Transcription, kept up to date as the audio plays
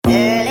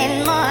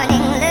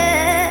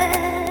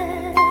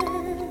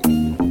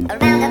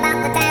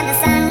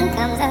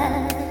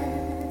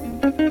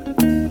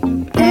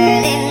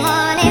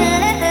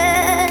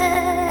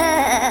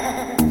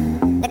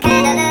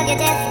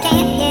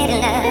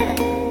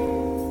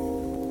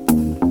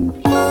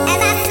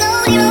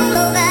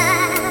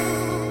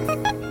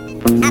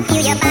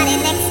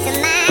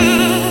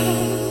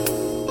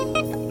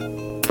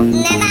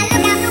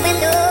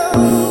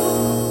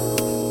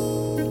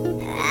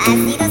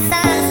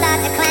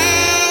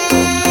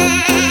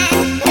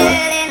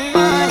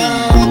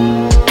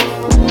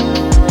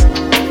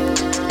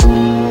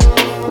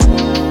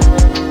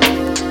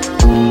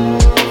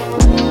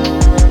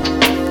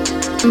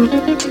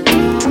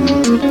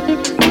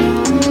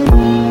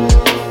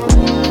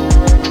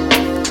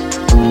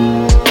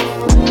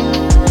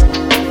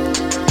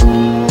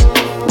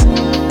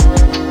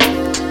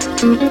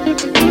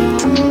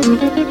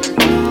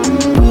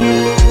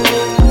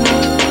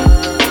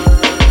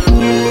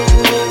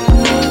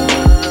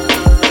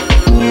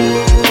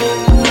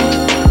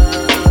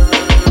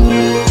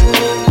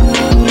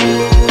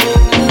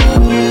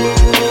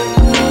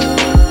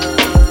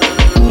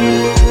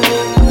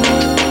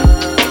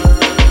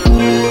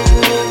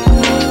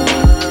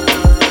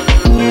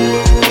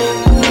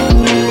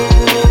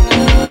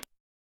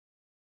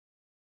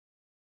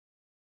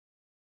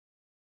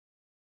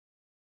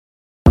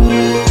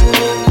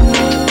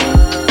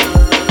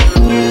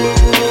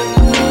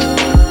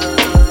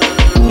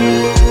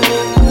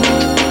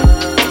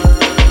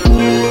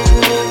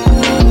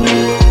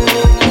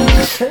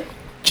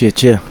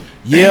Chill.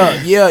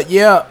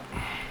 Yeah.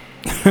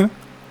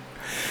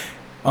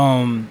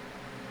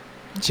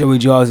 Joey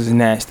Jaws is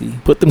nasty.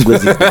 Put them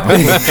glizzies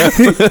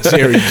down.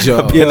 Jerry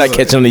Jaws. You're not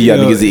catching the young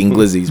niggas eating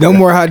glizzies. No bro.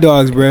 more hot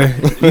dogs, bro.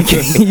 You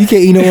can't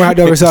eat no more hot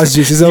dog or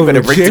sausages. It's over.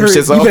 better break them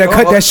shits You off. better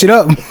cut that shit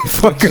up.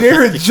 Fucker.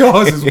 Jared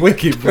Jaws is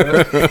wicked,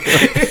 bro.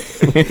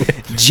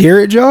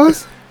 Jared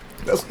Jaws?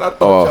 That's what I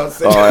thought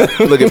y'all said.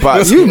 Look at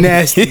Pops. You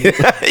nasty.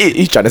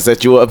 He's trying to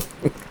set you up.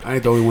 I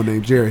ain't the only one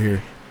named Jared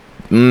here.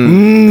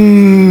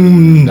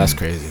 That's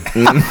crazy.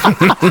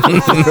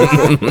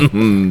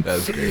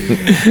 That's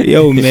crazy.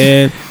 Yo,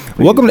 man.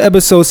 Welcome to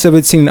episode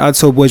 17 of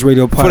Octo Boys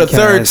Radio Podcast. For the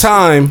third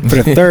time. For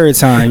the third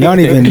time. Y'all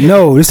don't even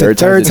know. This is the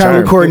third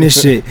time recording this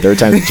shit. Third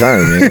time's the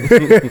charm,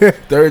 man.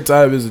 Third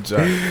time is a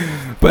charm.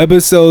 But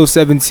episode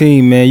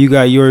 17, man, you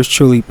got yours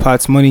truly,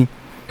 Potts Money.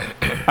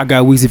 I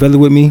got Weezy Vella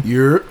with me.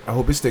 I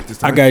hope it stick this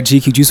time. I got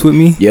GQ Juice with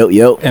me.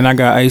 Yo. And I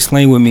got Ice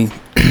Lane with me.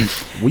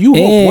 Well, you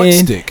hope one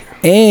stick.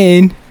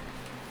 And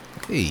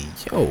Hey,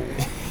 yo.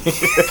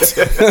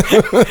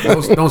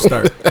 Don't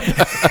start.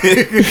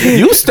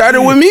 You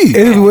started with me.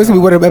 it was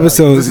one of the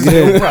episodes. This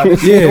is no problem.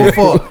 This is no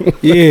fault.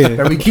 Yeah.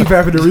 And we keep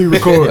having to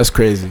re-record. That's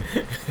crazy.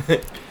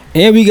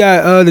 And we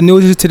got the new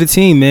addition to the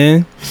team,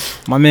 man.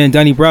 My man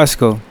Donnie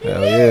Brasco.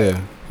 Hell yeah.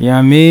 You know what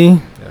I mean?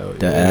 Hell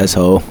The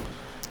asshole.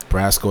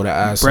 Brasco the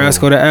asshole.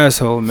 Brasco the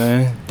asshole,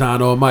 man.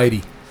 Don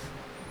Almighty.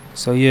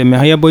 So yeah, man,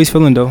 how y'all boys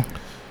feeling though?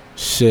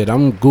 Shit,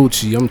 I'm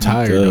Gucci. I'm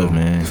tired, Good, though.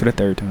 man. For the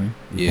third time.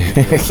 Yeah,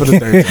 for the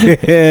third time.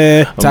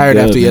 Yeah. Tired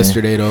good, after man.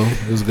 yesterday, though.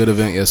 It was a good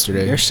event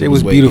yesterday. Your shit It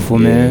was waiting. beautiful,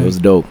 Yeah, man. it was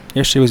dope.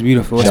 Your shit was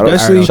beautiful. Shout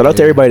Especially, out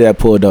to everybody that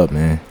pulled up,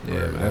 man. Yeah,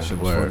 man. That shit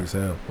was fun as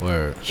hell.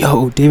 Word.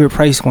 yo, David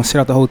Price gonna sit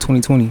out the whole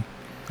 2020.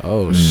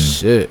 Oh,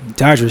 shit.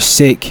 Dodgers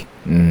sick.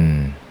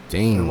 Damn.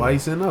 And why he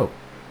sitting out?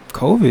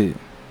 COVID.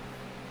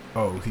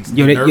 Oh, he's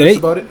Yo, nervous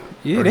about it?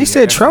 Yeah, Or they he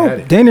said actually had Trout.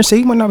 it? Daniel said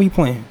he might not be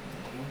playing.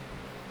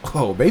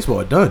 Oh,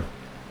 baseball done.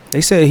 He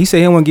said he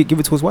didn't want to give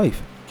it to his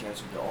wife.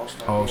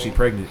 Oh, she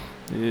pregnant.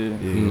 Yeah.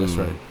 Yeah, that's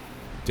right.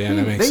 Damn,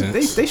 that makes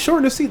sense. They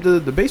shortened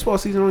the baseball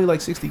season only like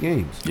 60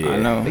 games. Yeah. I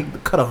know. They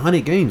cut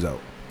 100 games out.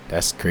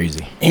 That's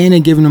crazy. And they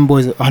giving them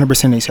boys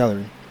 100% of their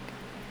salary.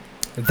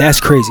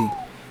 That's crazy.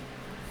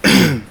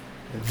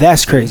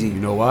 That's crazy. You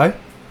know why?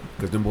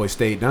 Because them boys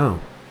stayed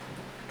down.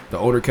 The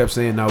owner kept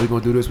saying, "Nah, we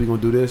gonna do this,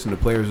 and the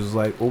players was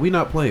like, "Well, we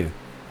not playing.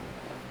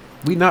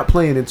 We not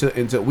playing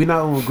until we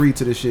not gonna agree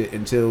to this shit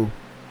until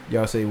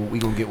y'all say well, we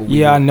gonna get what we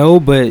Yeah, I want." know,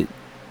 but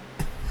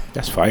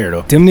That's fire,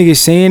 though. them niggas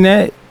saying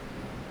that,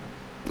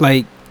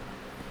 like,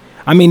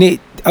 I mean, they,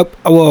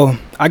 well,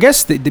 I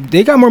guess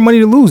they got more money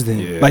to lose then.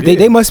 Yeah. Like,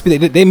 they must be,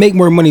 they make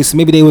more money, so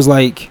maybe they was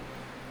like,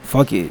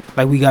 fuck it.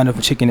 Like, we got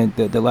enough chicken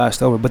at the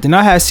last over. But then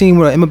I had seen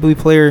with an MLB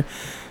player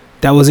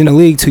that was in the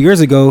league 2 years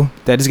ago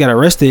that just got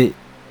arrested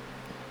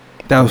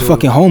that was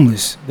fucking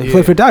homeless. They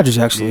played for the Dodgers,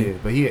 actually. Yeah,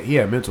 but he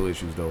had mental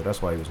issues, though.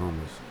 That's why he was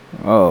homeless.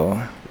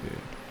 Oh.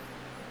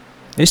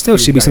 It still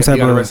should be some type He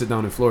got of arrested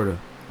down in Florida.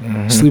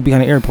 sleep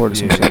behind the airport or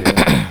some shit.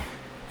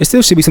 It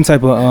still should be some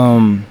type of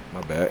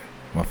My bad.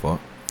 My fault.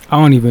 I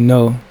don't even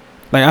know.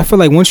 Like, I feel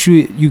like once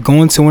you go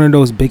into one of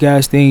those big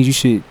ass things,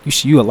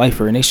 you a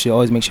lifer, and they should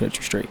always make sure that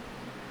you're straight.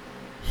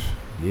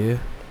 Yeah,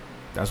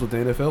 that's what the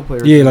NFL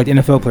players. Yeah, do. like the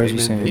NFL players They've be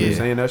been, saying. they've been Yeah.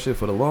 saying that shit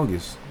for the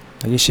longest.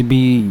 Like, you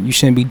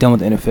shouldn't be done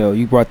with the NFL.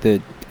 You brought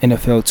the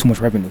NFL too much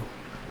revenue.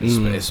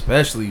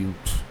 Especially,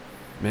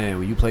 man,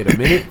 when you played a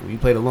minute, when you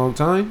played a long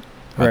time,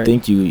 I Right.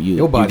 think you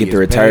Your body get the is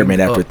retirement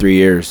banged after up. 3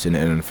 years in the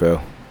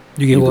NFL.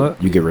 You get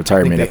what? You get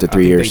retirement after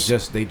 3 I think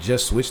years. They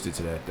just switched it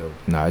to that though.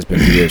 Nah, it's been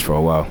 3 years for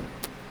a while.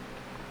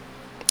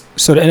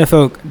 So the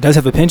NFL does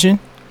have a pension.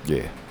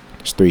 Yeah,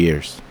 it's 3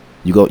 years.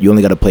 You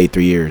only got to play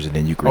 3 years and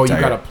then you can Oh, retire.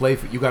 you gotta play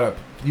for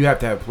you have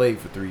to have played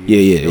for 3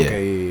 years. Yeah.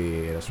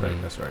 Okay, yeah. That's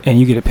right. That's right. And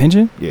you get a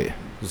pension? Yeah,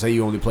 So say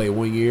you only play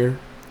 1 year.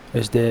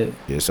 It's dead.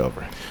 yeah, it's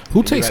over. Who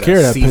you takes had care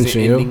a of that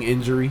pension, yo? season-ending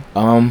injury.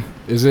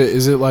 Is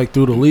it like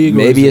through the league?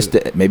 Maybe or it's the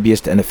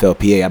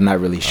NFLPA. I'm not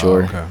really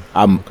sure. okay.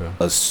 I'm Okay.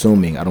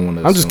 assuming. I don't want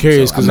to. I'm just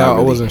curious because I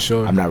wasn't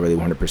sure. I'm not really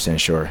 100%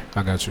 sure.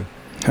 I got you.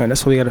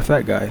 That's why we got a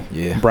fat guy.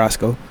 Yeah.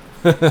 Brasco.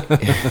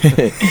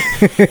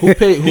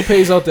 Who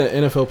pays out the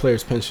NFL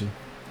players' pension?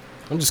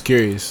 I'm just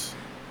curious.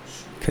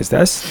 Because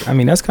that's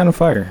kind of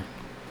fire.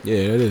 Yeah,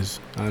 it is,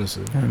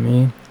 honestly. I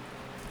mean,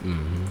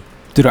 Mm-hmm.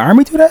 do the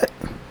Army do that?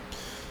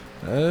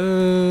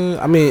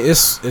 I mean,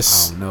 it's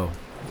I don't know.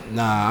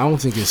 nah. I don't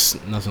think it's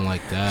nothing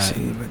like that.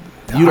 See, but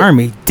the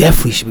Army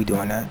definitely should be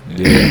doing that.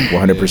 Yeah,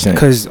 100%.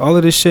 Because all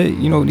of this shit,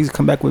 needs to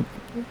come back with,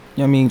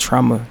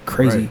 trauma,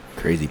 crazy. Right.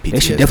 Crazy PTSD. They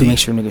should definitely make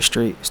sure niggas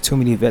straight. It's too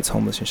many vets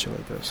homeless and shit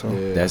like that. So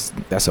Yeah.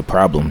 That's a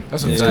problem.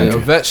 That's in what this I'm saying. A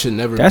country. vet should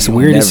never. that's be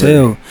weird homeless. as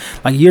hell.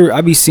 Like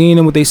I be seeing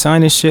them what they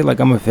sign and shit. Like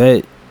I'm a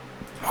vet,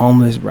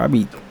 homeless, bro. I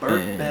be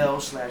Burt Bell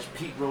 /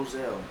 Pete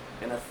Rozelle,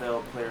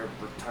 NFL player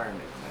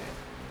retirement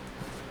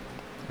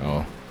plan.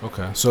 Oh,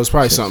 Okay, so it's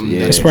probably So, something. yeah.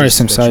 that It's you probably just-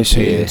 some that side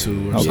you pay shit,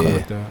 into or Okay. something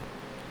like that.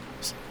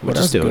 Which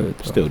is that's still good,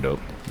 though. still dope.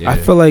 I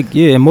feel like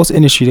in most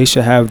industry they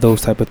should have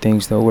those type of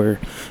things though, where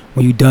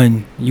when you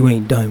done, you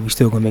ain't done. We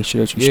still gonna make sure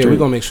that you Yeah, straight. we're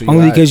gonna make sure.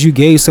 Only because you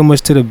gave so much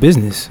to the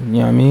business. You know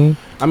what I mean?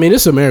 I mean,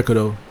 it's America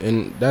though,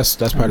 and that's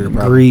part of the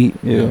problem. Greed.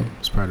 Yeah.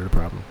 It's part of the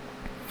problem.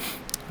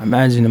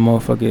 Imagine the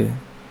motherfucker.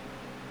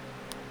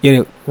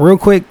 Yeah, real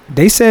quick,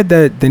 they said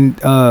that the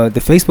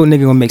Facebook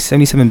nigga gonna make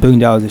 $77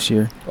 billion this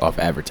year, Off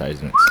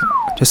advertisements.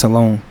 just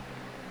alone.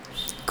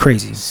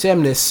 Crazy.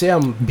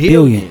 77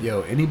 Billion.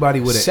 Yo,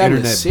 anybody with an Seven,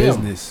 internet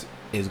seven. business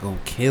is gonna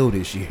kill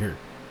this year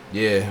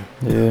Yeah.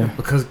 Yeah.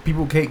 because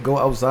people can't go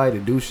outside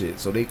and do shit,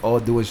 so they all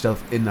doing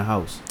stuff in the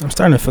house. I'm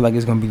starting to feel like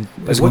it's gonna be. Like,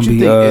 It's what gonna you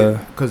be.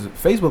 think? Because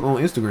Facebook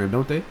on Instagram,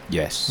 don't they?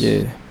 Yes.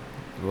 Yeah.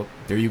 Well,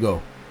 there you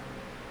go.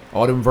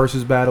 All them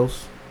versus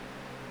battles,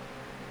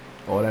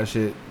 all that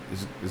shit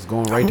is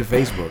going right to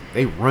Facebook.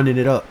 They running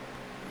it up.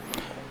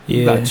 You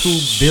Yeah. got 2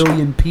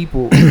 billion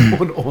people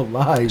on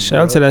live. Shout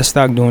out to that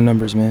stock doing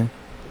numbers, man.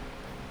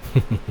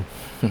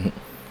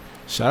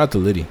 Shout out to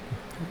Liddy.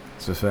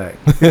 It's a fact.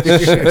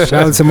 Shout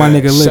out to my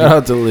nigga Liddy. Shout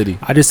out to Liddy.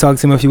 I just talked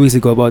to him a few weeks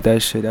ago about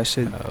that shit. That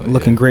shit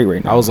looking great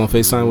right now. I was on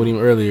FaceTime with him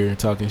earlier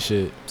talking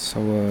shit.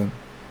 So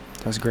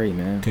that's great,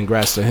 man.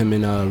 Congrats to him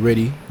and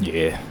Riddy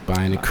Yeah.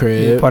 buying a Yeah,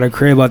 crib. part of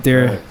crib out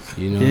there.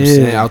 You know what I'm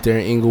saying? Out there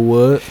in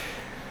Inglewood.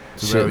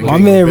 Shit, My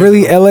look- man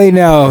really LA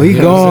now. He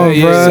You know what I'm gone,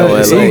 saying? bro.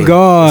 Yeah, so He LA.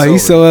 gone. It's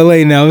He's so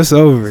LA now. It's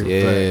over.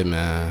 Yeah,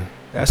 man.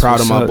 That's Proud of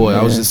what's my up, boy.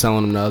 I was man. just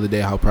telling him the other day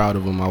how proud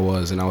of him I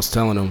was, and I was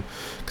telling him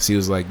because he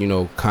was like, you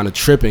know, kind of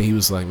tripping. He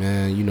was like,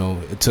 man, you know,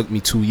 it took me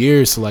 2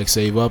 years to like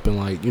save up and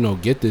like, you know,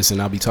 get this,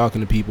 and I'll be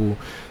talking to people,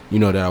 you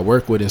know, that I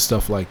work with and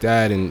stuff like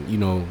that, and you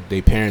know,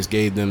 their parents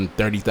gave them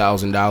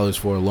 $30,000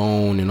 for a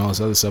loan and all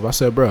this other stuff. I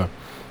said, bro,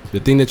 the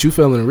thing that you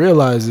fail to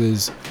realize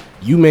is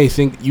you may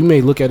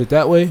look at it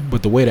that way,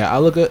 but the way that I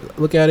look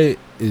at it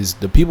is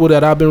the people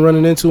that I've been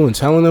running into and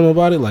telling them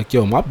about it. Like,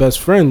 yo, my best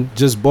friend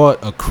just bought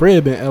a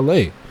crib in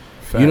LA.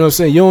 You know what I'm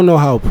saying? You don't know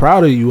how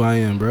proud of you I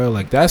am, bro.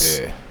 Like, that's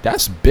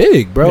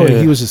big, bro. Yeah.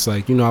 And he was just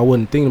like, you know, I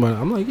wasn't thinking about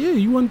it. I'm like, yeah,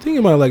 you wasn't thinking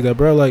about it like that,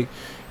 bro. Like,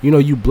 you know,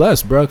 you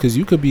blessed, bro, because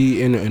you could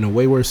be in a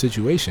way worse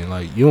situation.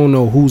 Like, you don't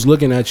know who's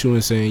looking at you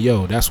and saying,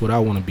 yo, that's what I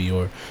want to be,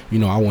 or, you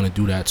know, I want to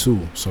do that too.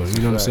 So, you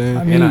know what I'm saying?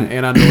 I mean-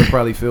 and I know it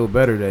probably feel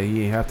better that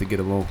he ain't have to get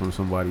a loan from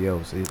somebody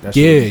else. That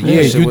shit Yeah,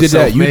 was you did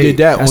that. You self-made. did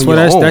that That's on what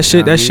your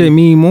own. that shit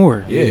mean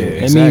more. Yeah,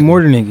 It exactly. mean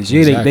more than niggas.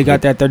 Yeah, they Exactly.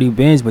 got that 30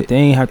 bands, but they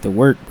ain't have to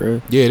work, bro.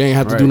 Yeah, they ain't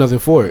have to do Right. nothing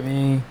for I it.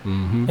 mean,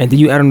 Mm-hmm. and then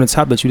you add on the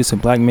top that you just a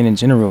black man in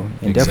general,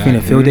 and definitely in the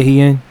Exactly. field that he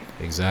in.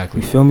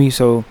 Exactly. You feel me?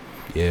 So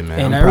Yeah, man.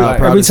 And I'm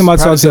proud. every time I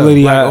talk to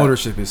Liddy, Black I-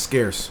 ownership is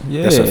scarce.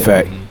 yeah, That's a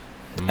fact.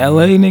 Mhm.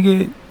 LA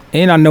nigga,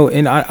 and I know,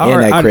 and I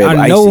that crib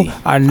I know, icy.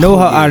 I know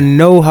how Yeah. I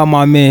know how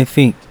my man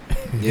think.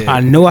 Yeah. I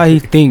know how he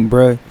think,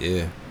 bro.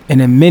 Yeah. In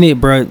a minute,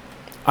 bro.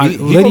 He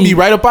gonna be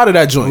right up out of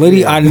that joint.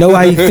 Liddy, I know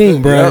how he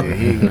think, bro.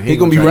 Yep. He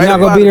gonna be He's right not up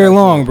gonna out be of there that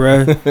long,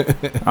 bro.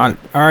 I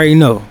already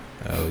know.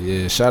 Oh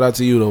yeah, shout out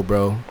to you though,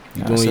 bro.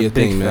 You That's doing a your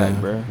big thing, man.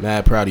 fact, bro.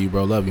 Mad proud of you,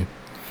 bro. Love you.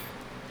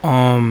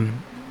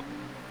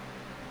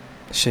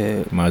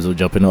 Shit. Might as well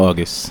jump into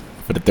August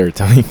for the third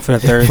time. For the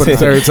third For the time.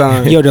 third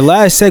time. Yo, the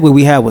last segment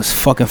we had was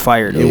fucking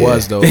fire, though. It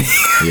was though. Yeah,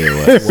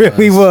 it was. It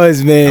really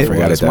was, I man.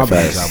 forgot it My that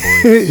bad, fast.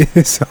 y'all boys.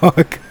 It's all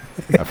good.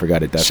 I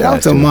forgot it that Shout out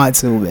fast. to too. Mont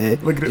too, man.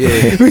 Look at Yeah,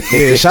 it.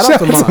 yeah. Shout out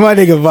to Mont. my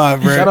nigga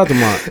Mont, bro. Shout out to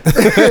Mont.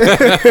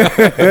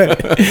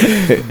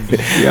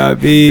 Yeah,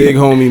 Big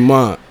homie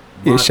Mont.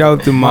 Yeah, shout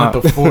out to Mont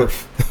Mont. the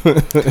fourth.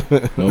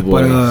 No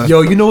boy. But,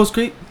 Yo, you know what's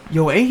great?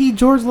 Yo, ain't he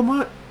George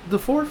Lamont the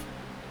fourth?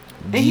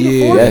 Ain't he the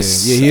Yeah, fourth?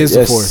 Yes. yeah, he is the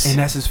Yes. fourth. And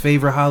that's his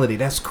favorite holiday.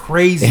 That's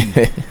crazy.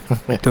 the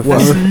That's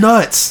fourth.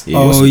 nuts. Yeah,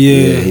 Oh, what's-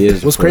 yeah. he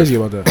is the What's fourth. crazy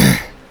about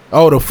that?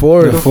 Oh, the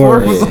fourth. The The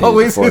fourth fourth. was Yeah,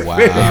 always the his fourth.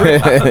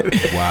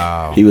 favorite.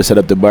 Wow. He would set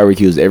up the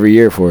barbecues every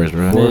year for us,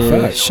 bro. For a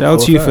Yeah, fact. shout out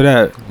For to a you for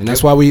that. And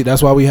that's why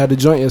we had the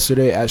joint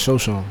yesterday at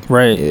Shoshone.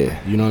 Right. Yeah.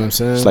 You know what I'm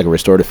saying? It's like a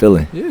restorative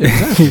feeling. yeah,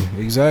 exactly.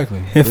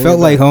 Exactly. It felt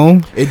like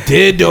home. It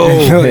did though.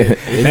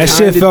 That shit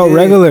kinda felt did.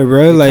 regular,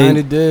 bro. It Like, kind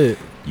of did.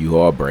 You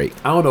all break.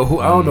 I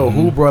don't know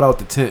who brought out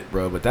the tent,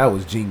 bro, but that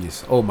was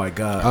genius. Oh my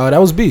god. That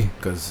was B.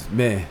 Cause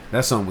man,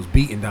 that song was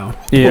beating down.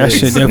 yeah, that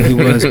shit definitely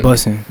was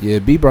busting. Yeah,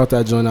 B brought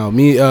that joint out.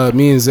 Me and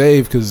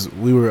Zave, because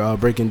we were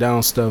breaking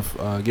down stuff,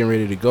 getting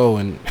ready to go,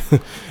 and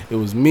it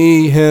was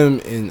me,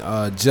 him,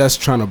 and Jess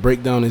trying to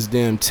break down his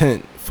damn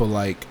tent for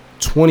like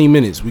 20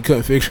 minutes. We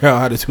couldn't figure out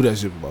how to do that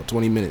shit for about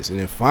 20 minutes, and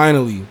then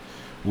finally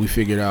we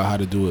figured out how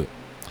to do it.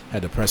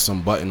 Had to press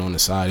some button on the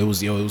side. It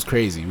was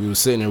crazy. We was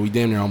sitting there, we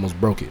damn near almost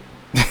broke it.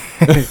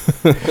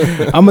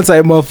 I'm a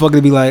type of motherfucker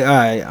to be like, all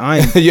right, I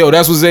ain't. Yo,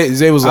 that's what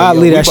Zay was like. I'll yo,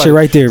 leave we that about- shit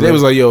right there, Zay bro.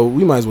 was like, yo,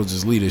 we might as well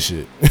just leave this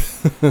shit.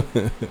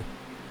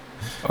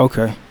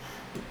 Okay.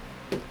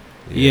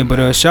 Yeah,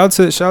 but shout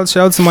out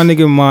to my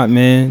nigga Mont,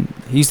 man.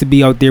 He used to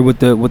be out there with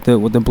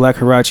the black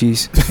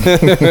Hirachis.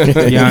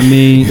 You know what I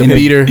mean? The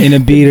beater. In a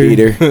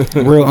beater.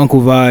 Real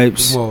uncle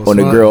vibes. On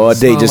the grill all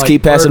day. Just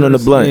keep passing on the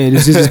blunt. Yeah,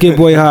 just get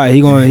boy high.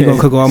 He gonna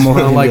cook all more.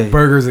 Sound like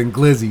burgers and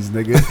glizzies,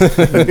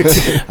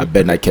 nigga. I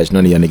bet not catch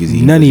none of y'all niggas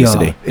eating None of y'all.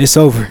 yesterday. It's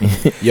over.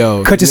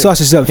 Yo, Cut your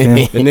sausage up, fam.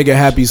 the nigga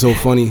Happy so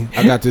funny.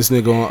 I got this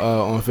nigga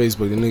on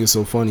Facebook. The nigga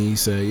so funny. He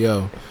said,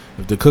 "Yo,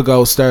 if the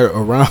cookout start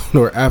around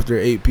or after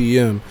 8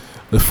 p.m.,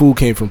 the food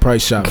came from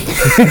Price Shoppers."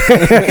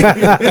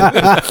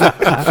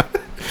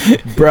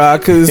 Bro, I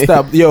couldn't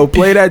stop. Yo,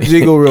 play that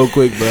jingle real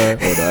quick, bro.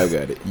 Hold on, I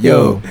got it.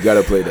 Yo, you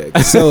gotta play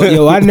that.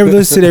 So, I never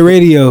listened to the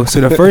radio.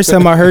 So the first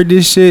time I heard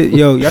this shit,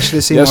 y'all should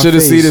have seen Y'all my should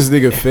have face. seen this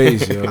nigga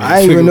face, yo. I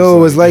didn't even know it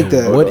was like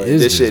that. What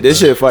is this shit? This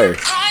shit fire.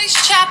 Price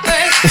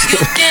choppers, you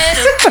get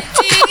a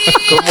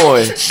deal. Come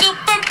on. Super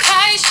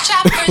price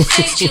choppers,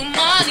 save you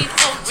money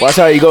for Watch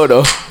how you go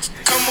though.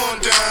 Come on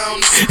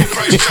down, Super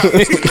Price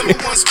Choppers, the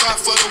number one spot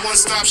for the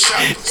one-stop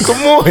shoppers.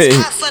 Come on.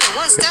 for the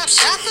one-stop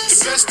shoppers.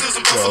 The best deals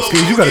in Buffalo.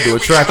 Skis, you gotta do a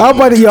track. I'm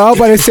about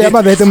to say, I'm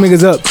about to hit them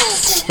niggas up.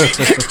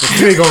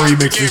 You ain't gonna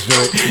remix this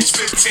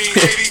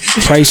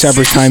joint. Price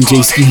Shoppers time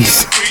J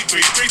Skis.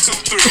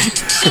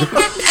 Super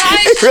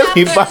price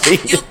Really choppers, funny.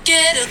 you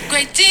get a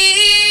great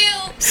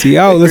deal. See,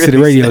 I don't listen to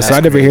the radio, so I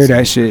never hear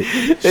that shit.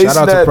 Shout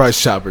out to Price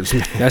Shoppers.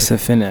 That's a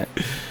finette.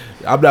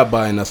 I'm not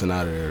buying nothing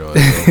out of there though.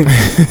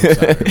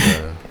 Sorry,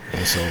 bro.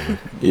 It's over.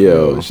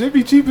 Yo, It should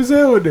be cheap as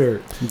hell in there.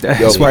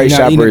 That's Price you're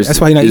not eating- Shoppers that's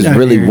why you're not is eating out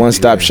really here.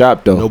 one-stop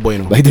shop though. No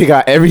bueno. Like they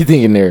got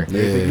everything in there.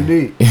 Everything you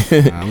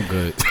need. Nah, I'm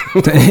good.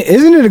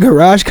 Isn't it a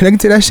garage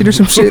connected to that shit or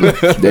some shit?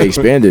 They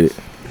expanded it.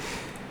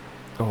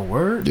 Oh,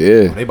 word?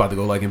 Yeah, They about to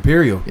go like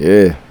Imperial.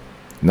 yeah.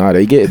 Nah,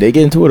 they get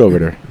into it over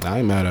there. I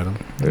ain't mad at him.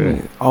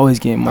 Yeah. Always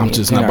getting money. I'm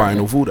just in not our- buying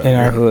no food out in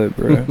our there. hood,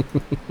 bro.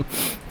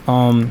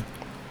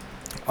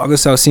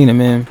 August Alsina,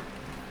 man.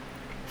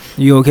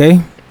 You okay?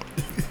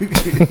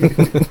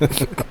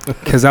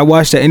 Cause I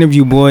watched that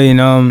interview, boy,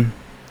 and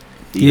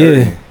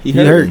yeah, he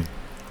hurt.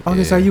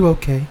 August, Yeah. are you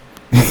okay?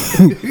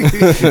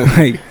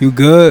 Like, you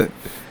good?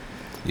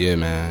 Yeah,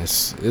 man.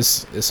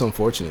 It's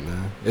unfortunate,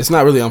 man. It's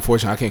not really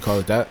unfortunate. I can't call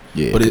it that.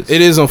 Yeah, But it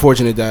is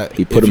unfortunate that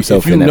He put if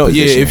himself you in that know,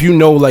 position. Yeah, if you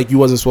know like you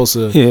wasn't supposed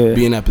to Yeah.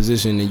 be in that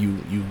position, and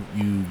you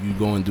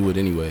go and do it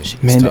anyway.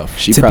 It's Man, tough.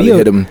 She To probably be a-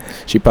 hit him.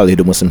 She probably hit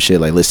him with some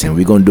shit like, "Listen,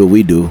 we gonna do what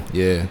we do.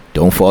 Yeah,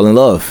 Don't fall in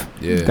love."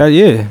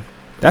 yeah.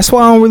 That's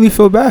why I don't really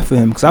feel bad for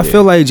him. Because I Yeah.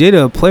 feel like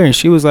Jada a player, and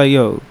she was like,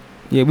 yo,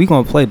 yeah, we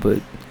gonna play, but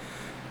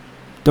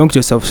don't get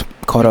yourself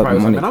caught up Probably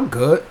in was like, money. Man, I'm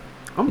good.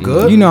 I'm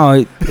good. You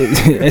know,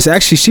 it's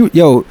actually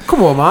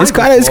Come on, man. it's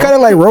kind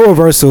of like role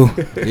reversal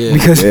Yeah,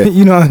 because Yeah.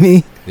 you know what I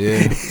mean.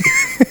 yeah.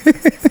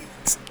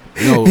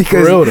 No, Because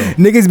for real though.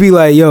 niggas be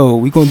like, yo,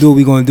 we gonna do what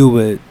we gonna do,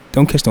 but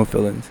don't catch no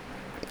feelings.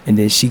 And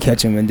then she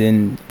catch him, and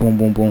then boom,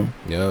 boom, boom.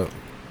 Yeah.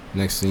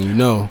 Next thing you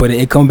know. But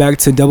it come back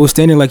to double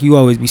standard, like you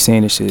always be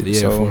saying this shit. Yeah,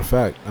 so, for a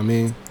fact. I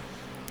mean,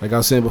 like I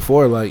was saying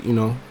before, like, you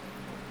know,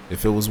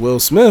 if it was Will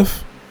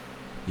Smith,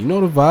 you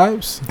know the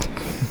vibes.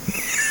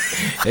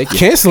 They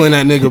canceling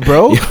that nigga,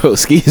 bro. Yo,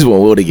 Skis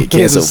want Will to get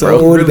canceled, bro.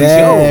 so Really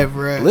bad,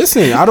 bro.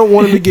 Listen, I don't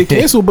want him to get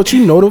canceled, but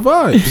you know the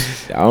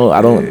vibes.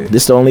 I don't.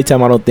 This is the only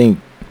time I don't think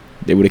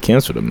they would have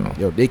canceled him though.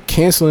 Yo, they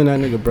canceling that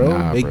nigga, bro.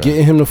 Nah, They bro.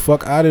 getting him the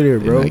fuck out of there,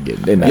 They're bro. not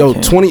they're not Yo,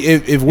 canceling. 20.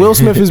 If Will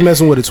Smith is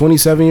messing with a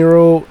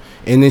 27-year-old,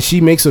 and then she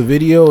makes a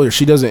video or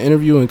she does an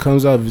interview and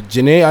comes out,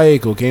 Janae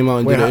Aiko came out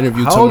and Wait, did an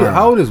interview how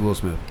tomorrow. old is Will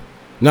Smith?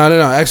 No.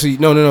 Actually,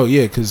 no.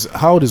 Yeah, because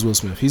how old is Will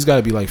Smith? He's got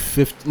to be like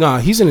 50. Nah,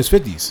 he's in his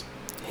 50s.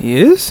 He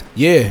is?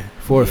 Yeah,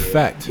 for a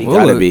fact. He Will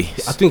gotta look- be.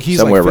 I think he's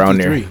somewhere like around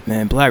 53 there.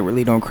 Man, black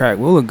really don't crack.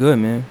 We'll look good,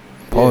 man.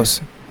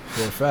 Pause.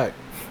 for a fact.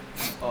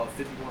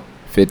 51.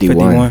 51.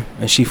 51.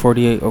 And she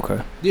 48. Okay.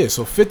 Yeah,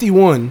 so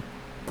 51,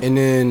 and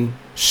then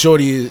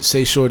Shorty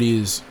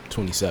is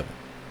 27.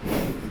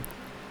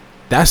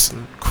 That's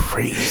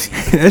crazy.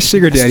 That's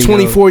sugar daddy. It's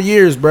 24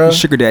 years, bro. Though.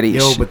 Sugar daddy.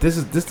 Yo, shit. but this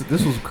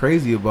was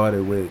crazy about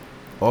it with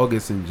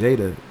August and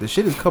Jada. The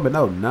shit is coming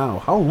out now.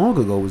 How long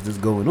ago was this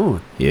going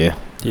on? Yeah.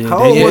 Yeah, How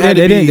they- old would they it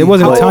didn't- be? there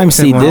wasn't a How time old-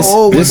 stamp. How This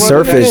old this was it?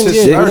 surfaced. Yeah,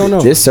 This, we don't know.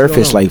 this We don't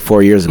surfaced know. like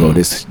 4 years ago.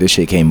 This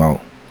shit came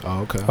out.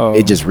 Oh, okay. Oh.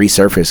 It just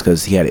resurfaced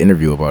because he had an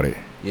interview about it.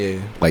 Yeah.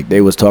 Like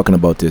they was talking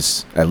about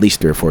this at least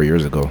 3 or 4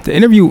 years ago. The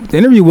interview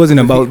wasn't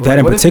about that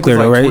in What if he was particular,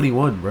 though, like right?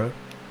 21, bro.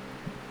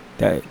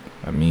 That,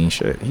 I mean,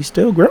 shit, he's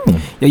still grown.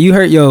 yeah, you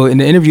heard, in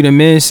the interview, the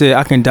man said,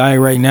 I can die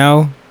right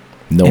now,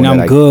 Knowing and I'm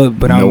that good,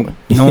 but know- I'm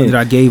knowing that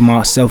I gave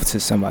myself to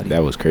somebody.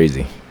 That was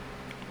crazy.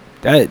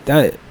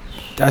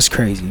 That's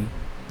crazy.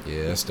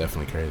 Yeah, that's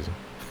definitely crazy.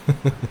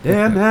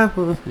 Damn, that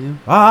was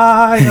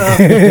fire.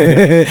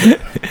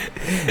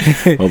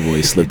 My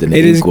boy slipped in the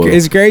It is. ink well.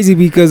 It's crazy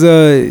because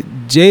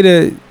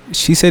Jada,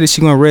 she said that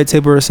she gonna red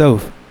table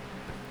herself.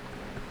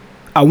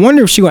 I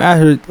wonder if she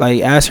gonna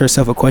ask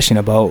herself a question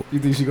about. You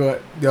think she go?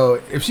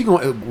 Yo, if she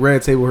gonna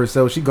red table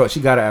herself, she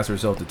gotta ask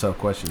herself the tough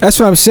question. That's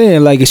what I'm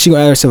saying. Like, is she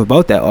gonna ask herself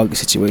about that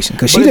August situation?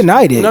 Because she But if-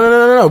 denied it.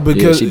 No.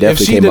 Because she if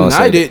definitely she came out and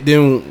denied said it,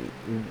 then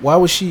why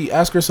would she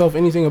ask herself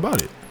anything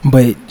about it?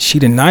 But she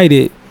denied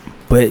it.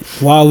 But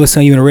why all of a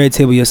sudden you gonna red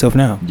table yourself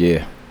now?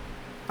 Yeah.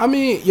 I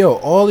mean, yo,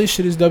 all this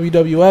shit is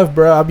WWF,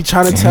 bro. I be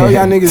trying to tell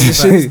y'all niggas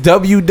this shit is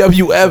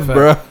WWF,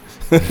 bro.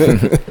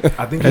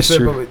 I think That's you said.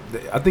 true.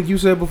 I think you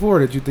said before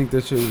that you think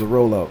that shit was a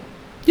rollout.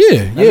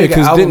 Yeah, nigga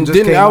because album just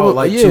didn't came album out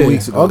like 2 yeah,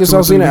 weeks ago, August 2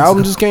 or 3 Alsina weeks album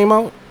ago. just came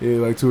out. Yeah,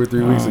 like 2 or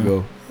 3 weeks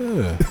ago.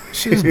 Yeah,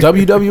 shit is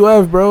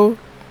WWF, bro.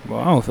 Well,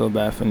 I don't feel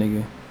bad for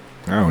nigga.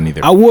 I don't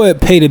either. I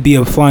would pay to be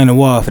a fly in the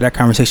wall for that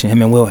conversation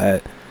him and Will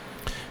had.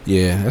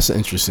 Yeah, that's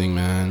interesting,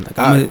 man.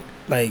 How couldn't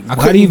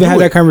do you even do have it.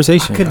 that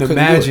conversation? I couldn't do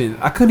imagine.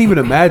 I couldn't even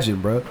imagine,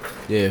 bro.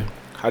 Yeah,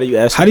 How do you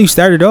ask? How do you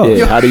start it off?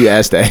 Yeah, how do you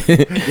ask that?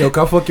 Yo,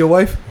 can I fuck your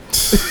wife?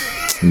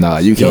 Nah,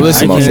 you yo, can't.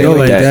 listen, come out I saying can't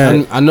like go like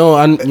that. that. I know,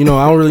 I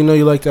don't really know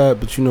you like that,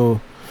 but you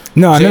know,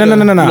 No, Jada, no.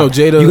 you know,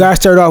 Jada. You guys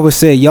start off with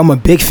say, "Yo, I'm a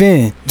big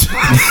fan.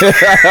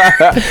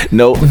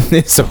 No,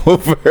 it's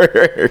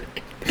over.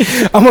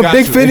 I'm a Got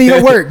big you. fan of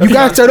your work." You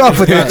guys start off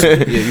with that.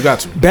 yeah, you got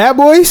to. Bad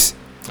Boys.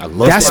 I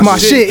love That's that my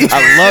shit.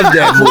 I love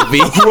that movie.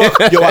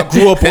 Yo, I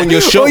grew up on your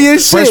show. Oh, your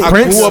shit. Fresh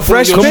Prince. grew up on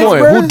Fresh. your Come show, on,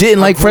 bro. who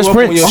didn't like grew Fresh up on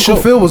Prince? your Uncle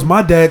show. Phil was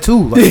my dad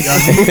too. Like,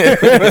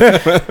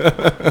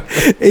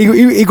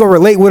 He gonna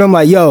relate with him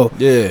like, "Yo,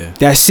 Yeah,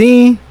 that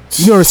scene.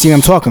 You know the scene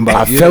I'm talking I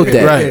about." felt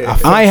that.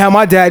 right. I ain't have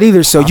my dad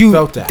either, so I you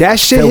felt that. that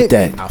shit Felt hit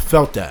that. I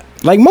felt that.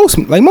 like most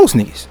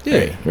niggas.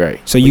 Yeah. Right.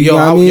 So you Yo,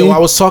 know what I mean? I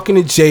was talking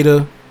to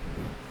Jada.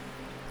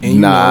 And you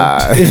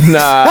Nah,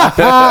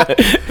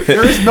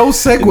 there is no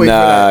segue. for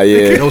nah, that. know,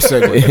 yeah. no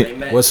segue They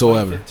met in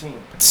whatsoever.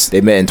 2015.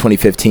 They met in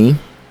 2015. Yep,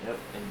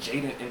 and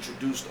Jaden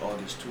introduced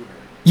August to her.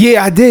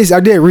 Yeah, I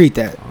did read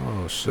that.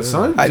 Oh shit. The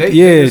son. I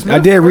Jada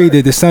Smith? did read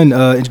that the son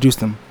introduced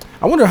him.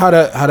 I wonder how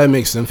that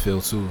makes them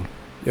feel too.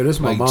 Yo, this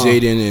is my Like mom.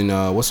 Jaden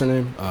and what's her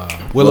name?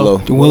 Willow.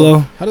 Willow.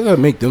 How does that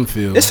make them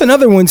feel? It's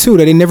another one too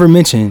that they never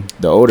mentioned.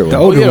 The older one. The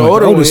older yeah, the one,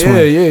 older the one. oldest Yeah,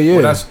 one. yeah.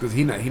 Well, that's because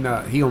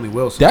he only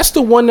Wilson. That's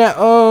the one that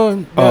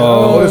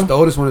the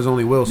oldest one is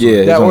only Wilson. Yeah.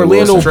 that It's only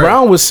Orlando Wilson.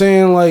 Brown was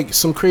saying like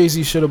some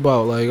crazy shit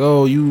about like,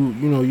 oh,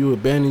 you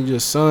abandoned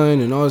your son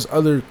and all this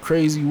other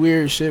crazy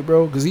weird shit,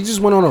 bro. Because he just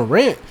went on a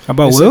rant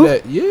About and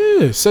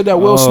Will? said that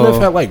Will Oh.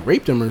 Smith had like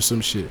raped him or some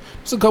shit.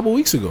 Just a couple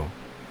weeks ago.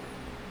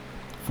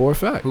 For a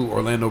fact. Who?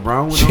 Orlando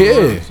Brown? Went Yeah.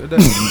 on? Said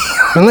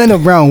that? Orlando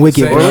Brown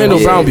wicked. Say- bro. Orlando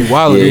Yeah. Brown be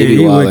wild. Yeah, he be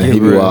he wildin'. wicked, He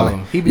be bro.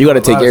 wildin'. He be You gotta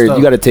doing a lot of take stuff.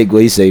 you gotta take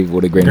what he say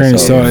with a grain Grain of of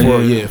salt.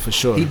 salt. Yeah, for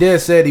sure. He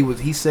did said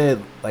he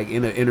said like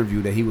in an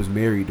interview that he was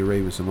married to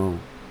Raven Simone.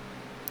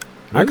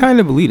 I kind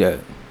of believe that.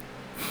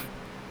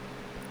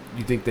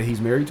 You think that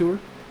he's married to her?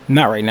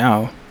 Not right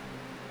now.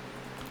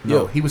 No,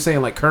 Yo. he was saying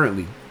like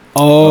currently.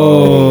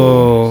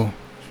 Oh.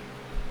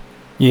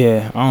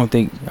 Yeah, I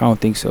don't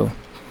think so.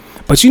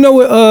 But you know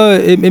what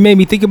it made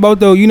me think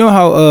about though? You know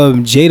how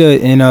Jada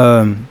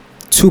and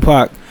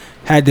Tupac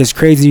had this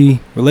crazy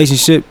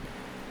relationship,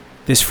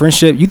 this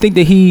friendship. You think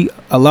that he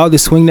allowed the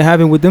swing to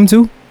happen with them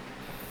too?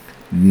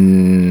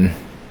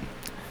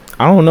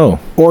 I don't know.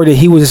 Or that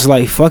he was just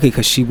like, fuck it,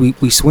 cause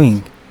we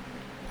swing.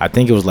 I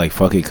think it was like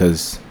fuck it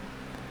because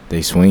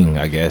they swing.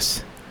 I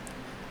guess.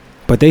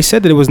 But they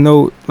said that it was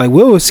no, like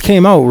Will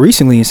came out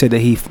recently and said that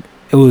he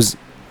was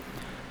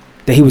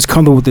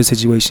comfortable with the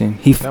situation.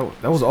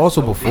 That was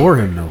also before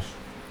him though.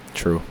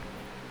 True.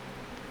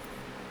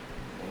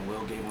 And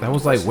Will gave him That a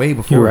was like blessing. way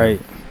before. You're right.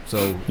 him.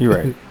 So You're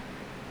right.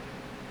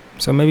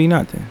 So maybe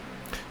not then.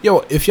 Yo,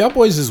 if y'all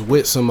boys is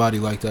with somebody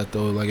like that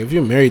though, like if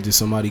you're married to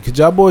somebody, could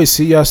y'all boys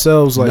see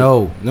yourselves like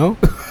no.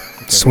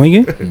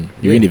 Swinging?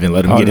 You ain't even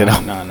let him get it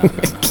out. No.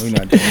 We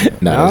not doing that.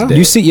 Nah, Nah? that's dead.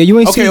 You see, yeah, you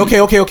ain't see.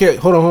 Okay.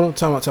 Hold on.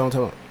 Time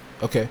out.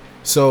 Okay,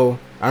 so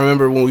I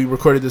remember when we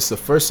recorded this the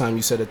first time,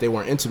 you said that they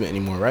weren't intimate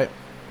anymore, right?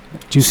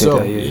 You said So-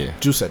 that, yeah. Yeah.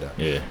 Ju said that.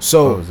 Yeah.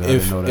 So Oh, I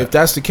didn't know that. if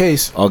that's the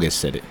case, August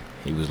said it.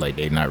 He was like,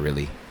 they're not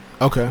really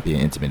okay,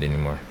 being intimate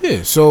anymore.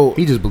 yeah. So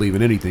He just believe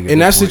in anything. at in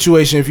that this point.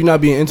 situation, if you're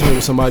not being intimate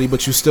with somebody,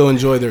 but you still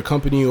enjoy their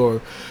company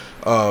or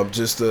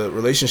just the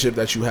relationship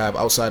that you have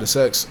outside of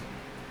sex,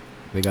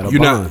 they got a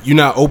you're bond.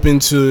 not open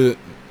to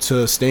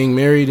staying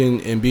married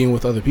and being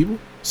with other people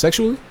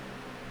sexually.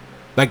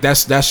 Like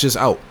that's just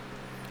out.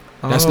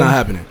 That's not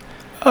happening.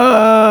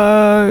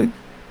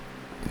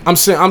 I'm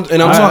saying I'm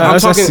talking to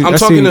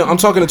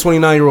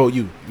 29-year-old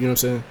you. You know what I'm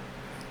saying?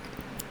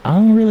 I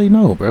don't really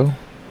know, bro.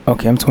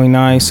 Okay, I'm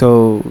 29,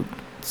 so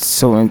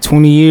in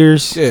 20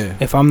 years, Yeah.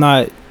 if I'm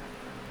not,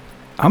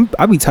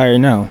 I'll be tired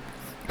now.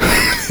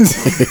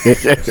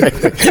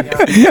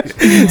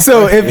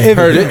 So if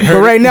Heard it.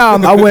 but right now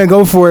I wouldn't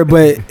go for it.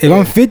 But if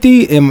I'm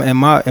 50 and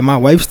my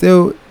wife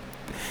still,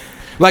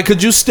 Like,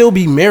 could you still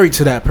be married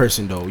to that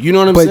person though? You know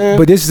what I'm saying?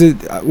 but this is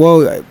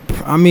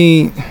I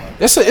mean,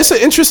 it's an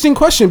interesting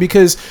question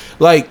because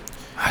like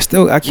I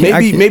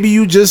can't. maybe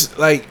you just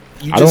like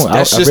you I just don't-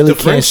 that's I just really the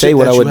can't friendship say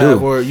what that I would you have,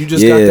 do. or you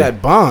just got Yeah.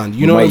 that bond.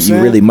 You know what I'm saying?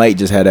 You really might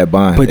just have that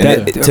bond. But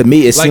And that- to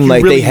me, it like seemed you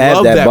like really they had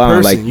love that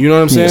bond. person, Like you know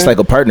what I'm saying? it's like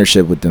a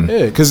partnership with them.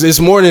 Yeah, because it's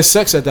more than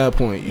sex at that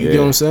point. You Yeah. know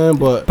what I'm saying?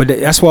 But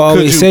That's why I Could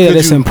always you- say that could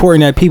it's you-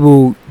 important that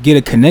people get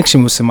a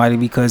connection with somebody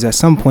because at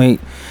some point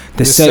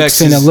the sex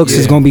sex and the is- looks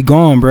is yeah. gonna be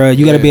gone, bro.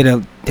 You gotta Yeah. be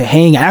able to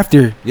hang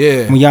after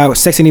yeah, when y'all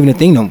sex ain't even a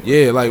thing no more.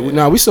 yeah, like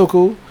nah, we still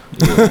cool.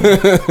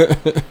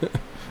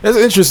 That's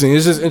interesting.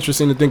 It's just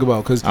interesting to think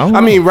about because I don't I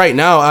know. mean, right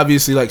now,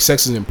 obviously, like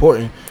sex is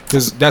important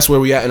because that's where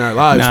we at in our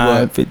lives.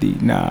 Nah, But 50.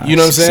 Nah, You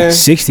know what I'm saying?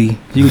 60.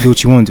 You can do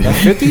what you want to.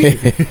 50?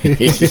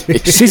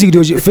 60 you can do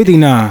what you 50.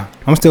 Nah,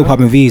 I'm still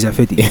popping V's at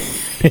 50.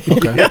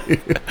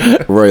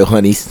 Royal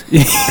Honeys.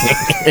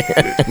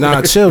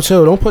 nah, chill.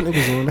 Don't put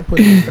niggas on. Don't put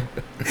niggas on.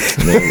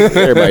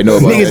 Everybody know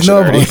about Niggas that.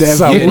 know about that.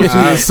 Sushi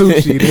and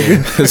sushi,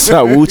 nigga.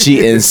 Sawuchi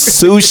and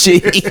sushi.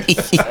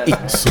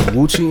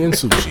 Sawuchi and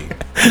sushi.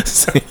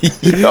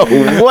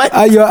 Yo,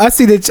 what? Yo, I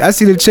see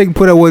the chick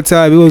put up one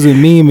time. It was a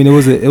meme and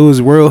it was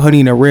Royal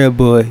Honey and a Red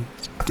Bull.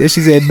 Then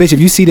she said, "Bitch, if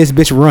you see this,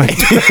 bitch, run."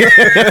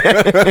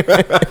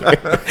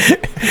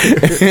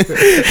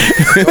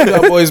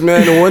 Y'all boys,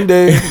 man. And one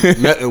day,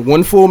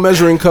 one full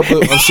measuring cup of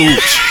Sawuchi.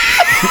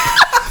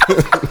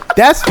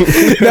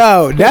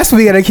 That's what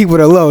we gotta keep with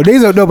a low.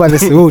 Niggas don't know about the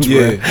Sawuchi,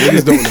 Yeah, bro.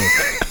 niggas don't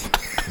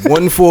know.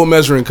 One full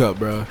measuring cup,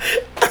 bro.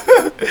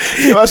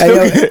 Yo, I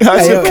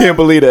still can't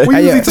believe that. We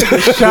Hey, usually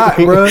take a shot,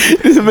 bro.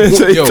 This man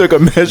said he Yo, took a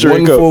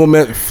measuring one cup.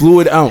 full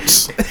fluid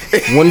ounce.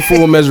 One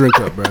full measuring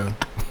cup, bro.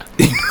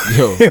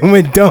 Yo, It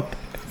went dumb.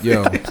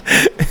 yo.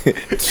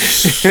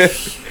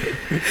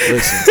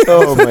 Listen,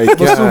 Oh my I'm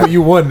god. assuming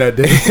you won that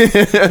day.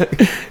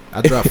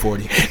 I dropped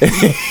 40.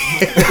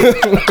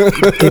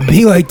 It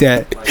be like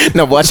that.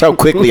 No, watch how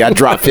quickly I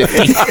drop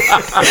 50.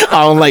 I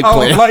don't like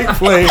playing. Like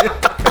playing.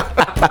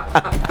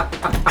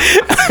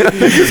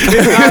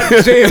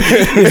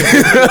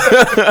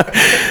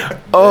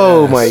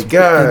 Oh my It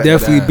god.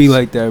 definitely be ass.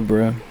 like that,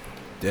 bro.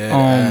 Dead Um,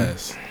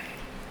 ass.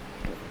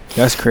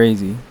 That's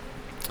crazy.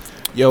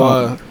 Yo,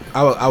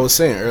 I was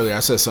saying earlier, I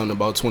said something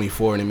about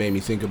 24, and it made me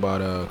think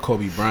about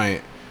Kobe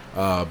Bryant.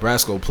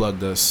 Brasco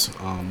plugged us.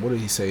 What did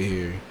he say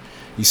here?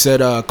 He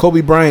said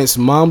Kobe Bryant's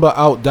Mamba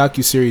Out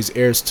docuseries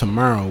airs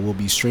tomorrow. Will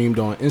be streamed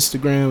on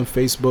Instagram,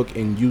 Facebook,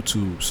 and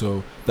YouTube.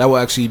 So that will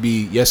actually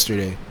be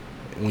yesterday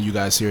when you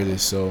guys hear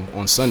this. So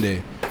on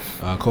Sunday,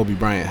 Kobe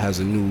Bryant has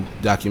a new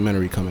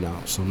documentary coming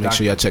out. So make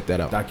sure y'all check that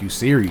out.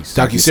 Docu-series.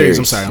 Docuseries.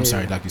 Docuseries. I'm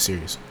sorry,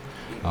 docuseries.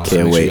 So Can't make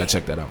sure wait. y'all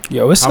check that out.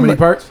 Yo, it's How many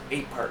parts?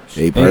 8 parts.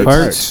 8 8 parts.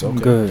 parts. Okay.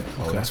 Good.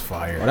 Oh, that's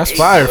fire. Oh, that's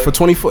fire for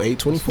 24.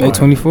 824.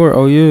 824.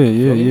 Oh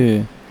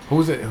yeah. Who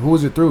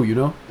is it through, you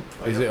know?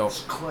 Is it It's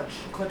clutch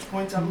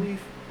points, I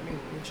believe. Let me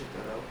check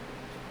that out.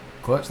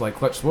 Clutch, like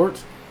Clutch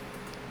Sports?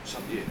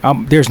 Yeah.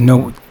 There's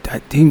no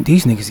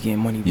these niggas getting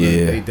money, bro.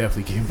 Yeah. They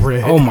definitely getting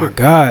bread. Oh my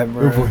god,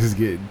 bro. Them boys is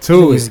getting These to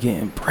niggas it.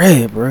 getting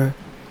bread, bro.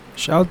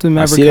 Shout out to I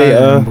Maverick. see they,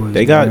 Island boys,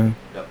 they got- bro.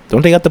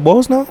 Don't they got the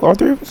balls now? All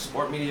three of them?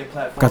 Sport media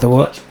platform. Got the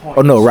what? Clutch Points.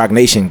 Oh no, Rock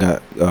Nation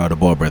got the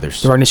Ball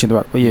Brothers. The Rock Nation,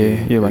 Rock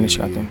Nation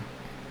got yeah. them.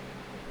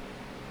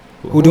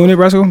 Who doing it,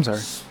 Brasco? I'm sorry.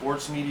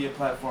 Sports media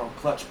platform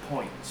Clutch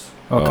Points.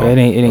 Okay, it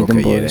ain't them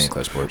okay, yeah, they boys. ain't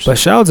Clutch Sports. But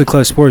shout out to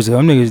Clutch Sports, though.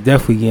 Them niggas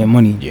definitely getting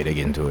money. yeah, they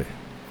get into it.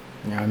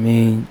 You know what I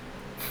mean?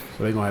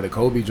 So they gonna have the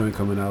Kobe joint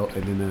coming out,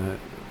 and then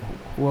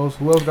who else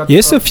got? Yeah,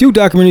 it's a few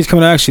documentaries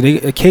coming out, actually.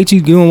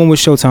 KG doing one with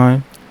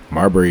Showtime.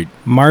 Marbury,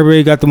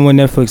 Marbury got the one with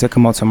Netflix that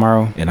come out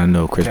tomorrow. and I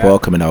know Chris Cap. Paul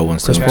coming out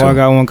once. Chris soon, Paul too.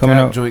 got one coming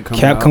Cap out. joint coming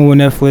Cap out. coming with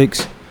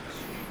Netflix.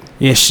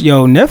 Yeah,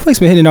 yo, Netflix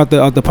been hitting out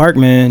the park,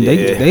 man. Yeah.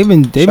 They've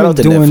been Shout out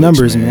to doing Netflix,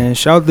 numbers, man. man.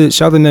 Shout out to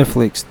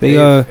Netflix. They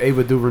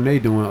Ava DuVernay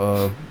doing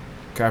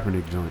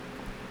Kaepernick joint.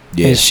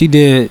 Yeah, and she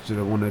did. So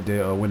the one that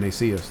did When They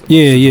See Us.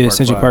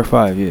 Central Park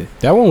 5, yeah.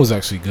 That one was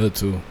actually good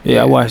too.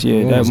 Yeah, I watched.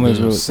 Yeah, That that was one was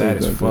good. real Sad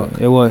as bro.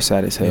 fuck. It was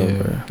sad as hell,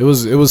 Yeah. bro.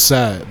 It was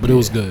sad, but it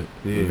was good.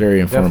 Yeah,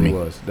 Very informing.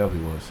 Definitely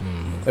was.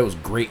 Mhm. It was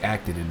great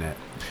acting in that.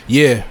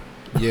 Yeah,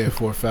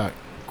 for a fact.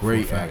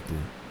 Great For a fact.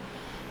 acting.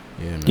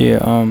 Yeah, man.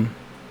 Yeah,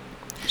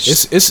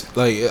 It's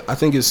like I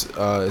think it's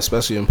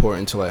especially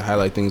important to like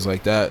highlight things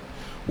like that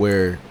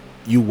where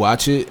you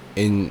watch it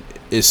and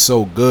it's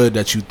so good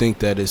that you think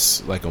that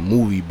it's like a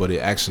movie, but it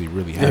actually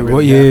really happened.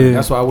 well, Yeah, yeah.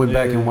 that's why I went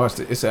back and Yeah. watched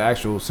it. It's an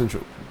actual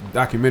Central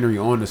documentary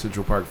on the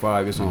Central Park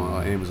 5. It's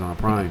on Amazon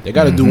Prime. They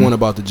got to do Mhm. one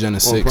about the Gen On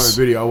Prime 6.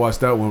 Video, I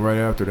watched that one right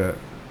after that.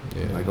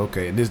 Yeah. Like,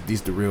 okay, and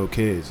these the real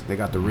kids. They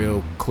got the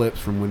real clips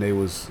from when they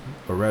was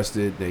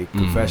arrested, they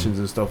confessions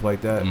and stuff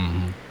like that.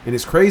 Mhm. And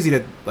it's crazy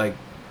that like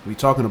we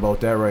talking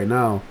about that right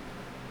now.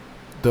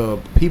 The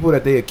people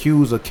that they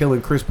accuse of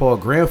killing Chris Paul's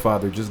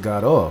grandfather just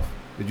got off.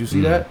 Did you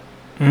see that?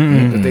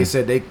 Mm-mm. That they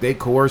said they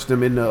coerced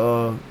him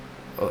into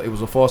it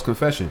was a false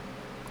confession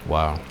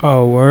Wow.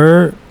 Oh,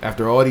 word.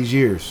 after all these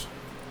years.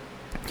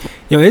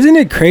 Yo, isn't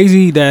it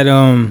crazy that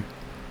damn.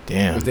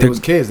 'Cause they was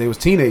kids, they was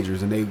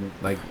teenagers, and they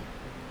like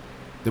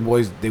the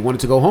boys. They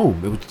wanted to go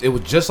home. It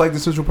was just like the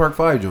Central Park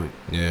 5 joint.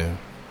 Yeah.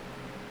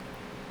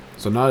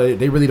 So now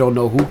they really don't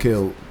know who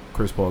killed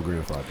Chris Paul's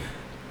grandfather.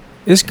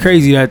 it's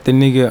crazy that the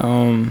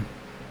nigga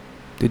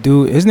the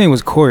dude, his name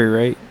was Corey,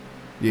 right?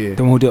 Yeah.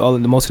 The one who did all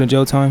of the most of the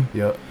jail time.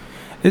 Yep.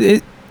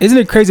 Isn't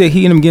it crazy that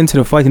he ended up getting to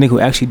the fight the nigga who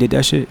actually did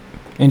that shit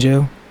in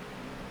jail,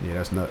 Yeah,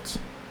 that's nuts.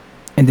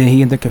 and then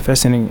he ended up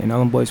confessing, and all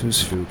them boys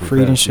was Dude freed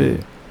and confessed, shit.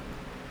 yeah.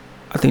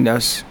 I think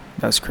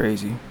that's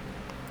crazy.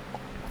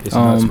 It's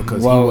nuts Um,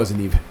 because well-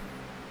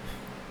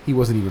 he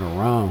wasn't even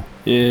around.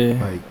 Yeah,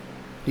 Like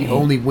he Yeah.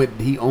 only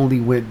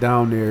went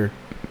down there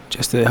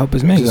just to help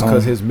his man. just get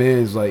because home. his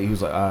man's like he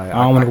was like, I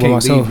don't wanna go can't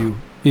myself. leave you.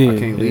 Yeah, I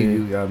can't leave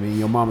yeah. you. I mean,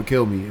 your mama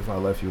killed me if I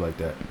left you like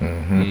that.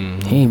 Mm-hmm.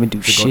 He ain't even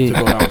do shit. To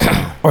go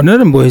downtown. Or none of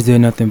them boys did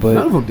nothing, but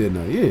None of them did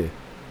nothing. Yeah.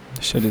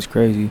 shit is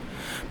crazy.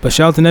 But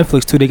shout out to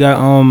Netflix too. They got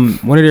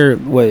one of their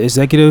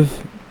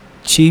executive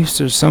chiefs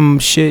or some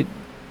shit.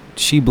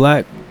 She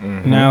black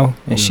now,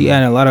 and she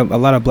added a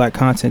lot of black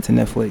content to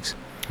Netflix.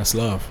 That's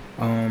love.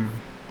 And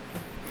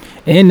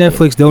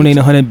Netflix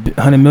donated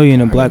 100 million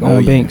to black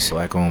owned banks.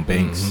 Black owned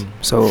banks.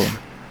 So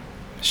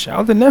shout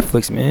out to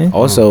Netflix, man.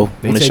 Also,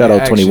 They want to take shout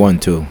out action. 21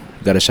 too.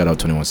 Got to shout out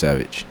 21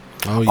 Savage.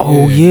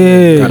 Oh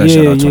yeah, Gotta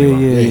shout out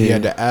 21. Yeah, he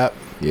had the app.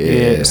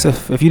 Yeah. So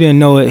if you didn't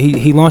know it,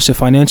 he launched a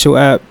financial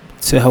app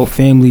to help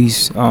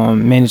families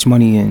manage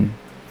money and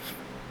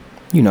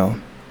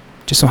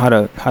just on how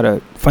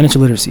to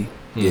financial literacy,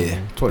 Yeah.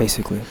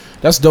 basically.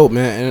 That's dope,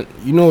 man. And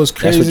you know what's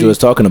crazy? That's what you was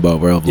talking about,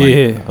 bro. Like,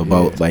 Yeah.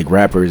 about like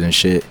rappers and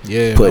shit.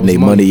 Yeah, Putting that was their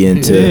money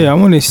into. Yeah, I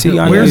want to see.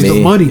 Where's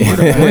the money? You know what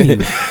I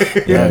mean?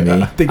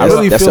 I think I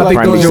really that's feel I like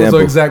think prime those example.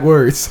 are exact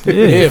words.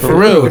 Yeah, for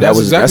real. That's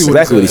exactly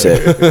what he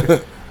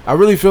said. I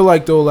really feel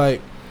like though,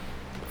 like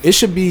it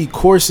should be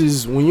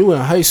courses when you in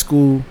high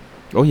school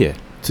Oh yeah.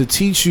 to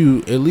teach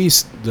you at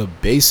least the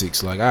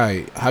basics. Like, all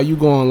right, how you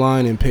go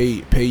online and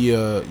pay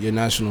your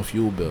national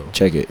fuel bill.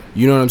 Check it.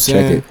 You know what I'm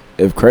saying? Check it.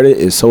 If credit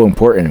is so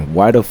important,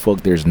 why the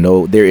fuck there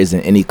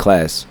isn't any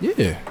class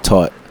Yeah.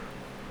 taught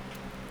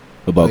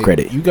about Like,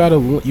 credit? You gotta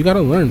learn. You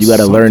gotta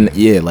something. learn.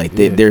 Yeah, like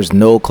Yeah. there's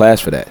no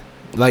class for that.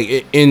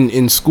 Like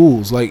in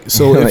schools. Like,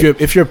 so Like-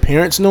 if your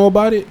parents know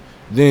about it,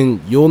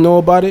 then you'll know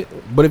about it.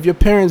 But if your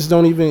parents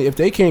don't even, if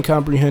they can't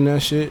comprehend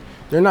that shit,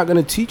 they're not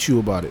gonna teach you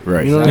about it.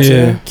 Right. You know what I'm Yeah.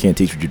 saying? Can't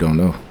teach what you don't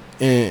know.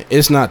 And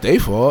it's not their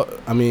fault.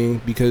 I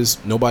mean, because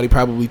nobody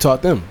probably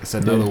taught them. It's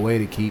another way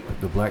to keep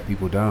the black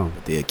people down.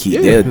 They'll tell you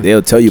about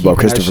Keeping that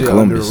Christopher shit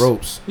Columbus. under the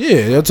ropes.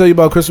 Yeah, they'll tell you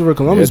about Christopher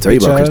Columbus. They'll tell you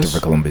bitch about ass.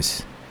 Christopher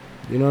Columbus.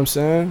 You know what I'm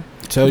saying?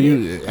 Tell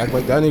you, act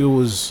like that nigga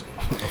was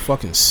a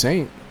fucking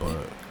saint. But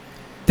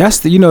That's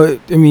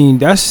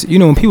that's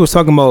when people was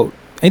talking about,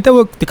 ain't that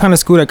what the kind of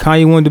school that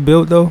Kanye wanted to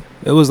build though?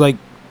 It was like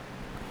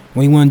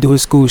when he wanted to do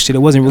his school shit, it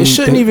wasn't really. it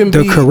shouldn't the, even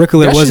the be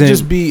curriculum that wasn't. should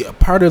just be a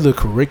part of the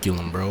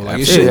curriculum, bro. Like, Yeah,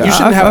 you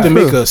shouldn't have I to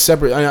make feel- a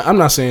separate. I'm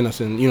not saying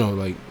nothing,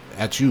 like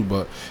at you,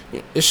 but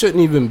it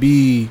shouldn't even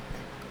be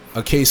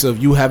a case of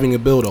you having to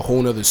build a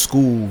whole nother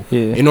school Yeah.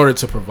 in order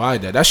to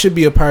provide that. That should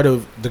be a part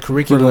of the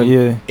curriculum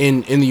Yeah.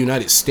 in the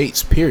United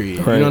States, period.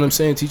 Right. You know what I'm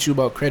saying? Teach you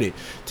about credit,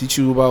 teach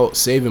you about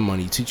saving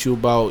money, teach you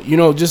about,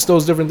 just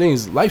those different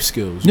things, life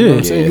skills. You know what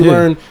I'm saying? You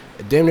learn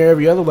damn near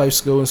every other life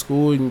skill in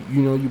school, and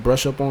you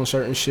brush up on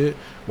certain shit.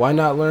 Why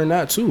not learn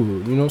that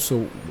too?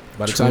 So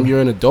by the time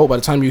you're an adult, by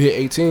the time you hit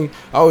 18,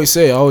 I always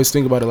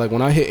think about it like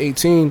when I hit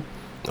 18,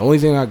 the only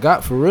thing I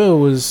got for real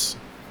was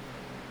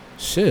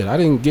shit. I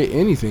didn't get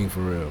anything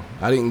for real.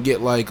 I didn't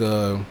get like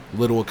a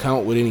little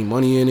account with any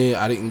money in it.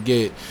 I didn't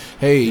get,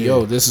 hey,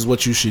 yo, this is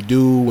what you should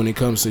do when it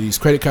comes to these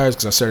credit cards,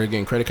 because I started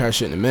getting credit card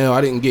shit in the mail.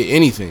 I didn't get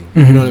anything.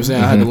 You know what I'm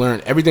saying? I had to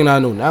learn everything that I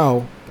know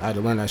now. I had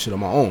to learn that shit on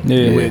my own. Yeah.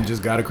 You went and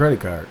just got a credit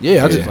card.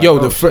 Yeah, I It's just,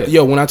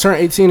 like, when I turned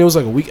 18, it was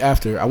like a week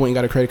after I went and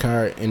got a credit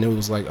card, and it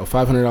was like a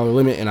 $500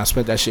 limit, and I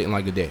spent that shit in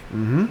like a day.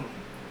 Mm-hmm.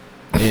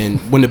 And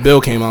when the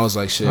bill came, I was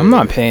like, shit, I'm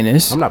not paying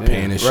this. I'm not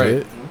paying this right.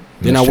 shit.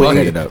 Then I Let's went.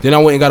 fuck it up. Then I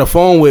went and got a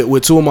phone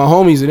with two of my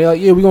homies, and they're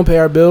like, "Yeah, we gonna pay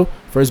our bill."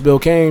 First bill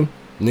came,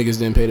 niggas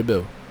didn't pay the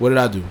bill. What did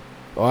I do?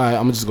 All right,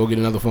 I'm gonna just go get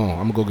another phone. I'm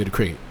gonna go get a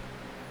crate.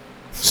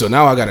 So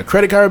now I got a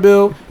credit card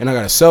bill and I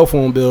got a cell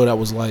phone bill that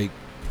was like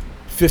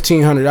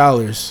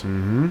 $1,500,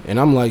 Mm-hmm. and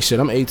I'm like, shit,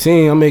 I'm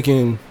 18. I'm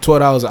making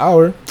 $12 an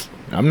hour.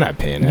 I'm not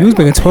paying that. You was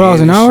making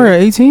 $12 an hour at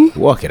 18?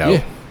 Walk it out.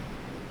 Yeah.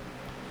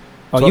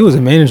 Oh, you was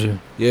a manager.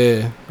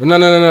 Yeah.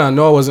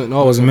 No, I wasn't. No,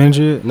 I I was a wasn't.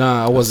 manager.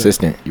 Nah, I wasn't.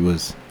 Assistant. You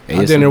was.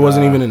 I think there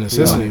wasn't even an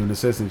Assistant. assistant. Even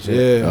assistant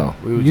shit. Yeah. Oh.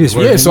 We was You just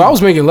just- Yeah, working. so I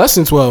was making less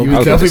than 12. You was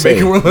I was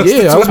definitely about to making say.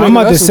 less Yeah, I was than I'm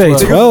about to less say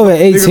than 12 at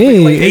Niggas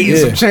 18. like 80 and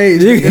some Yeah.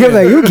 change. You're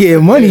like, you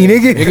getting money,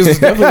 Niggas nigga. was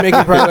definitely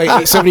making probably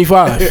like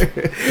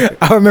 $875.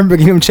 I remember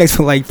getting them checks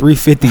for like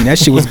 $350. That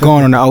shit was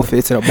gone on the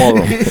outfit to the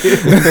ballroom.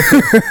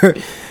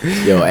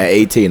 Yo, at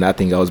 18, I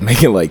think I was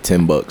making like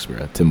 $10, bro.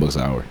 $10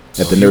 an hour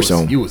at the nurse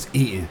home. You was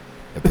eating.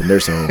 At the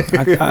nurse home.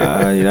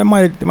 That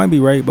might be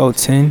right, about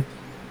 10.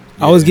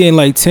 I was getting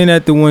like 10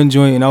 at the one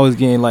joint, and I was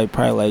getting like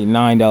probably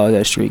like $9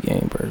 at Street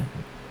Game, bro.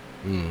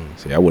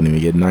 See, I wouldn't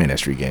even get 9 at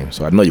Street Game,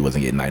 so I know you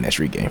wasn't getting 9 at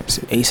Street Game.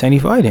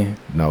 $8.75 then.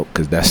 No,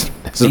 because that's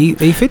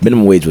 $8.50.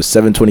 minimum wage was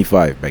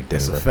 $7.25 back then.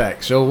 That's a Bro.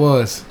 fact. Show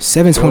was.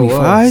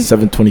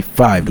 $7.25.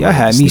 $7.25. Y'all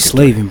had me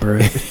slaving, bro.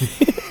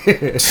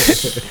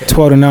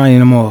 12 to 9 in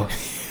the mall.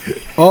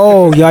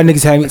 Oh, y'all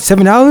niggas had me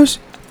 $7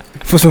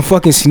 for some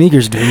fucking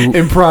sneakers, dude.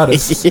 In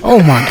Pradas. Oh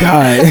my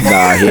god.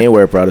 Nah, he ain't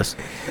wear Pradas.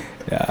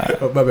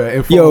 Oh, my bad.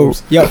 In Yo,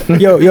 Forbes.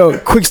 yo,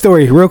 quick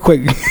story, real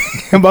quick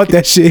about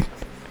that shit.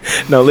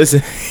 No,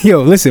 listen.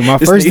 Yo, listen, my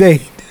This first nigga-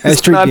 day at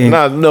Street Game.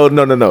 No. It was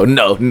my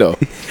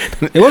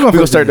We gonna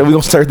first start. day. We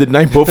gonna start the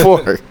night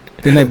before.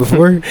 The night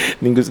before.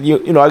 Niggas,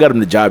 you know, I got him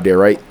the job there,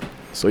 right?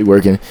 So he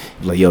working.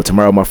 He's like, yo,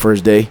 tomorrow my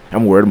first day.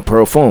 I'm wearing them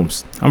pearl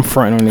foams. I'm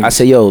fronting on I niggas.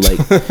 say, yo, like,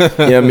 you know what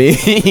I mean?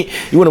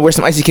 You want to wear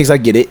some icy kicks? I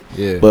get it.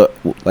 Yeah. But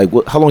like,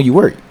 how long you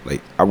work?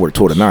 Like, I work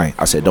 2 to 9.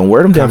 I said, don't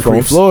wear them damn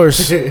Concrete foams.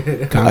 floors.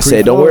 I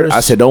said, don't wear.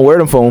 I said, don't wear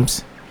them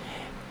foams.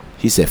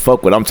 He said,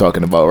 fuck what I'm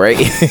talking about, right?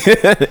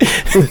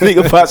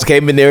 Nigga Pops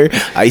came in there,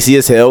 icy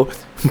as hell,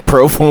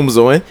 pearl foams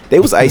on. They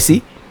was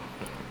icy.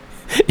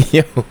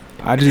 Yo,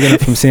 I just got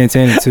it from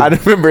Santana too. I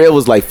remember it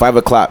was like 5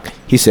 o'clock.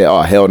 He said,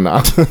 "Oh hell no!"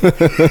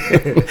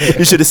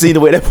 You should have seen the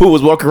way that fool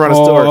was walking around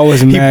the store. I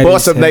was He mad bought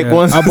as some hell. Nike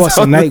ones. I bought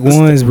some Nike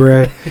ones,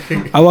 bruh.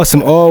 I bought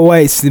some all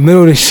whites in the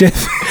middle of the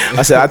shift.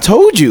 I said, "I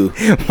told you."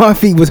 My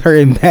feet was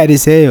hurting bad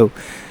as hell.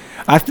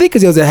 I think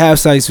because it was a half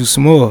size too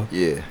small,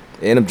 Yeah,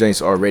 and them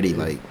joints already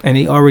like, and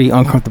they already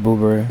uncomfortable,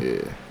 bruh.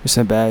 yeah. It's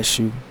a bad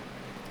shoe.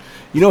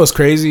 You know what's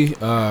crazy?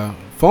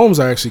 Foams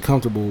are actually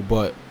comfortable,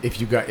 but If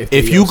you got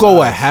if you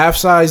go a half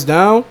size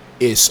down,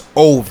 it's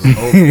over.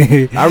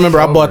 I remember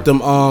I bought them.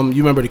 You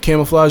remember the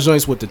camouflage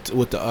joints with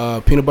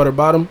the peanut butter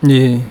bottom?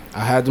 Yeah. I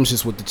had them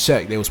shits with the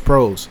check. They was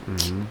pros.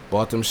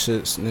 Bought them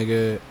shits,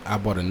 nigga. I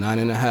bought a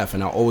 9.5,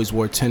 and I always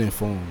wore 10 in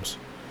foams.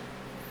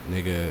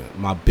 Nigga,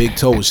 my big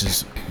toe was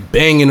just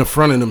banging the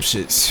front of them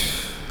shits.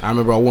 I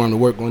remember I wore them to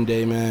work one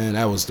day, man.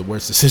 That was the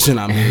worst decision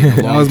I made. In a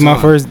That long was my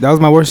time. first. That was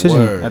my worst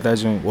decision Word. at that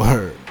joint.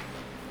 Word.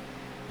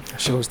 That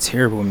shit was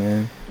terrible,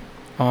 man.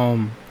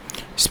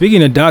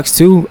 Speaking of docs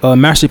too,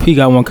 Master P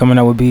got one coming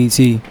out with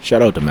BET.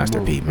 Shout out to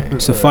Master P, man.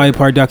 It's a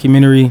 5-part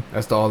documentary.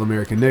 That's the all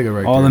American nigga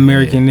right All there.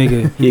 American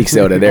nigga. He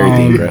excelled at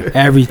everything, bro.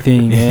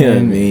 Everything, You know what I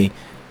man. mean?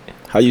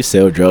 How you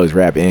sell drugs,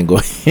 rap, and go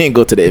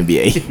to the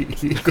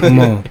NBA? Come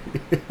on.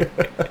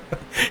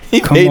 He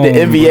Come made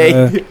the on, NBA.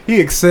 bruh. He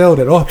excelled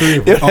at all three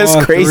of Yo, them. that's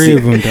All crazy. three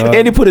of them, dog.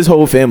 And he put his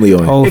whole family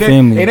on. Whole It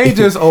family. ain't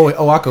just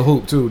I could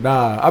hoop too.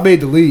 Nah, I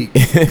made the league.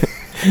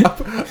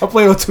 I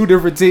played on 2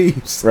 different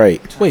teams.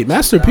 Right. Wait,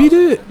 Master P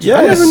did? Yes.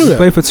 I never knew He that.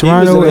 played for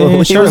Toronto and He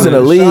was in the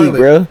Charlotte. league, Charlotte.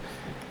 bro.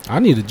 I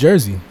need a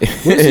jersey.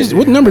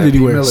 What number did he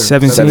wear? Miller.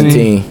 17.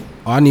 17.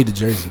 Oh, I need a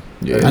jersey.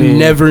 Yeah. I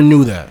never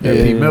knew that. Yeah,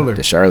 P. Miller.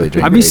 The Charlotte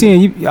drink. I be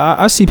seeing you.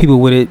 I see people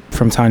with it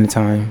from time to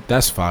time.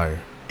 That's fire.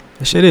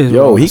 That shit is. Yo,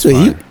 bro. he that's could.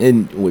 He, fine.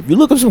 and if you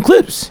look up some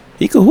clips,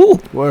 he could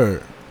hoop.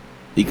 Word.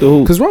 He could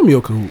hoop. Because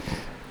Romeo could hoop.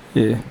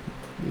 Yeah.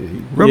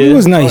 Robbie Yeah.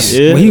 was nice.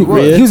 Yeah. When he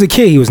Yeah. was a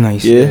kid. He was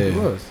nice. Yeah. He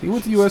was. He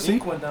went to USC.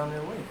 Zeke went down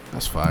there way.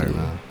 That's fire,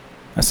 man.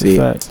 That's See,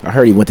 a fact. I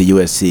heard he went to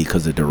USC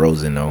because of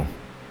DeRozan, though.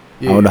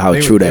 Yeah, I don't know how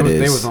they true was, that they was, is.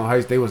 They was on high.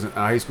 They was in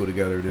high school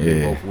together. Then they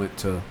Yeah. both went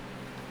to.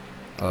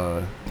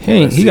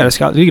 He got a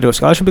scholarship. Did he get a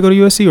scholarship to go to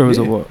USC or was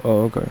it Yeah. what?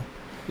 Oh, okay.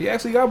 He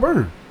actually got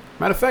burned.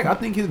 Matter of fact, I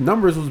think his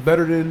numbers was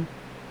better than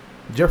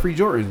Jeffrey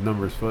Jordan's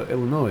numbers for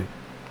Illinois.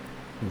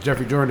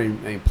 Jeffrey Jordan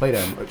ain't play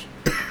that much,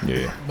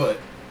 Yeah. but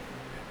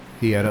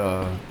he had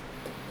a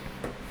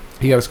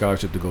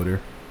scholarship to go there.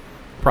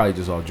 Probably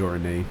just off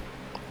Jordan name.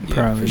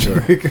 Probably. for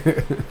sure.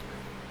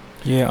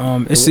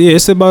 Yeah.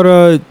 It's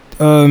about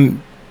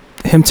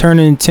him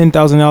turning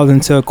 $10,000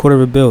 into a quarter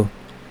of a bill.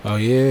 Oh,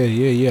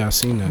 yeah. I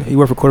seen that. He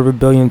worth $250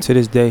 million to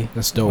this day.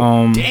 That's dope.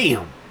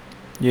 Damn.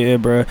 Yeah,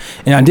 bro.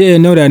 And I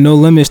didn't know that No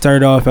Limit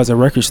started off as a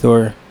record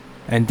store,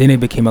 and then it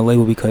became a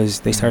label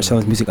because they started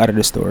selling his music out of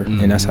the store,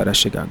 and that's how that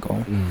shit got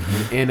going.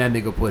 And that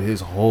nigga put his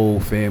whole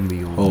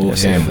family on. Whole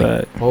That's a family.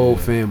 fact. Whole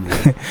family.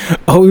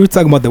 Oh, we were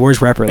talking about the worst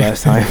rapper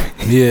last time.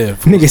 Yeah.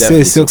 Nigga Definitely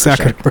said Silk Silk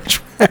the Soccer the worst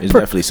rapper. It's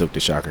definitely Silk the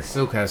Shocker.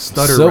 Silk has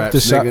stutter Silk raps, the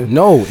shot. nigga.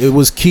 No, it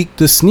was Keek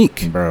the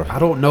Sneak. Bro. I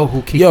don't know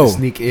who Keep Yo, the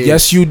Sneak is.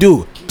 yes, you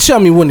do. Tell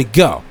me when to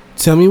go.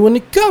 Tell me when to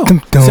go.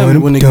 Tell me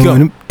when to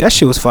go. That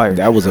shit was fire.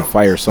 That was a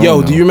fire song.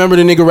 Yo, though. do you remember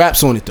the nigga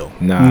raps on it, though?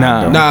 Nah. Nah.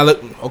 I don't.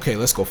 Nah, okay,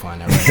 let's go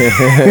find that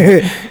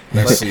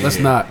right Let's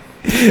not.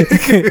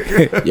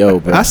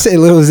 Yo, bro. I said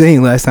Lil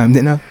Zane last time,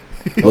 didn't I?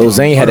 Lil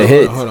Zane had a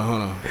hit. Hold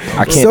on.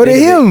 I can't So did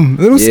think of it. him.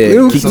 Little, Yeah,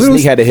 little, Keek the little,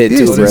 Sneak had a hit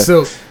too, So bro. did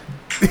Silk.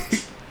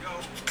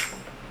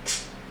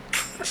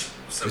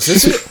 Is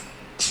this it?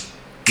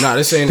 Nah,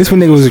 this ain't. This one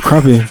nigga was a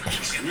crumpet.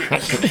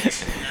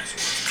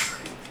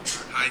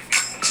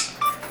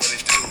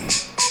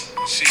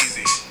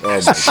 Oh my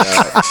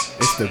god.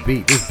 It's the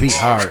beat. This beat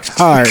hard.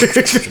 Hard.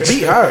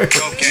 beat hard.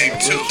 Game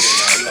 2.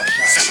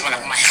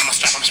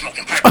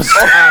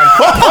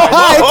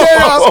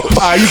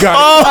 Ah, you got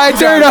it. I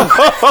turned up.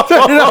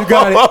 You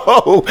got it.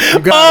 You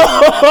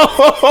got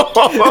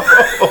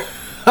it.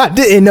 I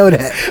didn't know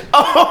that.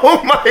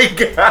 Oh my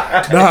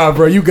god. Nah,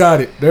 bro, you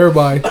got it.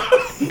 Everybody.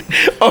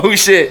 Oh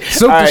shit.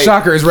 Silk the All right.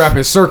 Shocker is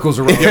rapping circles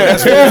around.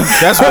 That's what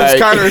Alright.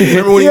 it's kind of.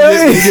 Remember when he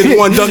did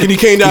one dunk and he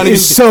came down and he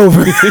It's was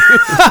sober.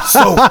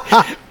 so.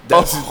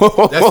 That's it.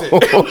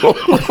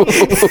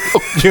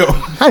 Yo,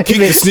 Keek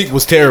the Sneak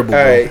was terrible.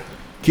 All Bro. right.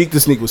 Keek the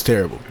Sneak was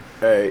terrible.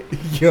 All right.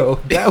 Yo,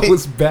 that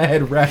was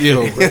bad rap.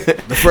 Yo,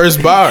 the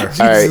first bar.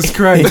 Jesus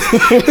Christ.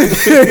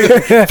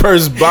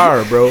 First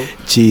bar, bro.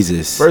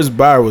 Jesus. First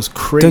bar was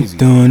crazy.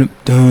 Dun,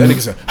 dun, That dun.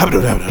 nigga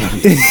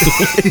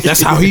said,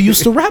 that's how he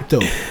used to rap, though.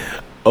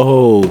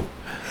 Oh.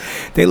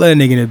 They let a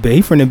nigga in the bay.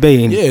 He from the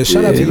bay. And Yeah,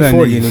 shout out they to let a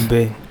nigga in E40. the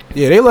bay.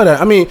 Yeah, they let that.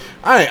 I mean,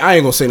 I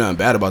ain't gonna say nothing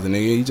bad about the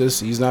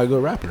nigga. He's not a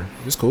good rapper.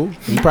 It's cool.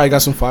 He probably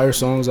got some fire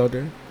songs out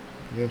there.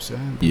 what I'm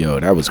saying? Yo,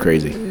 that was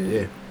crazy.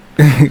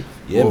 Yeah.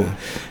 Yeah, Whoa. man.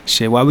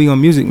 Shit, why we on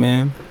music,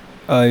 man?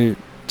 Jada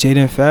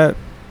and Fab.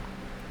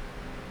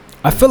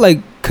 I feel like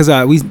because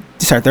we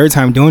this our third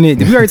time doing it.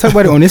 Did we already talk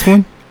about it on this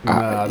one?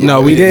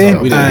 No, we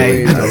didn't. We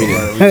didn't.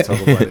 We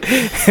talk about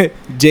it.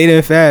 Jada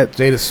and Fab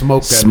Jada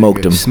smoked that Smoked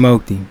nigga. him.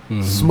 smoked him.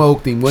 Mhm.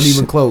 Smoked him. Wasn't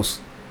even close.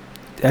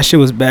 That shit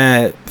was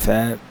bad,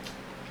 Fab.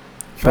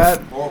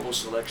 Fab. Horrible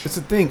selection. It's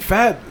the thing.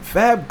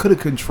 Fab could have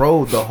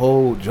controlled the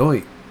whole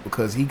joint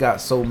because he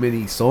got so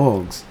many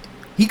songs.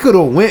 He could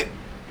have went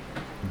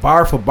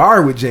bar for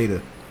bar with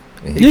Jada.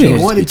 And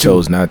Yeah. he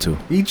chose not to.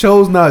 He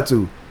chose not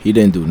to. He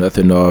didn't do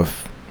nothing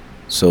off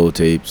Soul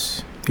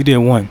Tapes. He did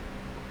one.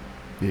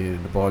 Yeah,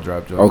 the ball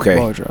drop joint. Okay.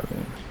 Ball drop, yeah.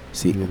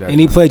 See, Yeah, that And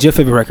he joint. played your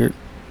favorite record.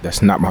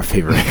 that's not my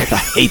favorite. I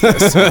hate that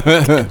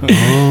song.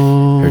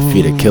 Her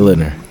feet are killing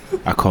her.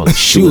 I call it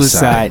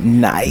suicide.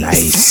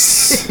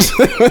 Nice.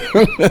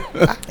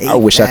 I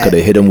wish I could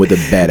have hit him with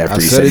a bat after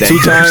I he said said it 2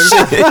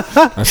 that.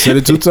 times. I said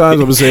it 2 times. I'm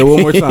gonna say it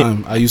one more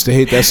time. I used to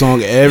hate that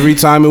song every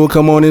time it would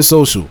come on in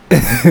social.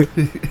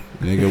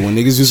 Nigga, when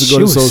niggas used to go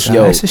to Suicide. social,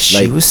 Yo, That's a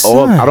like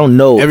suicide. I don't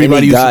know Everybody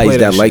any used to guys play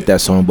that that like shit. that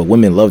song, but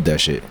women love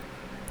that shit.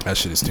 that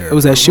shit is It terrible.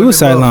 was that Women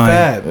suicide love line.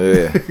 Fab.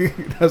 Yeah.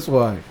 That's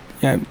why.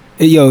 Yeah.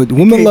 Hey, yo, the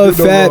women Can't love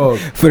do no Fab wrong.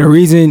 for the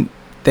reason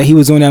that he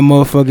was on that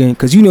motherfucking.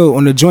 Because, you know,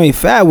 on the joint,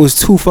 Fab was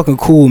too fucking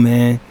cool,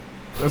 man.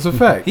 That's a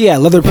fact. He had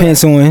leather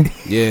pants on.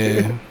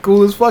 Yeah,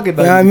 Cool as fucking. You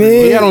know what I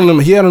mean? he had on them.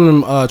 He had on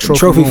them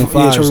trophy room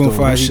fives. Trophy room though.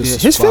 fives. Them He shits did.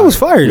 is His fit fire. was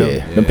fire, though.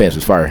 Yeah, them pants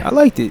was fire. I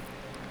liked it.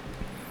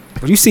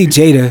 But you see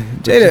Jada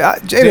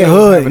Jada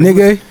hood, was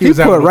nigga. He was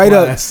having put a right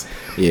up. blast.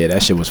 Yeah,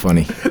 that shit was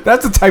funny.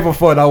 That's the type of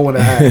fun I want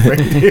to have right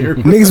there.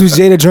 Niggas was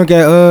Jada drunk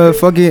at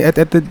fucking at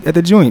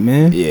the joint,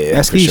 man. Yeah,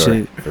 that's for ski sure.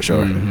 shit. For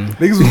sure.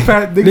 Niggas was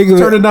fat. Niggas Nigga-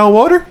 was turning down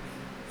water.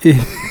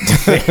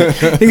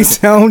 Niggas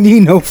said, I don't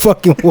need no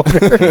fucking water.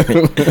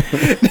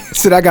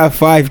 Said I got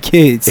 5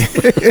 kids.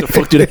 The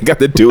fuck do they got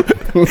to do?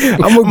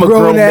 I'm a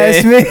grown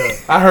ass man.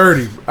 I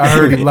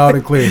heard him loud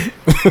and clear.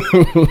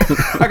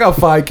 I got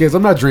 5 kids.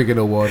 I'm not drinking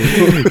no water.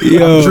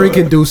 Yo. I'm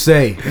drinking Douce.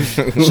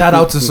 Shout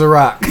out to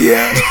Ciroc.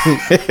 Yeah.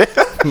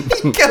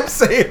 He kept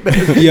saying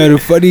that. Yo, the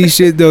funny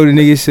shit though, the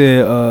nigga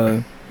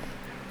said,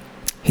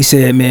 he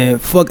said, man,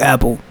 fuck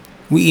Apple.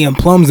 We eating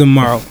plums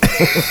tomorrow.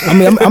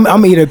 I'm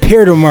gonna eat a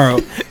pear tomorrow.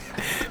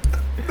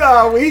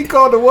 Nah, we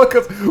called the one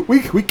because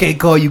we can't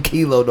call you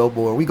Kilo no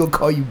more. We gonna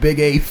call you Big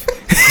Eighth.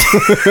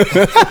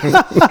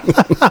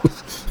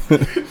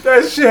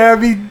 That shit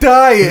had me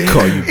dying.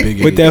 Call you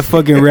big With that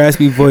fucking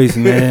raspy voice,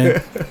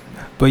 man.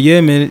 But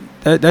yeah, man,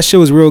 that shit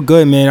was real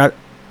good, man.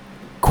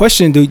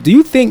 Question, do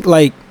you think,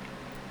 like,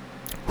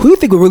 who do you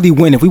think would really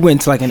win if we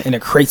went to, like, in a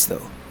crates,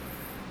 though?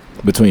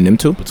 Between them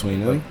two?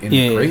 between them. In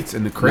Yeah. the crates,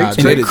 in the Nah, crates.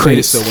 Jada-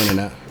 Jada's still winning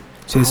that.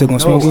 So you still gonna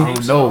No, smoke I it?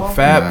 don't know.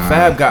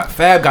 Fab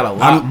got a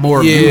lot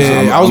more. yeah.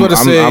 music. I was about to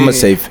say- I'm gonna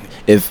say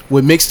if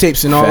With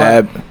mixtapes and all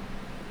Fab that.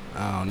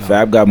 I don't know.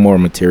 Fab got more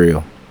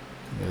material,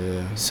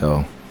 Yeah.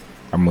 so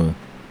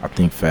I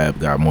think Fab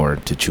got more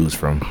to choose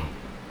from.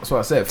 That's what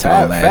I said.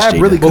 Tall Fab ass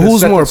really. Jada. But could've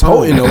who's set more the tone.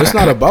 potent though?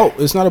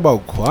 It's not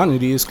about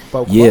quantity. It's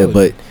about quality. Yeah,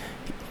 but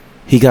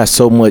he got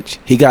so much.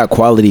 He got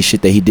quality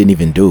shit that he didn't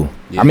even do.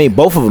 Yeah. I mean,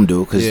 both of them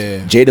do because Yeah.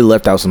 Jada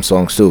left out some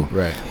songs too.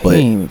 right. But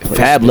He ain't even play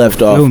Fab shit.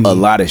 left off Feel a me.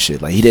 lot of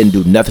shit. Like he didn't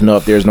do nothing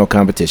up. There's no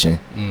competition.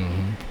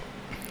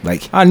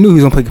 Like, I knew he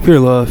was gonna play Computer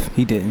Love.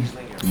 He didn't.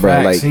 bro,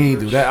 Facts, like, he didn't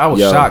do that. I was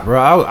yo. shocked, bro.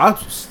 I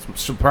was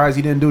surprised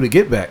he didn't do the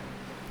Get Back.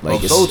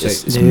 like Soul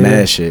it's Tape. Yeah.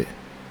 mad shit.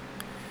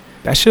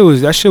 That shit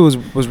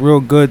was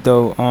real good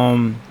though.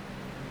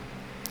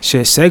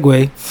 Shit,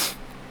 segue.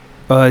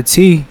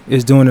 T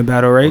is doing a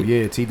battle, right? Oh,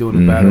 yeah, T doing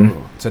the Mhm.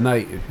 battle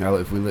tonight.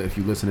 If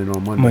you listening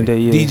on Monday. Monday,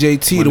 yeah. DJ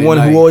T, the Monday one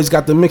night. who always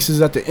got the mixes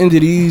at the end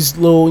of these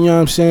little, you know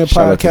what I'm saying,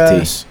 Shout out to T.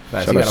 podcasts.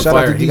 Facts, Shout he out- got a shout out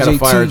fire. to He got a DJ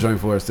fire T. joint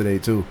for us today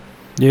too.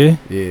 Yeah.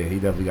 Yeah, he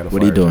definitely got a.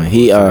 What fire he doing? joint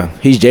He for us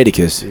he's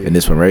Jadakiss Yeah. in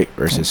this one, right?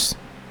 Versus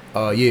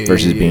yeah,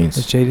 versus yeah. Beans.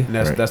 It's Jada. And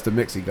that's Right. that's the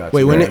mix he got.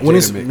 Wait, when Jada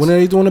is mix. when are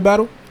they doing the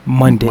battle?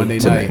 Monday. Monday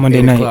Tonight. night, Monday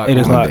 8 night, o'clock 8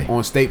 o'clock.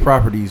 on State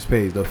Properties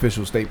page, the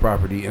official State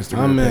Property Instagram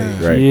Oh, man.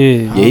 page. Right.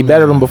 Yeah. Yeah, he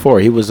battled him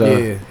before. He was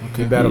Yeah,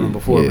 he battled him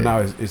before, Yeah. but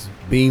now it's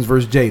Beans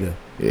versus Jada,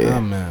 yeah.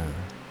 Oh man.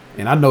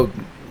 and I know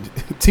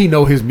T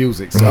know his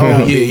music. So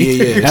Oh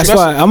yeah. That's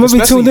why I'm gonna be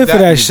tuned in for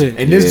that shit.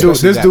 And this Yeah. dude,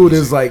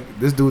 Especially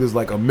this dude is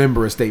like a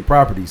member of State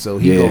Property, so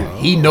he Yeah.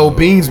 he know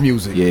Beans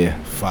music. Yeah.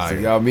 So, Fire.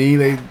 y'all mean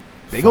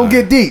they gonna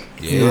get deep.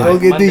 Yeah. They gonna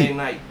get Monday deep.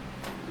 night.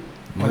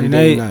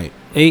 Monday night.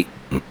 8.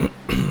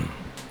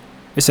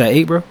 It's at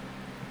 8, bro.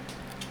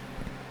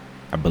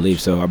 I believe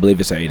so. I believe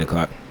it's at 8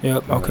 o'clock.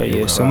 Yep. Okay.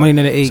 Yeah. So Monday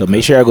night at 8. So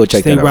make sure I go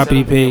check State that out.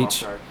 Property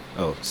page.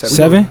 Oh,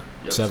 7.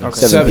 7. Okay.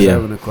 7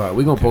 p.m. 7 o'clock.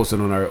 We gonna post it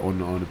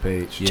on the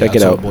page. Yeah, Check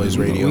it Outside out. Boys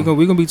Radio.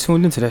 We gonna be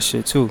tuned into that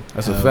shit too.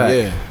 That's a fact.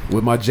 Yeah.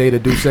 With my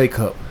Jada Douce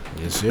cup.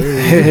 Yes sir.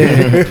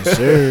 Yes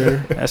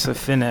sir. That's a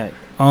finette.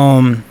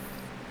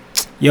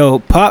 Yo,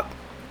 Pop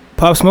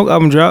Smoke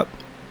album drop.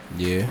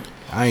 Yeah.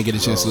 I ain't get a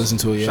chance to listen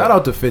to it yet. Shout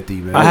out to 50,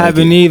 man. I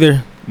haven't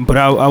either. But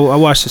I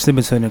watched the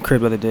snippets in the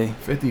crib the other day.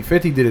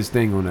 50 did his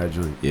thing on that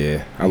joint.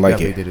 Yeah, I He like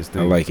definitely it. did his I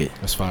thing. like it.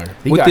 That's fire.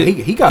 He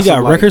got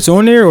some, like, records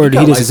on there, or he did got,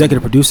 he just like,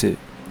 executive some- produce it?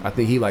 I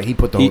think he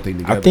put the whole thing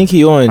together. I think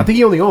he on. I think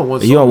he only on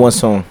one song. He on one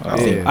song. I Yeah.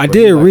 think. I but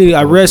did he, like, read. put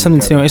I the whole read thing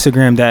something together. on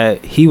Instagram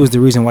that he was the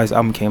reason why his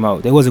album came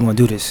out. They wasn't gonna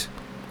do this.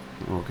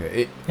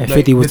 Okay. And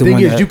 50 was the thing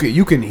one is, that-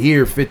 you can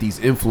hear 50's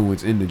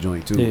influence in the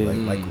joint too, Yeah.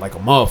 like a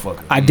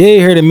motherfucker. I did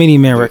hear the Mini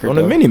Man record on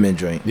the though. Mini Man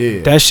joint.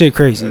 Yeah. That shit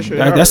crazy.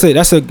 That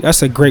shit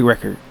That's a great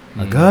record.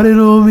 I got it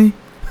on me.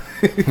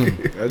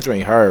 That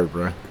joint hard,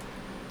 bro.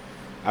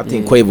 I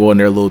think Yeah. Quavo on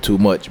there a little too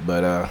much,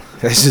 but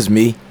that's just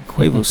me.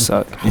 Quavo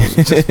suck.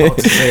 Just about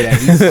to say that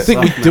he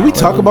sucked Did we now.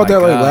 talk Oh about my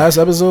that like God. last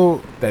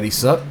episode? That he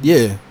sucked? Yeah.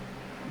 Yeah.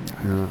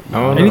 I don't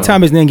know.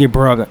 Anytime his name get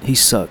brought up, he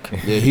suck.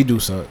 Yeah, he do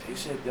suck. He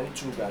said them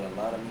two got a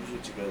lot of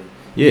music together.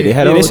 Yeah, they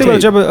had Yeah, a they whole still gonna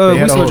tape. drop a They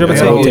had a whole drop a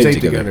tape tape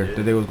together. together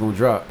that they was gonna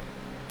drop.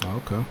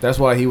 Oh, okay. That's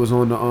why he was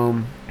on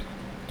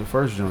the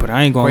first joint. But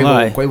I ain't gonna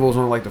lie. Quavo was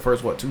on like the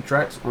first 2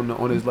 tracks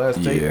on his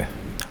last tape. Yeah,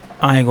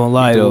 I ain't gonna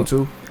lie though.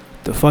 Too.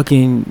 The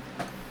fucking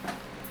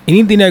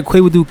anything that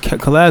Quavo do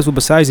collabs with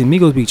besides the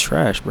Migos be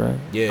trash, bro.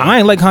 Yeah. I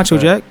ain't like Honcho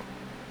Jack.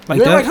 Like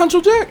You that. ain't like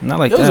Huncho Jack? Not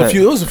like It was that. a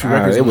few. It was a few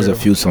records. it on was there, a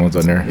few songs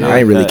on there. Yeah, I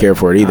ain't really that- care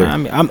for it either. I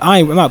mean, I'm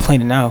not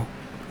playing it now.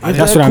 If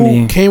That's that what I coupe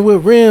mean. Came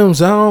with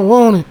rims. I don't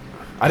want it.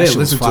 I That didn't shit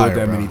was listen to fire, it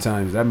that bro. many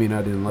times. That mean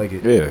I didn't like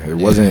it. Yeah, it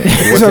wasn't. It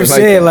That's what I'm wasn't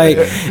saying. that. Like,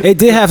 it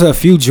did have a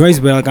few joints,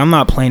 but like, I'm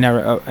not playing that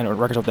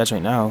records off that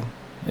joint now.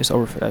 It's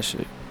over for that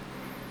shit.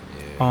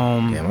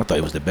 Damn, I thought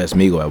it was the best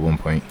Migo at one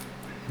point.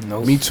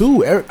 No. Me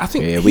too. I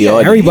think. Yeah, he we had- all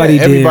did. Everybody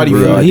did. Everybody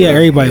bro. fooled. He had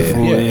everybody Yeah.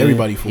 fooled. Yeah, Yeah,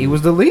 everybody fooled. He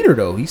was the leader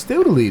though. He's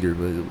still the leader,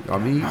 but I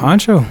mean,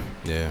 Honcho.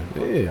 Yeah.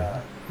 yeah,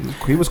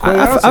 he was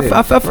I,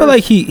 quite. I feel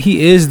like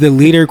he is the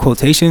leader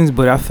quotations,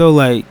 but I feel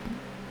like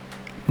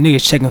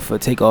niggas checking for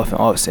Takeoff and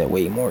Offset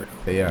way more.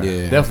 they are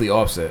Yeah. definitely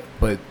Offset,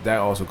 but that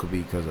also could be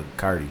because of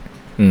Cardi.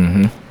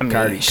 Mm-hmm. I mean,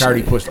 Cardi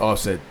shit. pushed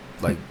Offset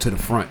like to the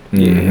front.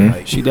 Mhm.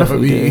 Like, She you know what I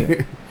definitely mean?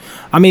 did.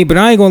 I mean, but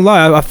I ain't gonna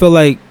lie. I feel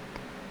like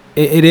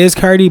it is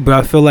Cardi, but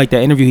I feel like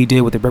that interview he did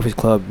with the Breakfast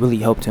Club really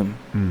helped him.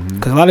 Mhm.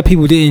 Because a lot of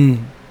people didn't.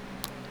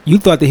 You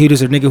thought that he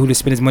was a nigga who just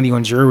spent his money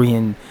on jewelry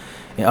and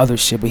other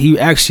shit, but he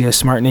actually a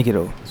smart nigga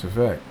though. That's a fact.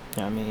 You know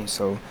what I mean?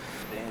 So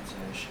Dancing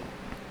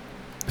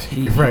and shit.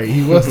 he Right,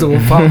 he was the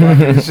one pop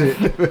out and shit.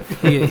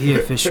 he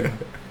official.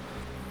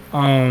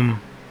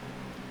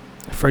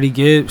 Freddie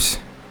Gibbs,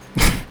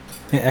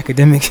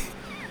 academic.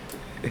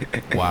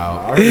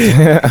 Wow. I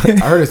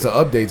heard it's an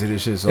update to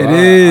this shit. So It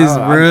is, I,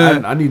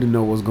 bruh. I need to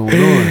know what's going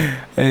on.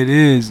 It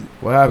is.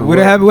 What happened? What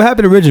happened? What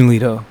happened originally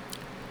though?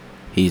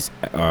 He's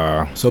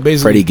So basically,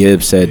 Freddie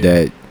Gibbs said Yeah.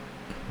 that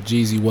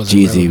Jeezy wasn't.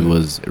 Jeezy relevant.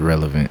 was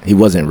relevant. He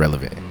wasn't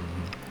relevant.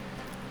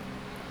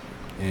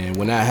 And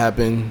when that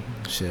happened,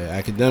 shit,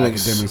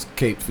 academics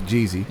cape for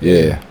Jeezy.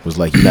 Yeah, was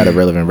like, you're not a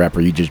relevant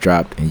rapper. You just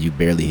dropped and you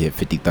barely hit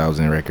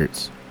 50,000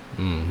 records.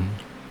 Mhm.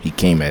 He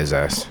came at his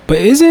ass. But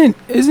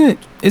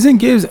isn't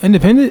Gibbs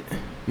independent?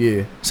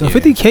 Yeah. So Yeah.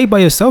 50K by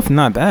yourself,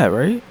 not bad,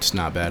 right? It's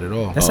not bad at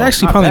all. That's Oh,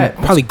 actually not probably bad.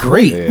 probably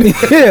great. Yeah.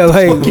 Yeah,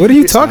 like what are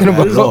you talking not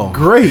bad about? at all.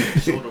 Great.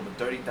 Sold over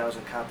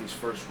 30,000 copies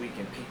first week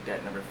and peaked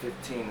at number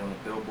 15 on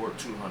the Billboard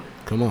 200.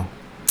 Come on.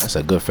 That's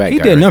a good fact. He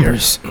guy did right there.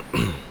 numbers.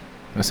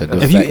 That's a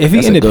good If fact. he That's a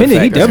good independent, he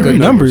fact. That's definitely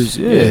good numbers.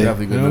 Yeah, Yeah,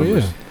 definitely good Hell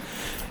numbers. yeah.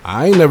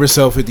 I ain't never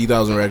sell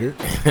 50,000 records.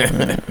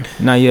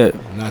 not yet,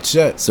 Not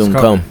yet. Soon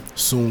It's come.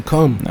 Soon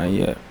come. not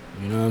yet.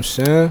 You know what I'm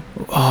saying?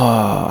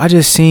 Oh, I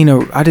just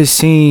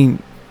seen.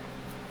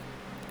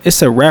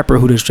 It's a rapper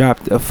who just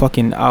dropped a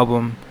fucking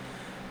album.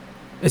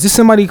 Is this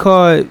somebody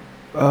called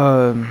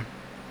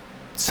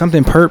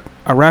something Perp?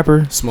 A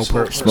rapper? Smoke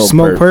perp.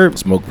 Smoke Perp.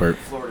 Smoke perp.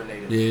 Florida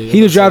native. Yeah.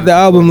 He just dropped the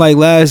album like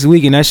last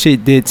week, and that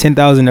shit did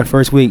 10,000 the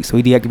first week. So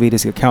he deactivated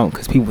his account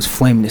because people was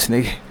flaming this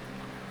nigga.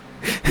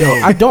 Yo,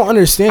 I don't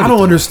understand. I it, don't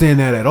though. understand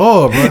that at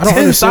all, bro. don't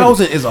understand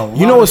 10,000 is a lot.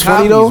 You know what's of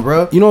funny copies, though,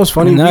 bro? You know what's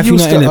funny? Not if you're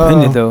not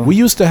independent, though. We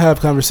used to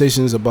have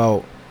conversations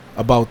about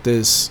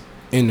this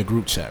in the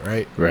group chat,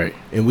 right? Right.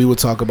 And we would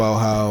talk about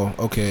how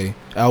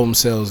album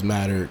sales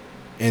mattered,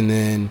 and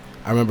then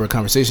I remember a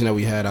conversation that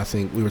we had. I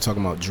think we were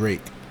talking about Drake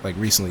like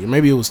recently, or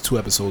maybe it was 2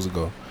 episodes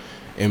ago,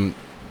 and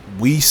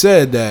we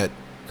said that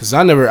because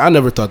I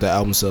never thought that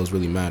album sales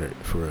really mattered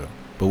for real,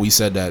 but we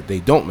said that they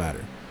don't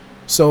matter.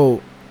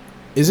 So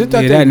is it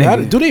that Yeah, they that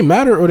matter? nigga. Do they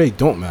matter or they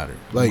don't matter?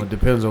 Well, Like, it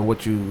depends on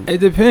what you. It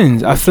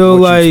depends. I feel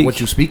what like what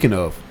you speaking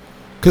of.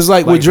 because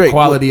like Like with Drake, the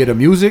quality of the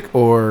music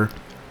or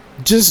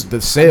just the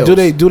sales. do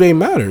they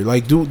matter?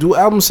 Like, do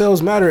album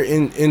sales matter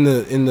in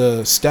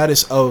the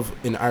status of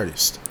an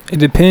artist? it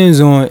depends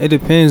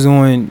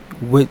on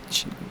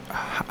which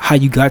how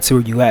you got to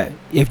where you at.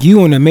 If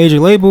you on a major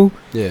label,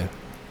 Yeah,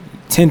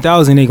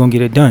 10,000 ain't gonna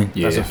get it done.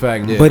 Yeah. That's a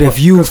fact. Yeah. But if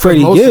you 'Cause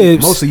Freddie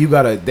Gibbs, mostly you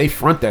gotta they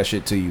front that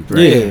shit to you.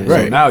 Yeah, So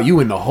right. now you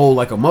in the hole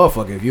like a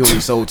motherfucker if you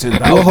only sold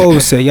 10,000. your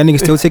hoes say y'all niggas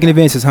still taking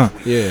advances, huh?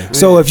 yeah.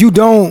 So if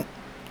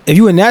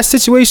you in that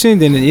situation,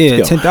 then yeah,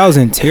 Yo,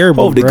 10,000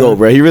 terrible. Hope to go,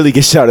 bro. He really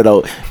gets shouted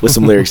out with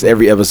some lyrics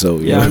every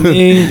episode. Yeah, I Yeah.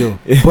 mean,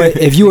 but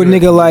if you a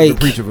nigga The like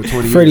preacher for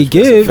 20 Freddie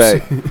years. Gibbs,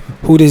 Fact.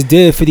 who just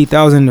did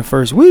 50,000 the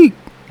first week,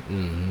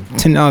 Mhm.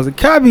 $10 a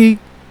copy,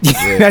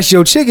 that's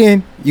your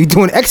chicken. You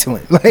doing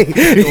excellent. Like,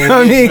 you know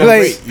what I mean?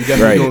 Like, You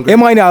definitely doing great. it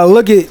might not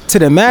look it to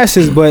the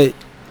masses, but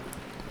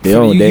They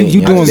don't. you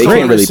doing they great.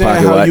 can't really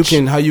Understand pocket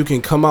watch. how you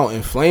can come out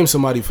and flame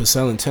somebody for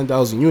selling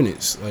 10,000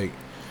 units. Like,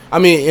 I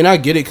mean, and I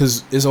get it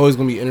because it's always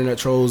gonna be internet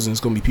trolls and it's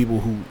gonna be people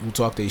who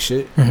talk their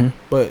shit. Mm-hmm.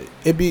 But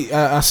it be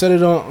I said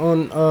it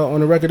on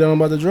the record that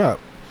I'm about to drop.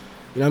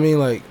 You know what I mean?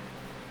 Like,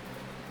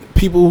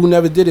 people who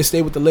never did it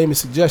stay with the lamest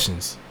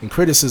suggestions and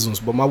criticisms.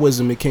 But my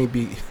wisdom, it can't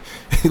be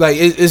like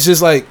it's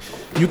just like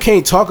you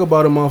can't talk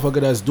about a motherfucker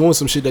that's doing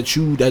some shit that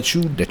you've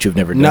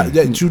never done.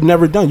 that you've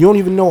never done. You don't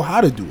even know how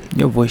to do it.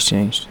 your voice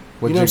changed.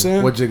 What You know what I'm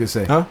saying? What Jigga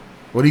say? Huh?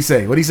 What'd he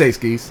say? What'd he say,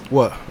 Skis?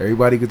 What?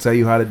 Everybody could tell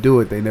you how to do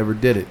it. They never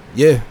did it.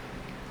 Yeah.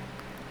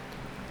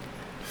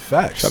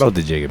 Facts. Shout out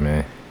to Jigga,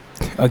 man.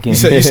 Again.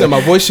 You said my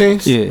voice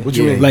changed? Yeah. What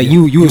you Yeah. mean? Like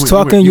you was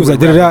talking, you was like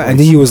da da da, and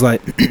then you was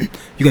like,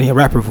 you got your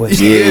rapper voice.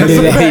 Yeah,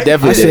 he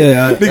definitely I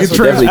said,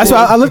 did. that's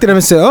why I looked at him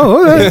and said,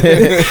 oh,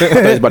 okay. I thought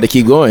he was about to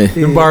keep going.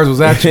 Them bars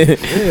was actually.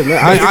 Yeah,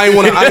 man. I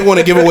ain't want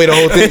to give away the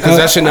whole thing because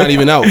that shit not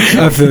even out.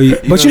 I feel you.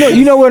 But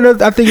you know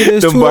what I think it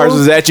is Them too. bars though?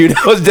 was at you.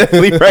 That was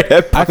definitely right.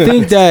 I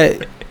think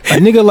that a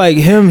nigga like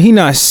him, he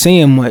not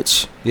saying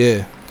much.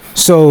 Yeah.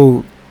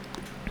 So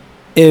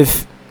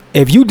if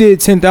you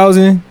did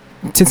 10,000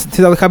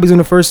 copies in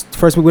the first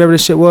week, whatever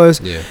this shit was,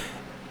 Yeah.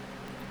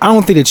 I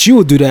don't think that you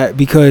would do that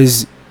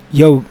because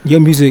your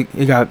music,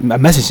 it got a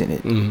message in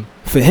it. Mm-hmm.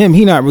 For him,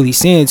 he not really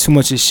saying too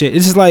much of shit.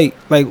 It's just like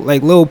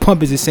Lil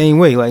Pump is the same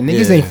way. Like,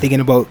 niggas Yeah. ain't thinking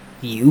about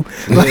you.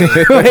 Like, you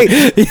know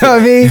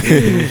what I mean?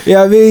 You know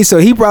what I mean? So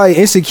he probably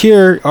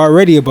insecure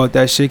already about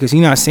that shit because he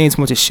not saying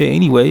too much of shit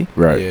anyway.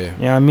 Right. Yeah.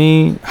 You know what I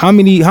mean? How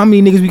many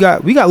niggas we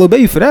got? We got Lil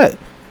Baby for that.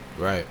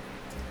 Right.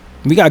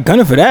 We got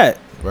Gunna for that.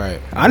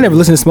 Right. I never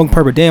listened to Smoke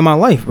Purp a day in my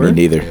life, bro. Me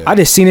neither. Yeah. I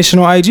just seen this shit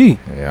on IG.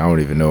 Yeah, I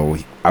don't even know.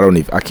 I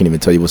can't even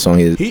tell you what song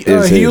he is. He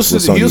is used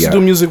what song to got. do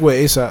music with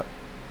ASAP.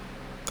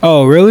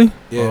 Oh, really?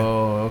 Yeah.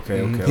 Oh, okay,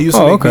 okay. He used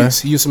to Oh, make okay.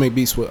 beats. He used to make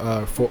beats with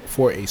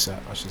for ASAP,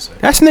 I should say.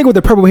 That's the nigga with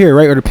the purple hair,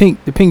 right? Or the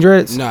pink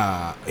dreads?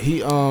 Nah, he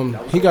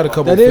got a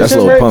couple. That is That's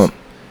his Lil race? Pump.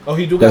 Oh,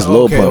 he do. That's got,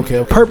 Lil okay, Pump. Okay,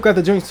 okay. Perp got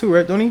the joints too,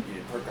 right? Don't he? Yeah,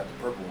 Perk got the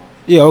purple one.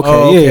 Yeah, okay.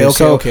 Oh, okay, yeah, okay,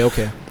 so,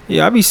 okay.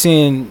 yeah, I be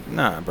seeing,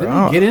 nah, bro. Did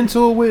I he get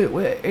into it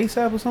with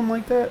ASAP or something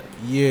like that?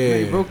 Yeah.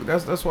 They broke,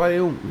 that's why they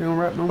don't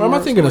rap no Or am more.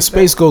 I thinking of something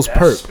Space Ghost That's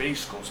Perp?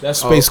 Space Ghost.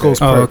 That's Oh, Space okay.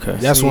 Ghost Oh, Perp. okay.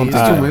 That's See, what I'm it's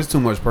thinking. it's too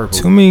much purple.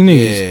 Too many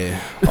niggas.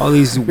 Yeah. All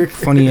these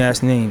funny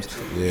ass names.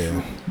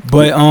 Yeah.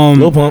 But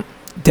Lil Pump.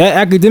 that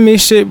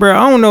academic shit, bro.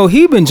 I don't know.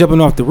 He been jumping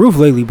off the roof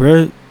lately,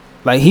 bro.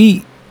 Like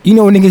you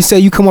know when niggas say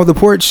you come off the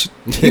porch,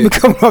 he been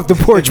coming off the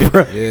porch,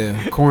 bro.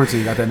 Yeah.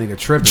 Quarantine got that nigga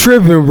tripping.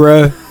 Tripping,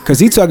 bro. Cause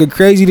he talking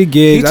crazy to He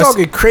gigs.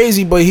 talking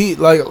crazy, but he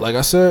like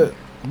I said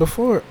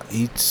before,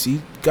 he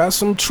got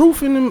some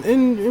truth in him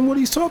in what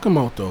he's talking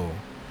about though.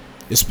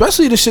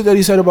 Especially the shit that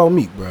he said about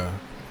Meek, bro.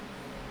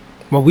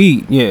 Well,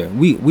 we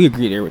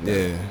agree there with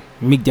that. Yeah.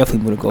 Meek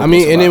definitely would have go. I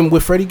mean, and then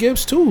with Freddie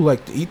Gibbs too,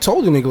 like he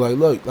told the nigga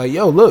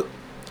look,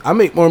 I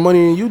make more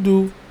money than you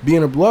do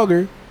being a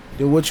blogger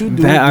than what you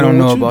do. that I don't doing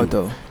know what you about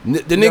do.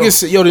 though. The nigga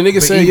said, the nigga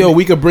but said, even-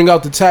 we could bring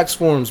out the tax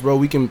forms, bro.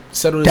 We can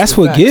settle this. That's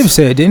with what facts. Gibbs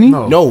said, didn't he?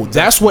 No,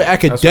 that's what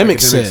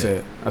academics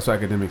said. That's what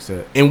academics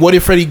said. And what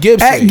did Freddie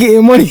Gibbs At say?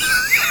 getting money.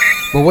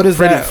 But what is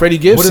that? Freddie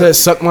Gibbs what said, is-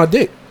 "Suck my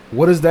dick."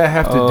 What does that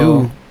have to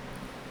do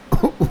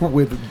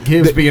with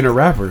Gibbs being a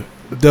rapper?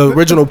 The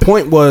original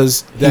point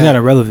was He's not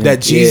irrelevant. that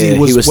Jeezy Yeah,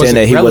 was he was saying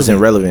that he wasn't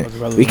relevant.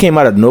 Wasn't relevant. We came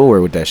out of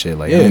nowhere with that shit.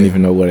 Like I Yeah. didn't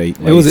even know what he.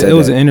 It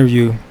was an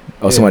interview.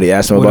 Oh, somebody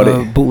asked him with, about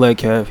it. Bootleg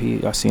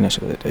Cav. I seen that shit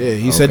the other day. Yeah,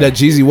 he said that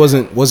Jeezy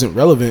wasn't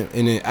relevant,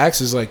 and then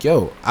Axe is like,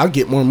 "Yo, I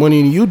get more money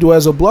than you do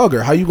as a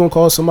blogger. How you gonna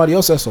call somebody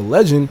else that's a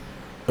legend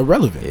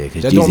irrelevant? Yeah,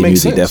 because that don't Jeezy make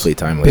music sense." definitely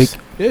timeless.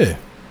 Yeah,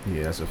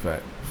 Yeah, that's a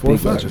fact. For a Big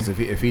fact. facts.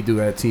 If he do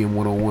that TM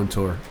 101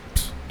 tour,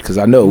 Because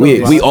I know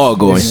we all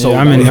going. Yeah,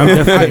 I'm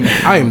definitely.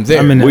 I am there.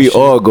 I'm in that We shit.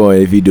 all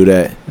going if you do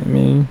that. I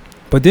mean,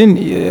 but then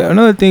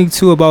another thing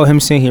too about him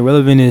saying he's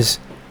irrelevant is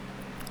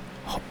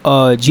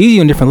Jeezy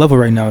on a different level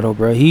right now though,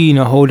 bro. He in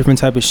a whole different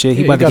type of shit.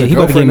 He Yeah, about he to got a get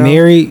girlfriend now.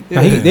 married.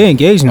 Yeah. They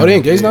engaged now. Oh, they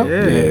engaged now?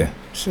 Yeah.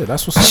 Shit,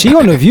 that's what's up. She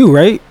on the View,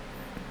 right?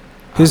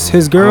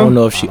 His girl. I don't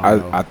know if she.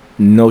 I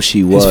know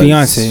she was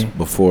fiance.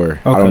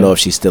 before. I Okay. don't know if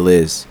she still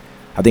is.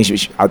 I think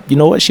you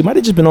know what? She might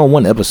have just been on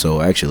one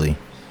episode actually.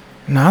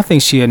 Nah, I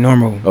think she a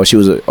normal. Oh, she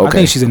was okay. I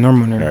think she's a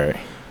normal nerd. All right.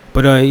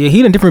 But yeah, he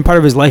in a different part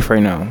of his life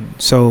right now.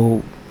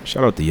 So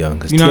Shout out to Young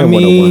because you know what I TM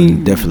 101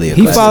 mean. definitely a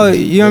He classic. followed.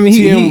 You know what I mean.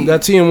 He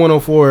That TM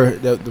 104,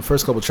 the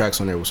first couple tracks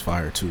on there was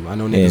fire too. I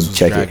know niggas And was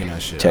check dragging it,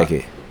 that shit. check I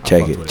it,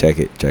 fucked check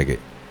with it.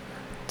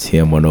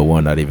 TM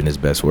 101 not even his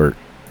best work.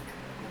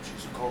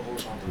 She's a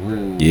co-host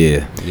on the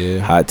Yeah, Yeah,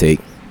 hot take,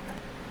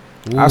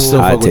 I still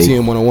Hot fuck with take. TM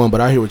 101,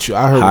 but I hear what you.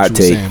 I heard Hot what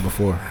you were take. saying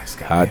before.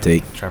 hot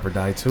take. Trapper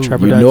died too.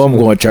 Trapper You died know I'm too.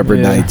 going Trapper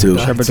Yeah. Night too.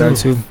 Trapper died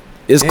too.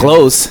 It's Yeah.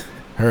 close.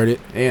 Heard it.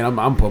 And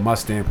I'm putting my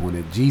stamp on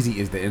it. Jeezy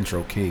is the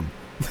intro king.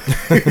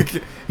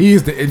 He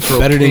is the intro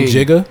Better than king.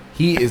 Jigga?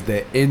 He is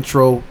the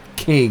intro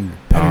king.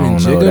 I don't know.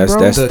 Jigga,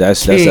 bro?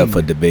 That's up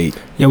for debate.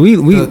 Yeah, we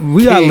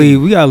gotta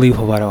king. leave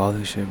Hov out of all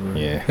this shit, bro.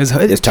 Yeah.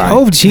 It's time.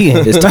 Hov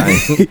cheating. It's time.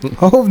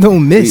 Hov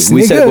don't miss.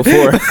 We said it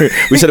nigga. before.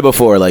 We said it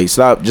before. Like,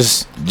 stop.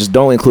 Just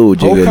don't include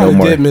Hov Jigga no kind of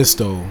more. did miss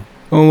though.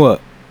 On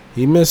what?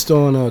 He missed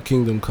on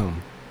Kingdom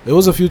Come. It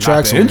was a few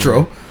tracks the on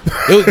intro.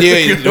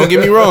 Yeah, don't get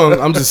me wrong.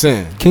 I'm just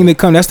saying. Kingdom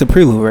Come. That's the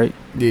prelude, right?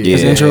 Yeah.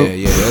 That's the intro.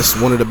 Yeah, that's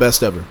one of the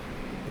best ever,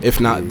 if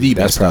not the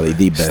That's best. probably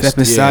the best. Step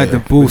inside Yeah. the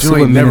booth. But you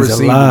ain't Superman never is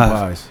seen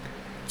alive. them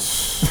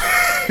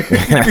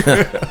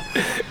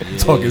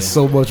Talking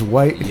so much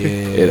white.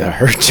 It Yeah,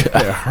 hurt you.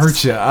 It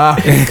hurt your eye.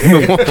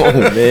 Come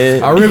on,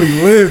 man. I really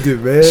lived it,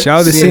 man.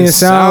 Shout out to Seeing Seeing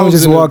Sound.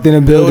 Just sounds in walked in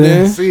the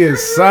building. Seeing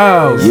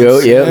sounds.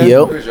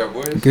 Yo.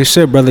 Good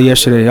shit, brother.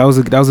 Yesterday, that was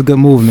a good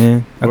move,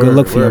 man. A good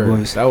look for Word. y'all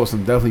boys. That was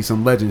definitely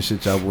some legend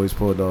shit y'all boys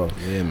pulled off.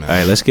 yeah, man. All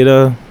right, let's get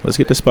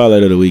the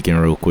spotlight of the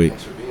weekend real quick.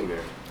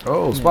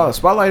 Oh,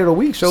 spotlight of the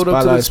week showed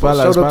up to the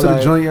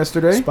Spotlight. joint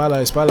yesterday.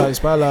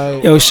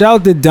 Spotlight. Yo, shout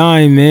out to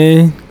Dime,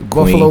 man.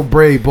 Buffalo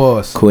Braid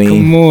boss. Come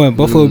Queen. on,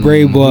 Buffalo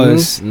Braid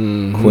boss.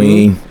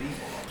 Queen.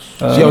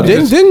 Yo,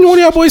 didn't one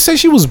of y'all boys say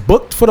she was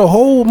booked for the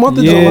whole month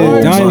of Yeah, July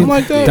or Dime- something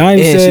like that? Dime And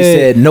she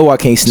said, "No, I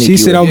can't sneak she you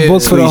said in. I'm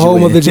booked for the Squeeze whole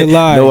you month in. of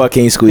July. No, I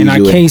can't squeeze and I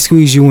you in. can't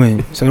squeeze you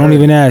in. So don't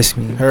even ask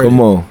me. Heard Come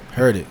it. on.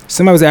 Heard it.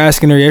 Somebody was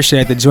asking her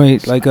yesterday at the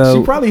joint, like,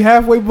 She probably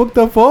halfway booked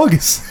up for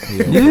August.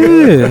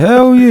 yeah,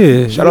 hell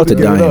yeah. Shout out to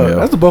Give it Dime, up. yo.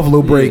 That's the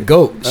Buffalo Braid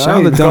goat. Shout I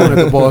out ain't to calling Dime.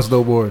 her the boss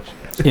no more.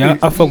 Yeah,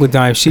 I fuck with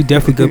Dime. She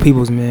definitely good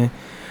people's, man.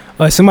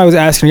 Somebody was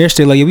asking her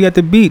yesterday, like, yeah, we at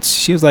the beach.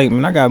 She was like,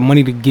 man, I got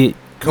money to get.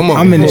 Come on.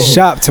 I'm in the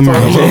shop tomorrow.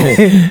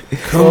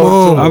 Come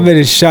on. I'm in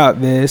the shop,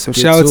 man. So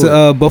Get shout out to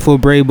to Buffalo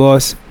Braid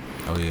Boss.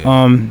 Oh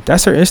yeah.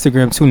 That's her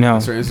Instagram too now.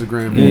 That's her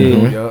Instagram. Yeah.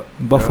 handle. Yup.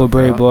 Buffalo Yup.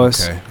 Braid Yup.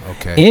 Boss.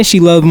 Okay. And she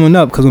loved one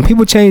up because when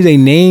people change their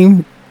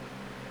name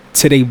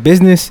to their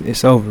business,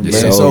 it's over. Yeah,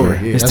 bro. it's over.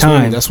 Yeah. It's That's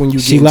time. That's when you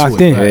She get into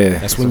locked it. in. Yeah.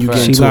 That's when you That's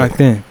a get She into locked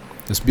it. in.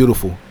 It's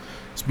beautiful.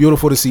 It's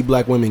beautiful to see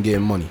black women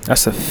getting money.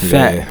 That's a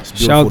fact. Yeah. It's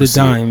Shout out beautiful to to see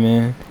Dime,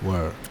 man.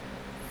 Word.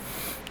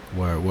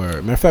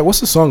 Matter of fact,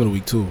 what's the song of the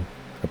week too?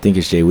 I think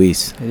it's Jay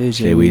Weez. It is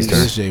Jay Weez.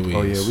 It's Jay Weez.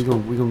 Oh yeah, we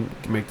gonna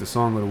make the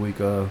song of the week.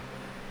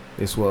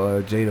 It's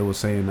what Jada was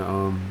saying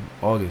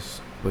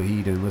August, but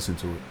he didn't listen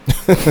to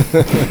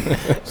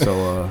it.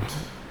 So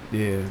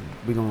yeah,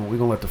 we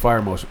gonna let the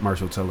fire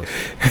marshal tell us.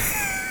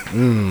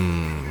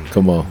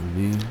 Come on.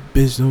 Yeah,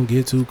 Bitch, don't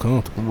get too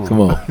comfortable.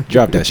 Come on.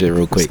 Drop that shit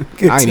real quick.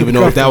 I didn't even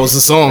know if that was the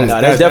song. Nah,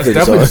 that's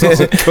definitely the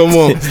song. Come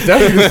on.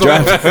 definitely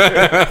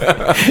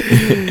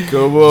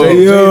Come on.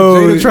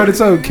 Jada tried to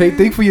tell him, can't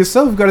think for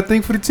yourself. You got to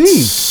think for the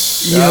team.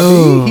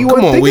 Yo. He Come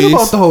wasn't on, thinking Weez.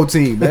 about the whole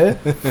team, man.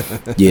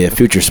 Yeah,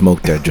 Future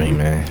smoked that dream,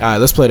 man. All right,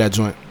 let's play that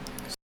joint.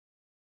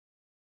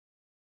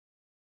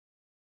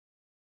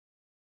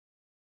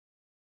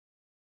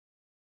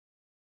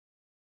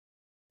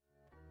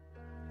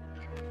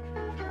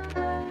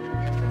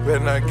 Better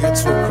not get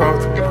too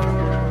comfortable.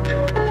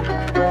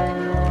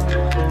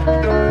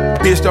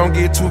 Bitch, don't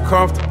get too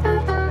comfortable.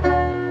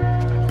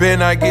 Better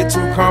not get too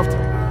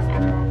comfortable.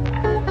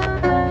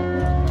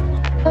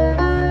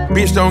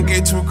 Bitch, don't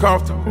get too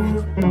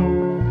comfortable.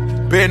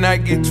 Better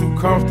not get too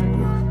comfortable.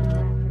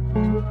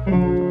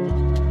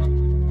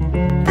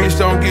 Bitch,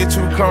 don't get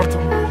too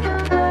comfortable.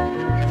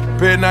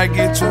 Better not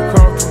get too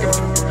comfortable.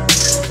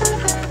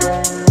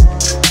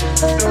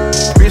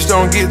 Bitch,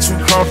 don't get too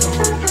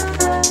comfortable.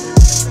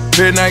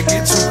 Better not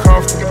get too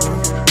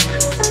comfortable.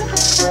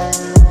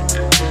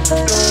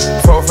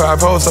 4-5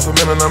 hoes off a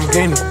million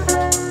Lamborghini.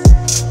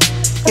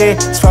 Yeah,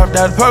 it's $5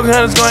 poker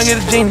hunters going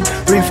get a genie.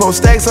 3-4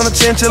 stacks on a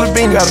chinchilla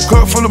beanie. Got a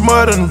cup full of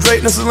mud and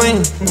Drake and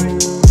Celine.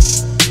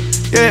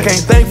 Yeah,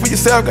 can't think for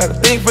yourself, gotta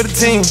think for the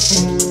team.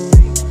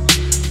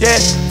 Yeah,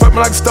 fuck me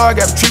like a star,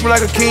 gotta treat me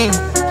like a king.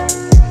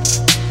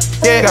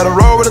 Yeah, gotta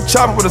roll with a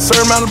chopper with a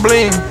certain amount of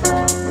bling.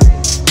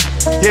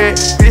 Yeah,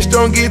 bitch,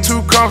 don't get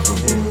too comfortable.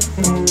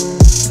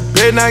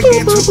 Better not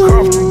get too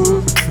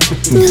comfortable.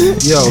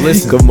 Yo,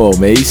 listen. Come on,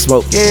 man. He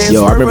smoked.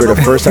 Yo, I remember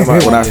the first time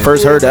when I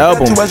first heard the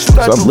album. So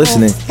I'm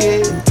listening.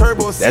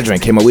 That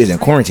drink came out. We was in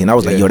quarantine. I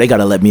was like, yo, they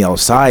gotta let me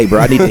outside, bro.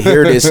 I need to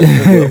hear this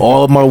with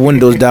all of my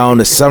windows down,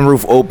 the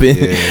sunroof open.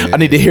 I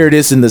need to hear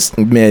this in this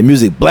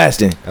music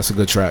blasting. That's a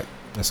good track.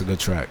 I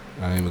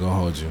ain't even gonna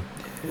hold you.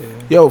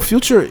 Yo,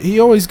 Future, he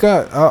always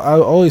got. I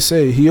always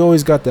say he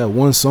always got that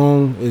one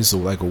song is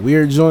like a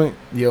weird joint.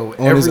 Yo,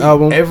 on his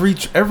album.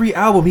 Every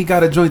album he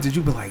got a joint that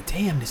you be like,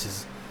 damn, this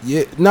is.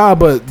 Yeah, nah,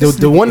 but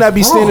the one that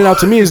be standing out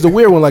to me is the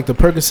weird one, like the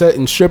Percocet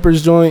and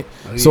strippers joint.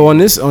 Oh, yeah. So on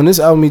this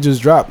album he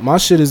just dropped, my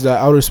shit is that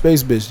Outer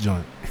Space bitch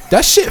joint.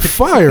 That shit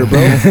fire, bro.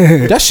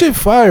 That shit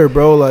fire,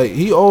 bro. Like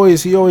he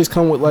always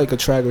come with like a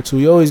track or two.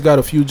 He always got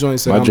a few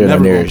joints that My I'm joint never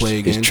on there gonna play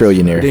is again.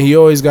 Trillionaire. Then he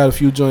always got a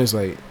few joints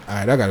like, all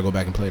right, I gotta go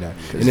back and play that.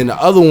 And then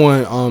the other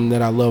one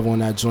that I love on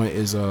that joint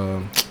is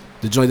the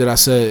joint that I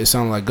said it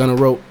sounded like Gunna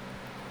wrote.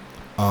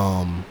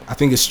 I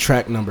think it's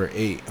track number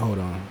 8. Hold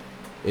on.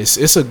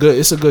 It's a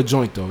good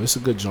joint though. It's a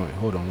good joint.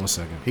 Hold on one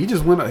second. He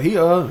just went. He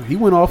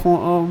went off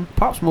on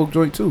Pop Smoke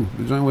joint too.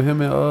 The joint with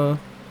him and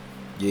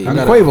Yeah,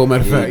 Quavo.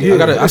 Matter of fact,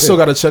 I still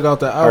gotta check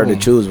out that hard album.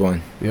 to choose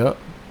one. Yep.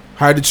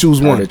 Hard to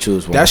choose one.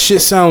 That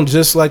shit sound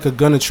just like a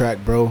Gunna track,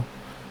 bro.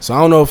 So I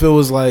don't know if it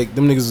was like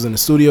them niggas was in the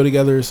studio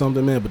together or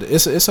something, man. But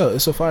it's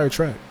a fire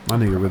track. My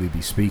nigga really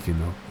be speaking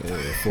though. Yeah,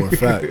 for a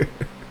fact.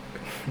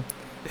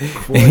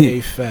 For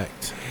a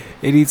fact.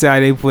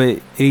 Anytime they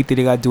put anything,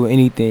 they gotta do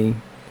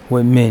anything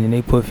with men, and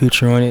they put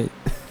Future on it.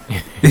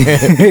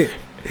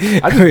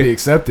 I just be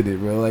accepting it,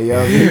 bro. Like,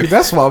 yo,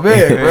 that's my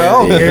man, bro.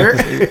 I don't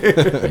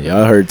care.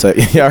 Y'all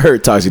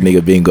heard Toxic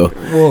Nigga Bingo.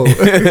 Whoa.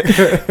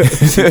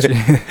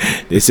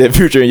 They said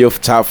Future in your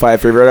top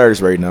 5 favorite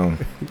artists right now.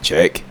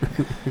 Check.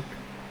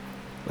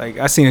 Like,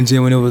 I seen a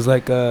gym when it was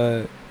like, if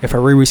her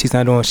Riri she's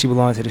not on, she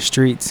belongs to the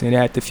streets, and they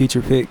had the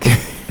Future pick.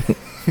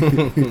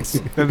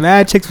 The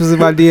mad chicks was in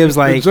my DMs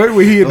like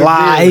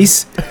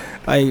lies.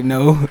 Like,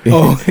 no.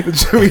 Oh,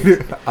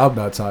 I'm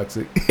not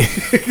toxic.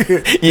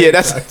 Yeah,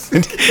 that's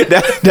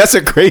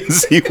a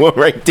crazy one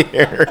right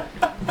there.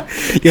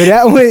 Yeah,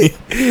 that one.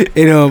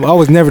 And I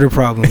was never the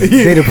problem.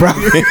 They the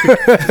problem.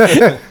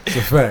 It's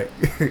a fact.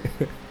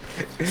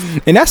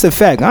 And that's a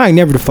fact. I ain't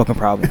never the fucking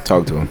problem.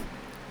 Talk to him.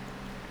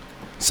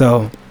 So,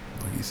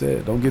 like you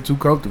said, don't get too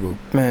comfortable,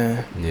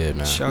 man. Yeah,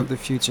 man. Shout out the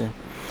Future.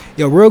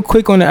 Yo, real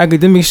quick on the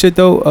academic shit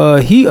though.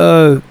 He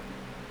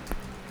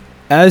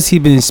as he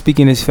been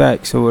speaking his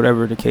facts or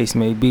whatever the case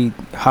may be,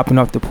 hopping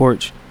off the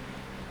porch,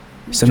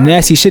 some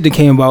nasty shit that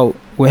came about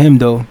with him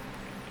though.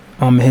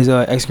 His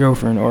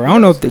ex-girlfriend, or I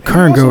don't know if the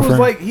current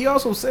girlfriend. He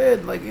also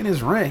said, like, in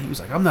his rant, he was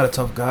like, "I'm not a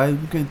tough guy.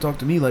 You can't talk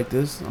to me like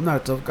this. I'm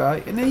not a tough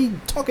guy." And then he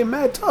talking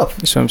mad tough.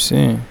 That's what I'm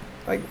saying.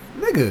 Like,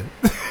 nigga.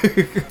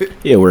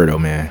 Yeah, weirdo,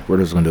 man.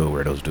 Weirdos gonna do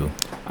what weirdos do.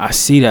 I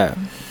see that.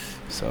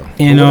 So,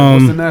 and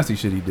what's the nasty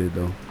shit he did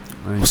though?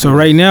 So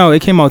right now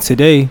it came out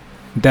today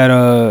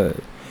that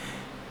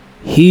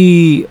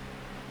he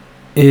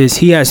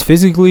has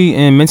physically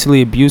and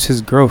mentally abused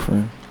his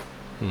girlfriend.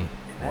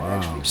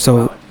 Wow.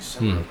 So.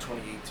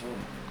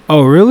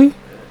 Oh really?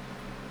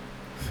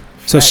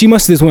 So she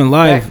must have just went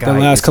live the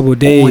last couple of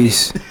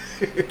days.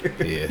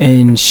 Yeah.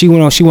 And she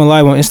went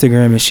live on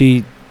Instagram and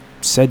she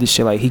said this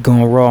shit like he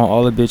going raw on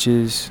all the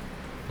bitches.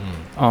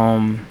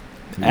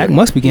 Act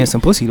must be getting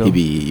some pussy though.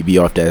 He be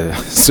off that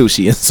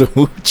sushi and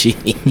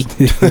smoochie.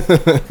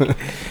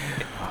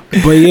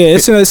 But yeah,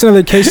 it's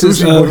another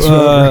cases of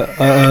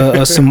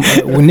some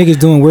when niggas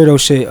doing weirdo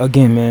shit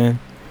again, man.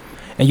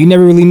 And you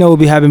never really know what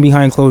be happening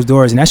behind closed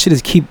doors, and that shit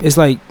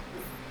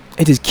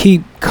it just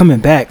keep coming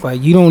back.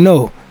 Like, you don't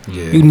know.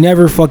 Yeah. You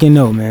never fucking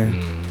know,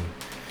 man.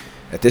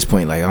 At this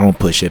point, like, I don't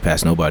put shit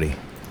past nobody.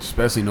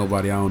 Especially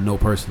nobody I don't know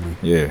personally.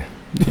 Yeah.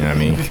 You know what I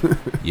mean?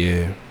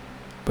 Yeah.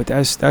 But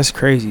that's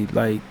crazy.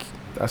 Like,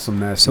 that's some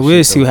nasty so we'll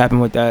shit, see what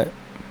happened with that.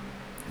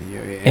 Yeah.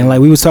 And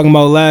like we was talking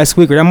about last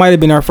week, or that might have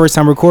been our first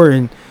time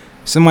recording.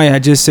 Somebody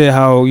had just said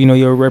how,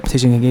 your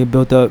reputation can get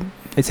built up.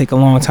 It take a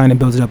long time to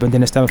build it up, and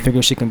then the style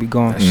figure shit can be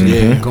gone. That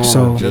shit be gone,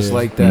 so just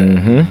like that.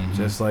 Mm-hmm.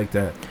 Just like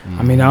that.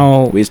 I mean, I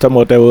don't. We was talking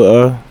about that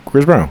with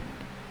Chris Brown.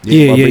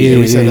 Yeah.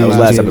 We said that was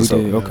last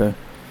episode. Okay.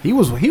 He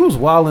was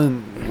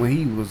wilding when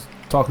he was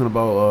talking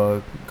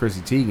about Chrissy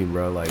Teigen,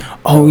 bro. Like,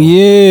 oh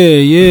yeah.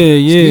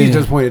 He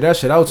just pointed that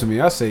shit out to me.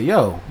 I said,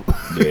 yo.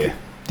 Yeah.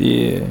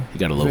 Yeah. You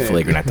got a little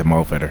flagrant at the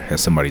mouth at her. As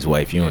somebody's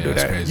wife, you don't do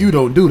that. Crazy. You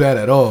don't do that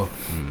at all.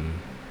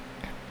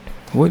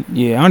 What?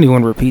 Yeah, I don't even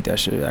want to repeat that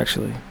shit.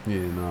 Actually. Yeah,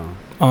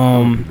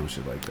 no. No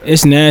shit like that.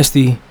 It's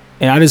nasty,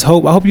 and I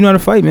hope you know how to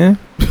fight, man.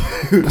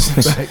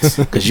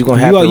 Because you gonna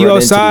have you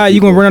outside,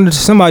 you gonna run into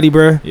somebody,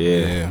 bro.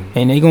 Yeah.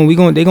 And they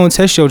gonna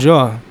test your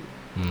jaw.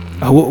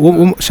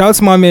 Shout out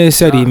to my man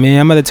Seti, man.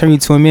 I'm about to turn you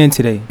to a man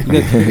today. You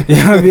know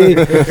what I mean? You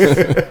know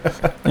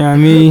what I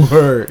mean?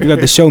 Word. You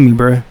got to show me,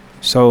 bro.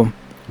 So.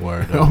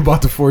 Word. I'm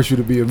about to force you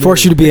to be a man.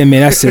 Force you to be a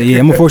man. That's it. Yeah,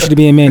 I'm gonna force you to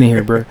be a man in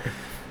here, bro.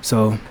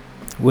 So,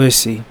 we'll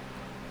see.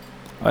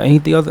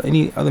 Any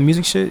other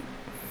music shit?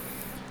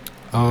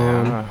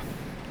 No,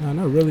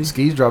 not really.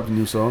 Skis dropped a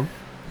new song.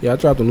 Yeah, I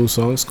dropped a new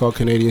song. It's called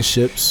Canadian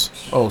Ships.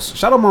 Oh,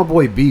 shout out my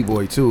boy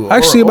B-Boy too.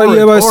 Actually, about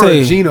to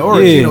say,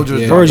 Gino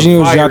just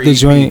dropped the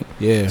joint.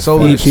 Yeah,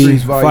 Soul EP,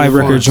 5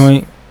 record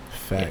joint.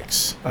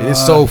 Facts. And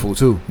it's soulful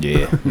too.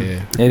 Yeah.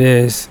 It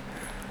is.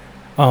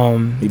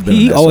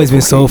 He soulful always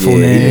been soulful,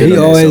 man. He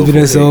always been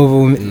a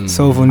soulful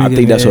nigga. I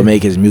think that's what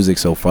make his music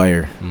so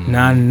fire.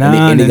 Nah.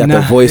 And he got the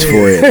voice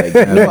for it. Like,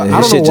 I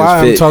don't know why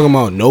I'm talking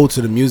about no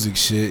to the music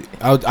shit.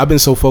 I've been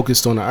so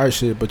focused on the art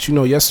shit. But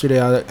yesterday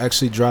I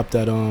actually dropped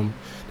that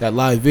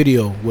live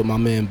video with my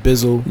man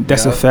Bizzle.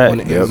 That's a fact.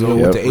 With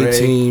the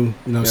A-Team.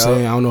 You know what I'm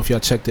saying? I don't know if y'all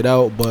checked it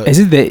out, but is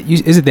it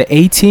the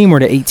A-Team or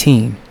the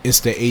 18?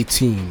 It's the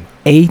A-Team.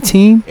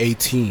 A-Team?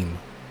 A-Team.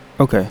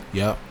 Okay.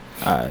 Yep.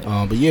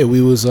 Alright. But yeah, we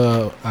was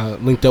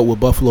linked up with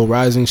Buffalo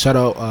Rising. Shout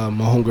out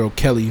my homegirl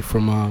Kelly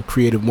from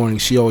Creative Morning.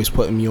 She always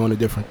putting me on to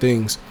different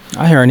things.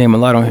 I hear her name a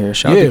lot on here.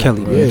 Shout out to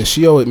Kelly, bro. Yeah,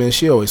 she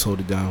always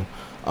hold it down.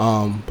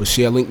 But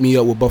she had linked me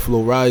up with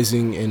Buffalo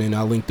Rising, and then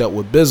I linked up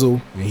with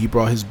Bizzle, and he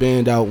brought his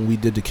band out, and we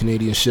did the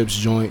Canadian Ships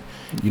joint.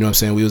 You know what I'm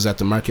saying? We was at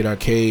the Market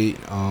Arcade.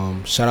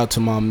 Shout out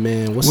to my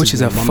man. Which is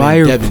a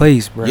fire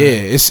place, bro. Yeah,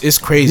 it's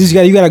crazy.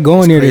 You gotta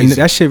go in there.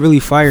 That shit really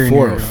fire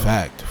for in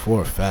there.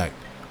 For a fact.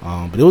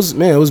 But it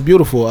was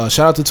beautiful.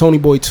 Shout out to Tony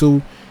Boy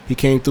too. He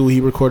came through.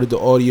 He recorded the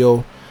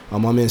audio.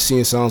 My man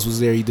Seeing Sounds was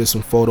there. He did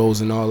some photos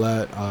and all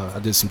that. I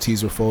did some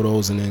teaser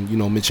photos, and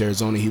then Mitch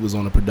Arizona, he was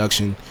on the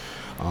production.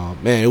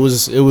 Man, it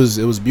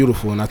was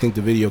beautiful, and I think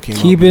the video came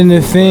out. Keep it in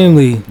the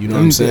family. You know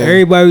what I'm saying?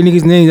 Everybody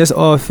niggas names, that's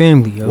all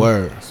family. Yo.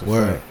 Word,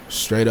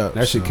 straight up.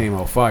 That shit came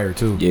out fire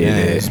too.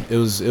 Yeah, it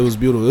was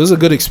beautiful. It was a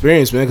good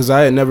experience, man, because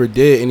I had never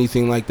did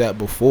anything like that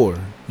before.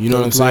 You know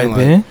what I'm saying? Live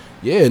band?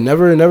 Yeah,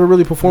 never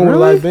really performed with a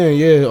live band.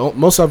 Yeah,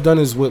 most I've done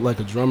is with like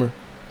a drummer.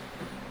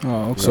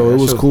 Oh, okay. So it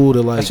was cool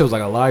to like. That shit was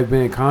like a live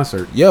band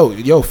concert.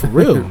 Yo, for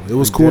real. It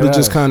was cool to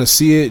just Deadass. kind of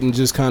see it and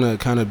just kind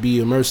of be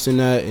immersed in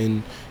that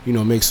and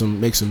make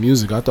some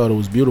music. I thought it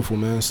was beautiful,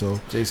 man.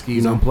 So J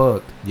Skis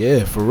Unplugged.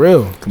 Yeah, for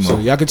real. So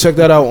y'all can check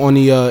that out on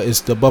the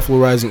it's the Buffalo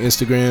Rising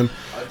Instagram.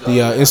 The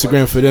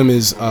Instagram for them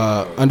is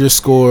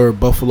 _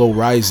 Buffalo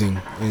Rising,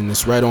 and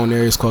it's right on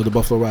there. It's called the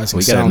Buffalo Rising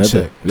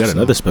Soundcheck. We got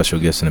another special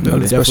guest in the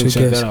building. Definitely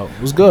check that out.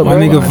 What's good, My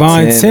bro? nigga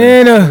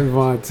Vontana.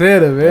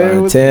 Vontana,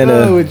 man. What's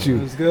good with you?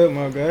 What's good,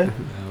 my guy?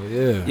 Hell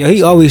yeah. Yo,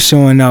 he always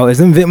showing out. Is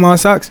them Vitmon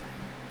socks?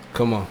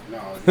 Come on.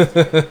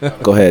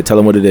 Go ahead, tell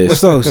him what it is. What's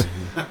those?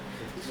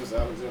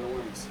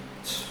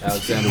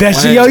 Alexander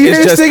That's Wang. yo, you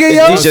didn't sing it,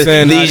 yo?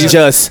 These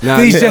just Come on,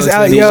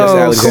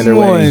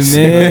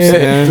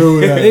 man.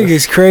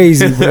 Niggas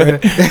crazy, bro.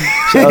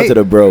 shout out to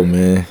the bro,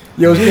 man.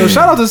 Yo,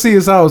 shout out to See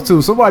His House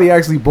too. Somebody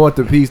actually bought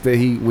the piece that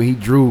when he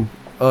drew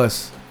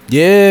us.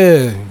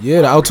 Yeah,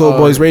 the Alto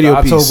Boys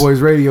radio piece. Alto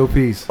Boys radio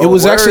piece. It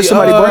was actually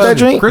somebody bought that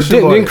joint?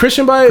 Didn't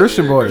Christian buy it?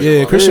 Christian bought it.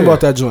 Yeah, Christian bought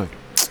that joint.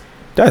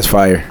 That's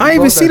fire. I ain't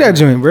even see that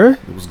joint, bro. It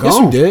was Yes,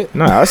 you gone. did.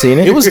 Nah, I seen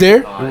it. It was there.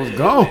 It was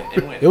gone.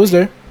 It was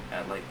there.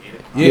 At like 8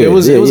 o'clock. Yeah, it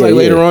was like yeah.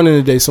 later on in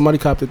the day. Somebody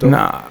copped it though.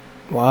 Nah.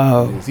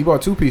 Wow. He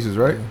bought two pieces,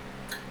 right?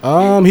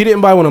 He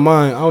didn't buy one of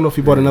mine. I don't know if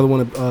he bought another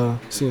one of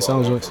Seeing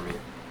Sounds joints.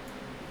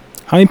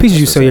 How many pieces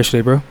you sell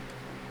yesterday, bro?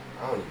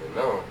 I don't even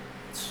know.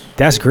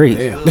 That's great.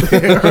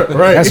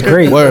 Right. That's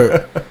great.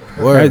 Word.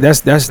 Right,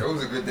 that's It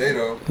was a good day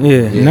though.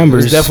 yeah, Yeah,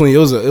 numbers. It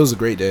was a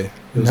great day.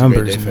 It was a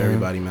Numbers, great day for man.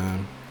 everybody,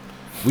 man.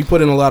 We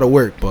put in a lot of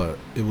work, but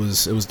it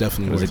was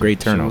definitely It was a worth great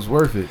It turnout. was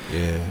worth it.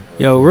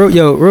 Yeah.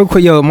 Real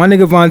quick, my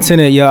nigga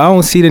Vontana, I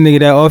don't see the nigga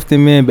that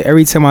often, man, but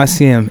every time I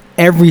see him,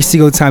 every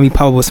single time he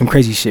pop up with some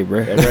crazy shit, bro.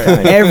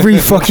 Every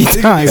fucking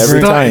time, Every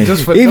bro. time.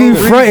 Just for He no be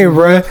reason. fronting,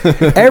 bro.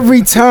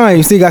 Every time,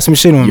 he still got some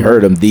shit on. You bro.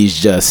 heard him. These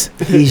just.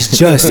 He's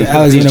just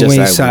Alexander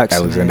Wayne socks.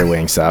 Alexander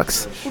Wayne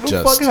socks. Who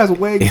the fuck has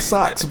Wang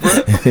socks, bro?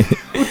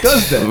 Who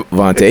does that?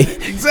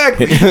 Vontae.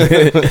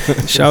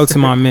 Exactly. Shout out to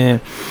my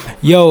man.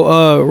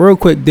 Yo, real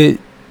quick,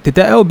 did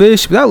that L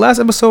Bish, was that last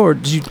episode or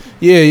did you?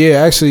 Yeah,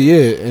 actually,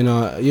 yeah. And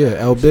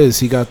El Biz,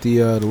 he got the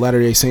Latter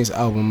Day Saints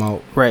album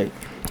out. Right.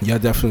 Y'all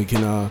definitely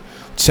can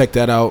check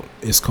that out.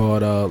 It's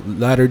called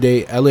Latter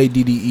Day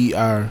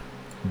LADDER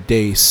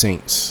Day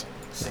Saints,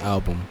 the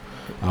album.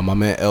 My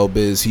man El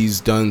Biz, he's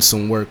done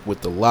some work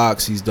with the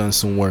Locks. He's done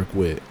some work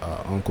with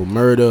Uncle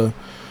Murda,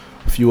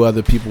 a few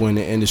other people in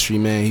the industry.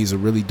 Man, he's a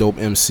really dope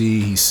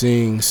MC. He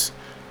sings,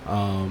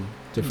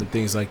 different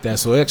things like that.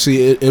 So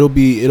actually, it'll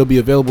be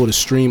available to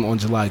stream on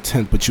July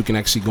 10th, but you can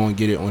actually go and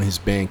get it on his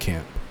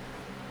Bandcamp.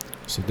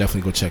 So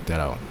definitely go check that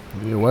out.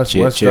 Yeah, West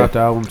Check. dropped the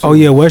album too. Oh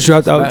yeah, West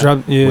dropped out. Snap.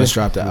 Dropped. Yeah. West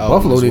dropped the album.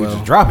 Buffalo as niggas well.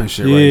 just dropping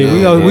shit Yeah,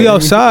 right now. we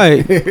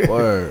outside.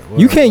 Word.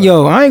 You can't,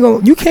 I ain't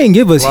gonna. You can't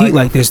give us heat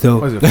like this though.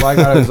 What is it? Fly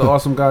Guy is the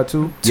awesome guy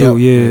too. Too,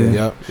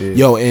 yeah. Yep.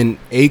 Yo, and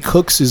A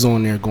Cooks is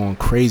on there going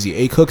crazy.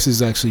 A Cooks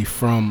is actually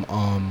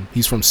from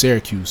he's from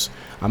Syracuse.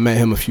 I met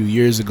him a few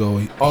years ago.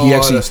 He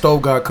actually the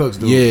Stove God Cooks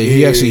dude.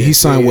 he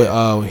signed with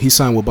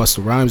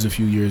Busta Rhymes a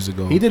few years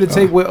ago. He did a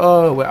tape with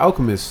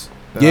Alchemist.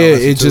 Yeah,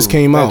 it just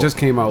came out. It just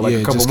came out like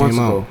a couple months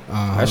ago.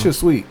 That shit's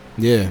sweet.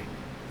 Yeah.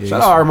 Shout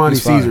out Armani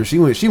he's fire.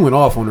 Caesar. She went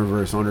off on her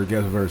verse, on her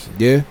guest verse.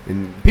 Yeah.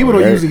 And people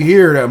don't usually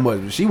hear that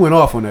much, but she went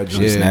off on that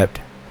joint. Yeah. Snapped.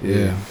 Yeah.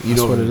 You That's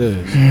know what it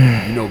is.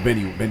 You know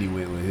Benny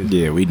went with his.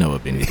 Yeah, we know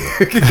what Benny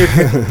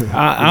did.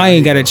 I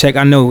ain't gotta check.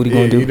 I know what he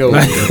gonna do. You know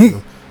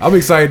what I'm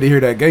excited to hear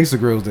that Gangsta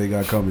Grills they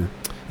got coming.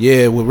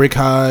 Yeah, with Rick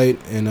Hyde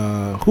and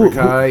Rick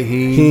Hyde,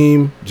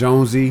 Heem,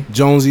 Jonesy.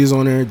 Jonesy is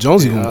on there.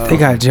 Jonesy gonna They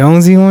got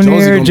Jonesy on Jonesy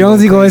there. gonna be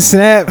Jonesy going gonna crazy.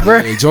 snap, bro.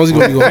 Yeah, Jonesy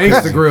gonna be going Gangsta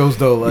crazy. Grills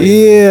though, like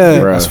Yeah,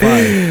 Bruh. That's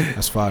fire.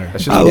 That's fire.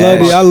 that shit I was love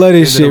gas. it. I love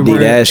this And shit, then D bro.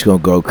 Dash gonna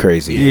go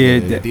crazy.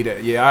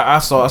 Yeah, I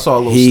saw a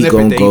little He snippet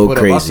gonna that go he put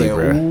up. I crazy, said,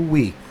 bruh. ooh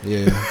wee.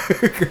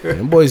 Yeah.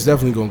 Them boys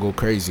definitely gonna go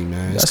crazy,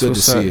 man. It's That's good to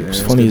what's see up, it. man. It's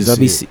It's good funny to as I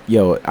be see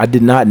I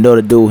did not know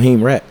the dude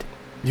Heem rapped.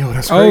 Yo,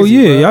 that's crazy. Oh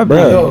yeah,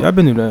 bruh. y'all Bruh.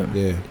 been through that.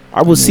 it. Yeah.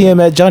 I would see him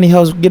at Johnny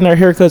House getting our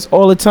haircuts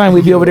all the time.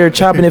 We'd be over there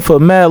chopping it for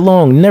mad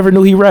long. Never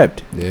knew he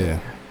rapped. Yeah.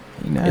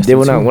 And then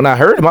when I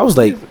heard him, I was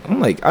like,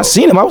 I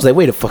seen him. I was like,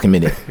 wait a fucking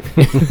minute.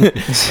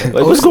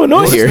 Like, what's going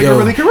on here? Nigga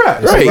really can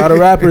rap. There's Right. a lot of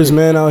rappers,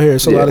 man, out here.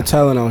 It's a lot Yeah. of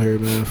talent out here,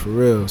 man. For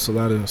real. It's a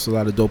lot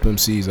of dope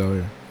MCs out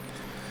here.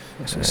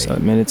 That's what's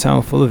up, man. The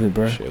town full of it,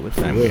 bro. Shit, what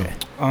family real.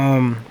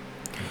 at?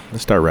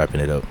 Let's start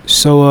wrapping it up.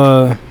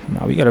 So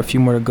we got a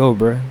few more to go,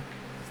 bro.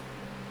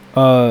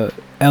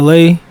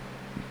 LA,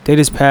 they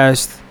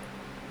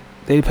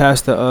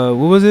passed the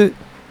what was it?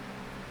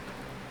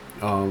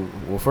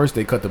 Well, first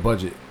they cut the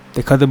budget.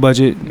 They cut the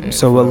budget,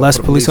 so with less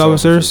for the police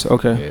officers.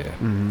 Okay, Yeah.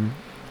 Mm-hmm.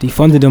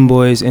 defunded them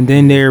boys, and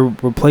then they're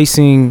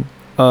replacing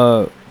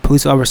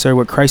police officer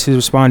with crisis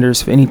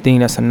responders for anything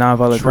that's a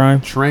non-violent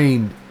crime.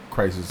 Trained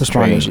crisis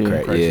Responders,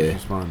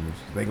 crisis responders.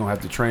 They gonna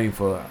have to train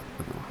for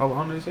how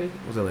long did they say?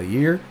 Was it a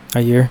year?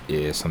 A year.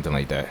 Yeah, something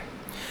like that.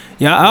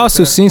 Yeah, I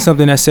also seen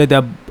something that said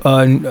that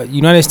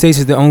United States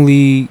is the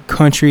only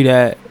country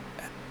that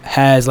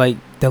has like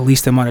the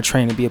least amount of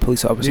training to be a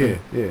police officer.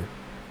 Yeah.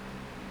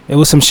 It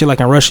was some shit like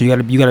in Russia.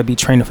 You gotta be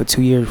trained for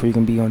 2 years before you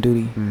can be on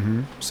duty.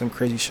 Mm-hmm. Some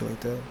crazy shit like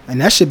that. And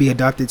that should be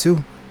adopted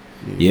too.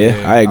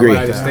 Yeah, I agree.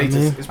 United States,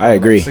 it's I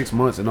agree. Like 6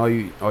 months, and all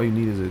you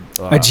need is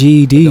A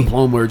GED, a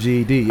diploma or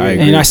GED. Yeah. I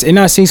agree. and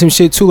I seen some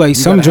shit too. Like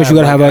some joints, you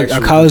gotta have a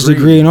college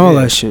degree and all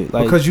that shit.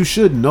 Like because you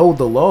should know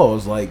the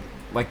laws, like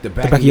the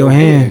back of your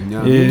hand. You know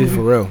what I mean?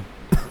 For real.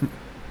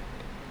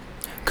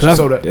 Cause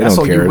So They that's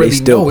don't how you care. They really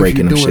still know if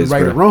breaking you're them doing shits,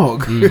 right bro. or wrong.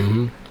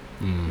 Mm-hmm.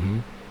 Mm-hmm.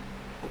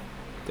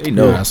 They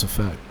know. Yeah, that's a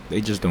fact. They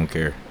just don't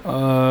care.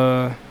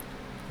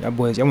 y'all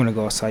boys, y'all wanna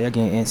go outside? Y'all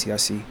getting antsy? I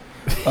see.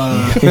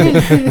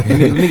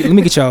 Let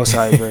me get y'all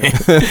outside, bro.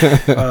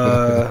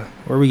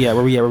 Where we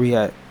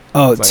at?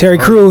 Oh, It's like, Terry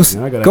Crews.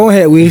 man, I gotta- Go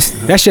ahead, Weez.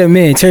 That's your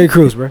man, Terry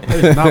Crews, bro.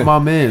 That is not my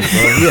man, bro.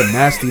 He a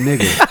nasty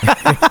nigga.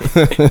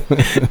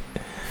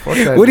 Fuck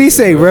that What do you nigga,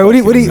 say, bro? What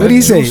do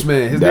you say? Juice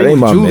Man. His That name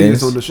ain't was my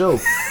Julius mans. on the show.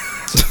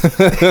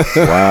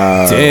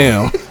 Wow.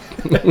 Damn.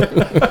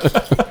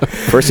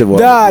 First of all,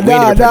 Nah. we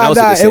ain't even pronounce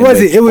the It same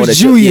wasn't. way. It On was the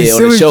show- Julius. Yeah, on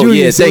It the was show.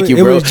 Julius. Yeah, thank you,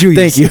 It bro. was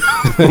Julius. Thank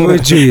you. It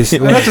was Julius.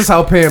 That's just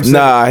how Pam said.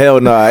 Nah, hell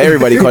nah.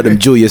 Everybody called him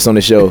Julius on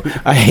the show.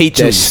 I hate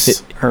that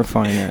shit. Her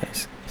fine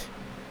ass.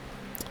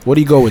 What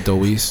do you go with though,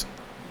 Weez?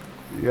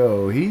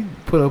 Yo, he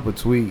put up a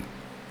tweet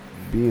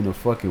being a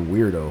fucking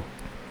weirdo.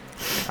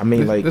 I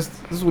mean, like, this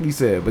is what he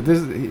said, but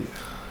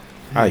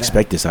I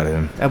expect this out of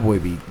him. that boy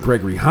be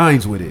Gregory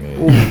Hines with it.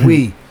 Yeah. Ooh,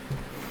 wee.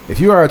 If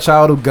you are a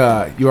child of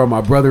God, you are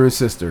my brother and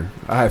sister.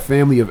 I have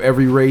family of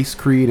every race,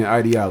 creed, and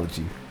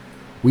ideology.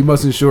 We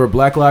must ensure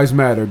Black Lives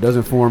Matter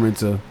doesn't form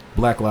into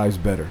Black Lives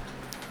Better.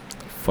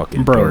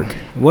 Fucking Bro, dork.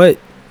 what?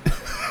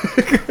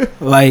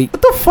 Like,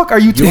 What the fuck are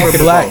you talking You're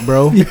black,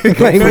 bro. like,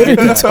 what are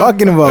you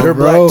talking about, You're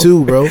bro? black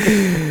too, bro.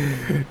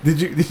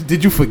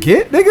 Did you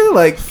forget, nigga?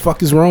 Like,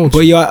 Fuck is wrong with But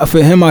you? yo,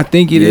 for him, I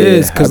think it Yeah,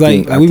 is because, I like,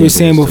 think- I we were think it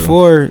saying is, too.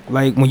 before,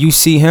 like when you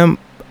see him,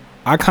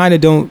 I kind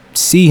of don't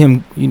see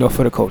him,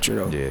 for the culture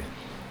though. Yeah.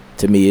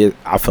 To me,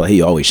 I felt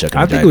he always shucking.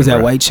 I think it was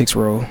that white chick's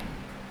role.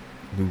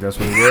 I think that's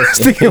what it I was.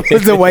 think it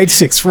was the white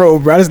chick's role,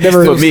 bro. I just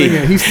never. For me.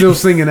 He's still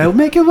singing that.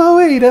 Making my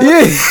way. That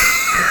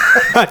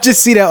Yeah. I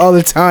just see that all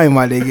the time,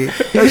 my nigga.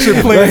 shit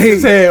playing in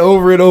his head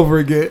over and over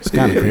again. It's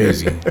kind of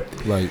crazy.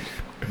 Like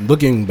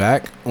looking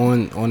back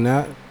on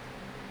that,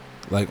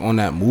 like on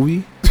that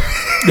movie,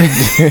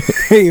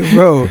 Hey,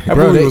 bro. That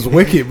Bro, movie they- was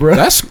wicked, bro.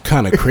 that's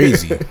kind of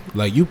crazy.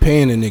 Like you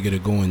paying a nigga to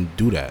go and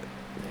do that.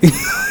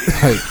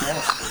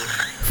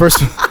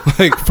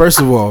 Like first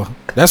of all,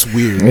 that's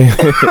weird.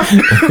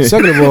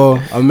 Second of all,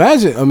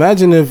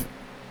 imagine if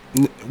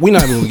we're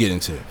not even gonna get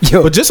into it.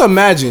 Yo. But just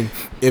imagine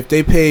if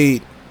they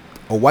paid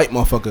a white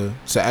motherfucker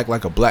to act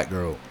like a black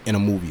girl in a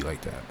movie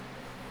like that.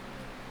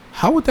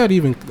 How would that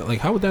even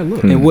how would that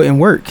look? It wouldn't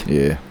work.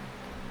 Yeah.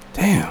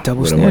 Damn,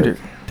 Double Wouldn't standard.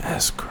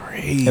 that's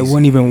crazy. It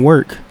wouldn't even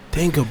work.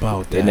 Think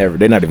about that.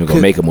 They're not even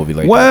gonna make a movie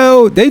like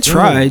Well, they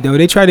tried though.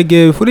 They tried to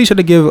give. Who they tried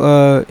to give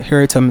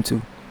Harriet Tubman to?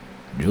 that.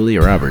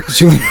 Julia Roberts.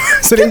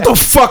 So they, Get the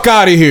fuck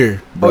out of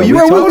here. Bro, you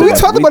remember we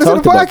talked about this on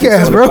the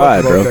podcast, on bro.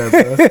 pod,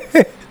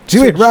 bro.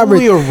 Julia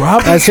Roberts Julia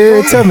Roberts as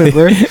Harriet Tubman,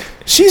 bro.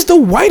 She's the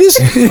whitest.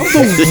 of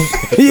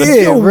the, Yeah,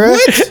 Yo, bro.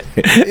 what?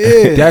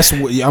 Yeah. That's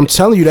what I'm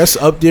telling you. That's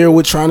up there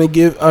with trying to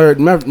give, or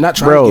not trying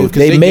to Bro, give. 'Cause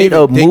they made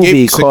a they movie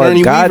gave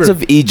Sigourney called Gods Weaver,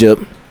 of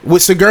Egypt.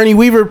 with Sigourney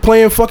Weaver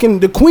playing fucking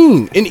the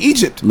queen in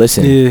Egypt.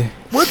 Listen, Yeah.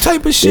 What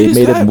type of shit they is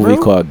made that, a movie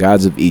bro? called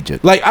Gods of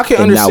Egypt. Like I can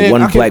and understand. not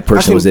one I can- black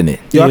person was in it.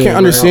 Yo, I Yeah, can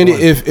understand right.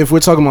 it if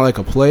we're talking about like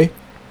a play,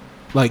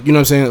 like you know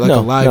what I'm saying, like a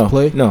live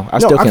play. No, I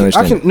still can't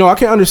understand. I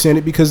can understand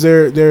it because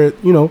they're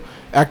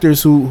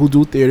actors who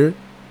do theater,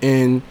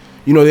 and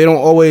they don't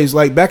always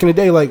like back in the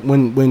day, like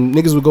when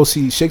niggas would go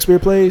see Shakespeare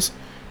plays,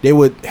 they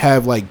would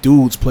have like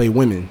dudes play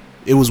women.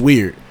 It was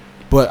weird,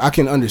 but I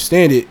can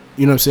understand it.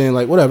 You know what I'm saying?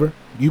 Like whatever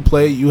you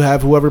play, you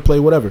have whoever play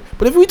whatever.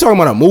 But if we talking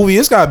about a movie,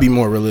 it's gotta be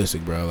more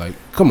realistic, bro. Like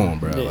come on,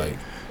 bro. Like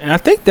And I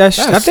think I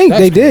That's think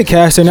they did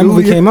cast her. And that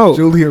movie came out.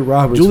 Julia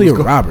Roberts. Julia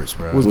was Roberts,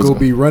 bro. was gonna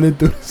be running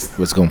through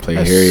What's gonna play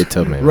Harriet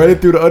Tubman? running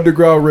through the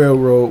Underground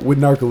Railroad with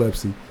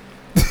narcolepsy.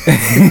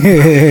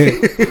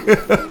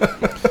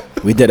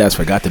 We dead ass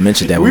forgot to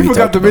mention that. We when forgot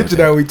talked to about mention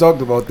that when we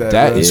talked about that.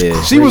 That bro. is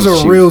Yeah. She was a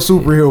crazy. real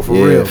superhero for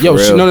Yeah. real. Yo,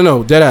 For real.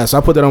 no, dead ass. I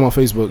put that on my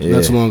Facebook Yeah.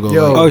 not too long ago.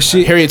 Yo. Like, Oh,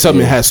 shit. Harriet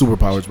Tubman has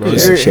superpowers, bro. Yeah.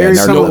 There's- She had Harry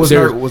narco- Summer was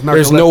there- was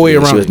there's no way narcoleptic.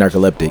 around She was it.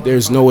 narcoleptic.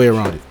 There's no way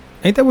around it.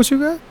 Ain't that what you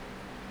got?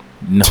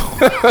 No,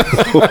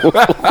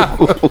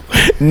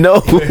 no,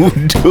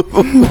 dude.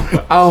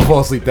 I don't fall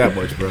asleep that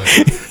much, bro.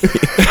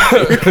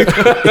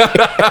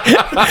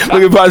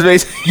 Look at Pod's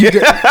face.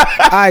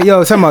 All right,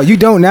 yo, talking about you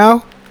don't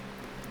now.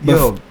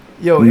 Yo,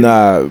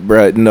 Nah,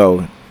 bruh,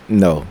 no.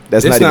 No,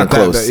 that's It's not even not that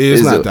close. bad.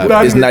 It's not that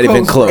bad. It's not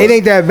even close. It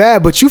ain't that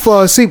bad, but you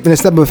fall asleep in a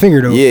step of a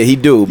finger though. Yeah, he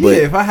do, but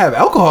Yeah, if I have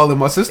alcohol in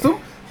my system,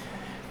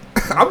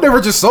 I'm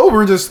never just sober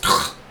and just.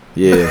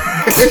 yeah.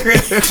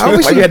 How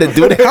was Why you had to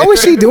do that? How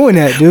was she doing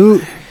that,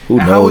 dude? Who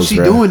knows? How was she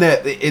bro? doing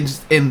that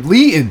and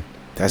leading?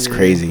 That's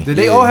crazy. Did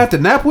they all have to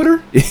nap with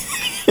her?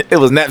 It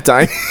was nap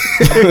time.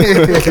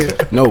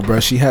 No, bro,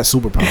 she had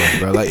superpowers,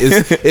 bro. Like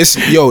it's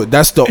yo,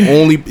 that's the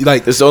only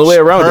like. It's the only way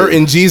around her it.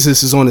 and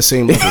Jesus is on the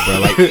same level, bro.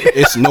 Like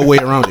it's no way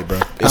around it, bro.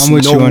 It's I'm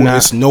with you on that.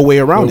 It's no way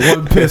around it.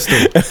 One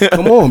pistol.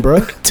 Come on, bro.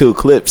 2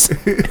 clips.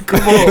 Come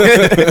on.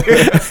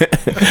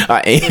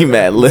 I aim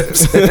at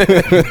lips.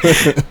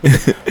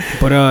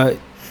 But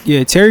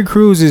yeah, Terry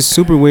Crews is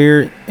super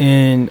weird,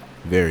 and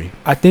Very.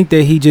 I think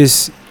he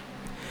just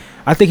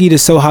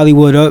so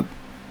Hollywood up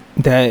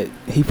that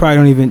he probably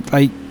don't even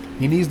like.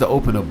 He needs to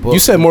open a book. You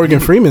said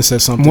Morgan Freeman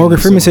said something. Morgan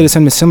Freeman so- said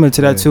something similar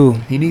to that Yeah. too.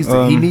 He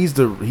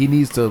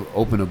needs to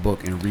open a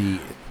book and read.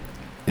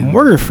 And,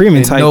 Morgan Freeman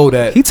and type. know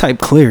that He type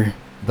clear.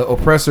 the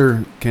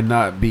oppressor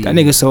cannot be That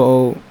nigga so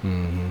old.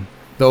 Mhm.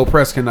 the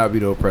oppressed cannot be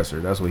the oppressor.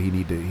 That's what he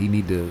need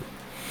to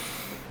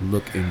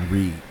look and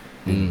read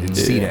and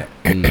see that.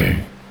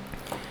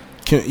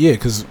 Yeah,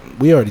 because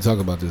we already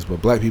talked about this,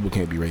 but black people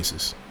can't be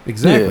racist.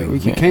 Exactly. Yeah, we we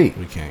can't.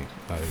 We can't.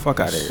 Like, Fuck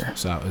outta it's- here.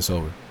 It's out. It's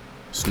over.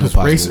 It's no Because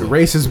possible way.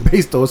 race is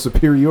based on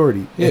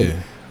superiority. Yeah. And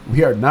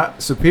we are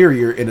not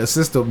superior in a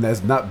system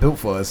that's not built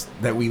for us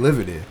that we live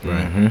in.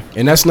 Right.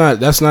 And that's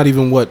not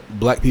even what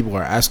black people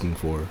are asking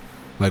for.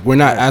 Like we're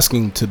not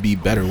asking to be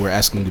better. We're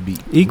asking to be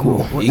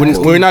Equal.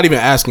 We're not even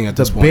asking at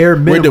this The point. bare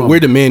minimum. We're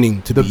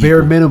demanding to The be bare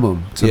equal.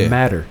 minimum to Yeah.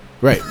 matter.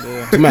 Right.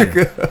 To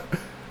matter.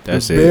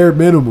 That's the it. bare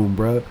minimum,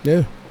 bro.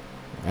 Yeah.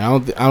 I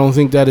don't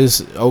think that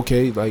is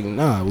okay. Like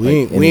nah,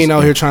 we Like, ain't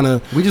out here trying to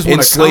We just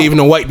want to enslave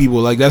the white people.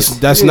 Like that's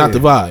not the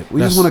vibe.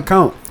 We just want to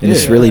count. And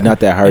it's really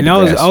not that hard And to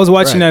I grasp. was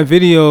watching Right. that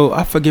video.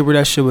 I forget where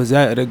that shit was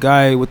at. The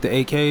guy with the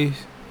AKs,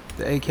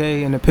 the AK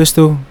and the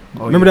pistol.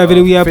 Remember that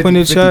video we had put in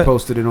the 50 chat?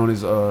 posted it on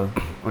his And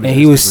his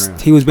he was Instagram.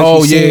 basically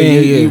Oh, yeah,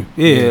 saying,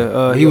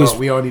 yeah. he was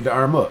we all need to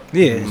arm up.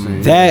 yeah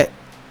Mhm. that,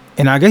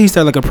 and I guess he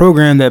started like a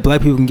program that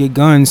black people can get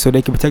guns so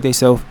they can protect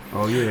themselves.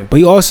 Oh yeah. But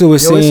he also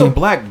was Yo, it's a saying,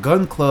 black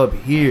gun club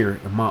here,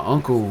 and my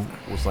uncle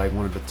was like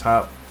one of the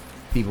top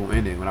people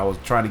in it. When I was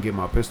trying to get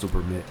my pistol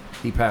permit,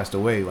 he passed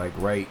away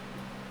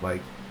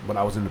when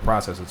I was in the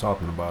process of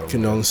talking about it.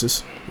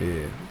 Condolences. Yeah,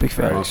 big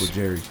my facts. Uncle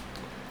Jerry.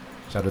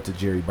 Shout out to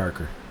Jerry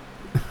Barker.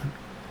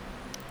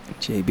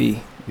 JB.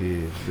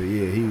 Yeah, but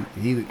yeah,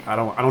 he. I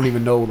don't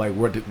even know like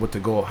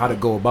how to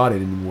go about it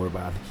anymore.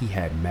 But he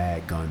had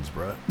mad guns,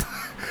 bro.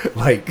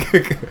 Like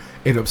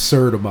an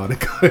absurd amount of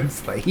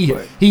guns. Like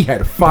he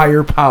had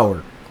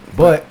firepower.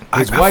 But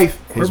his wife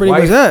was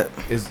that?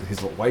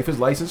 his wife is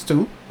licensed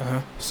too.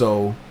 Uh-huh.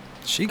 So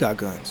She got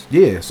guns.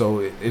 yeah, so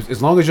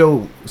as long as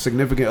your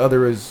significant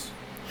other is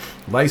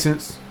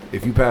licensed,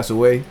 if you pass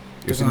away, your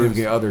The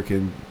significant guns. other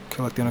can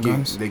Collecting the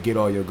guns. they get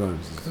all your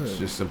guns. It's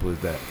just simple as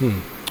that.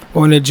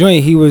 Well, in the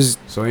joint, he was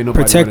So ain't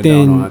nobody running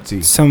down on protecting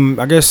IT. some.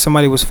 I guess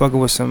somebody was fucking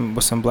with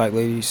some black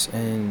ladies,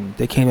 and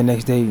they came the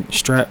next day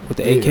strapped with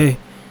the AK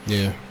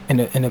Yeah.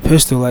 and a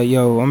pistol. Like,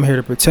 yo, I'm here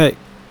to protect.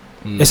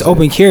 It's Mhm.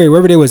 open carry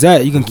wherever they was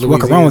at. You can It's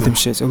walk around with Louisiana. them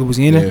shits. In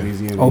Louisiana, Yeah.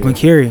 Louisiana, open yeah.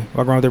 carry.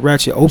 Walk around with the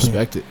ratchet open.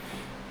 Respect it.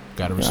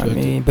 Gotta You know respect what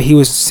I mean? it. But he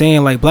was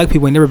saying like black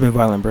people ain't never been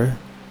violent, bro.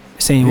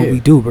 Saying what Yeah. we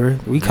do, bro.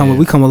 We come Yeah.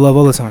 with love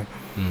all the time.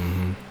 Mm-hmm. You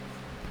know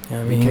what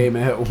I We mean? came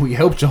and we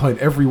helped y'all in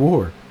every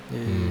war, Yeah.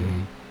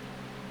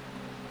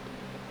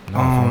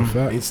 Mm-hmm.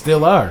 and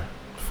still are.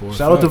 For a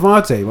Shout out to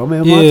fact. Vontae, my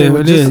man. Yeah, Vontae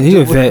but yeah, he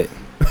a vet.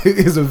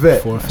 He's a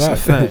vet. For a That's a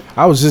fact. fact.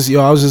 I was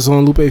just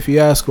on Lupe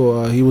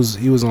Fiasco. He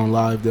was on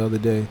live the other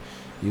day.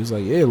 He was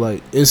like, yeah,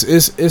 like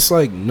it's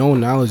like no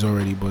knowledge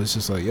already, but it's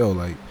just like, yo,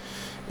 like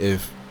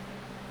if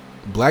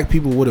black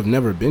people would have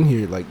never been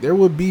here, like there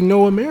would be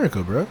no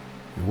America, bro.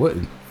 It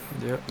wouldn't.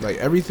 Like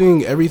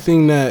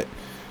everything that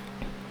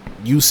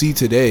you see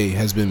today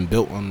has been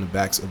built on the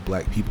backs of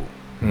black people.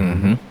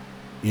 Mm-hmm.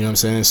 You know what I'm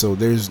saying? So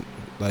there's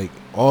like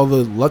all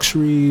the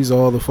luxuries,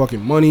 all the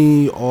fucking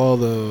money, all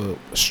the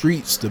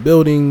streets, the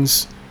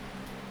buildings,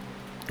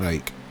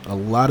 like a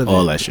lot of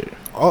All it, that shit.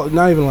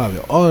 not even a lot of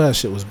it. All of that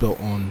shit was built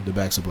on the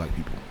backs of black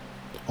people.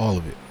 All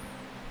of it.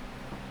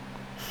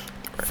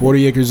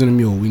 40 acres and a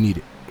mule. We need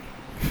it.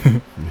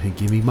 Man,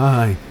 give me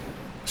mine.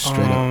 Straight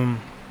up.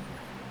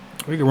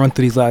 We can run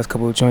through these last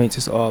couple of joints.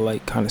 It's all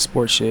like kind of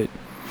sports shit.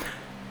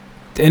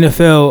 The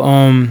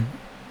NFL,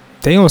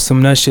 they on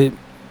some nut shit.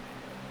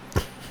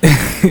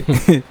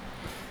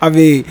 I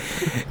mean,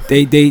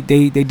 they did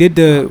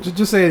the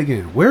Just say it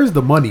again. Where's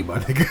the money, my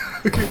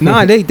nigga?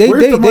 nah.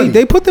 Where's the money?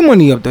 They put the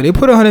money up though. They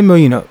put $100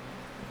 million up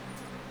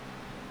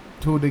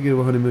Who would they give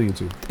 $100 million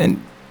to?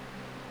 and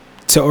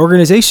to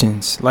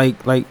organizations like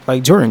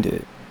Jordan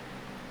did.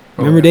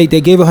 Oh, Remember they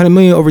gave $100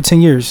 million over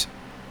 10 years.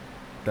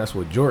 That's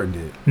what Jordan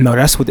did. No,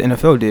 that's what the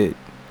NFL did.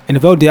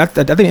 NFL did. I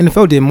think the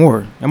NFL did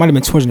more. It might have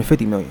been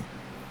 $250 million.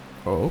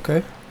 Oh,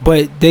 okay.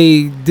 But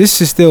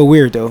this is still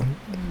weird though.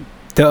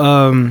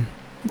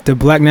 The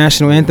Black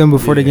National Anthem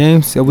before the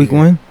games at week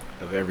 1.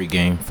 every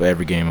game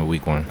of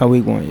week 1. A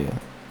week 1, yeah.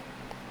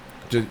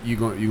 Just you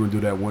gonna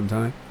do that one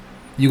time?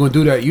 You gonna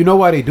do that? You know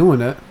why they doing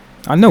that?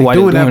 I know why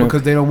they're doing that it.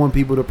 because they don't want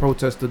people to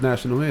protest the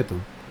national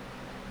anthem.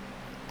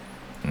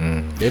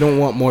 They don't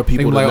want more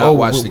people to like, not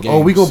watch the game.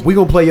 Oh, we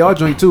gonna play y'all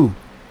joint too.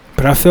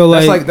 But I feel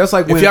that's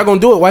like when, if y'all gonna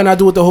do it, why not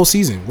do it the whole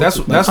season?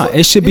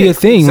 It should be a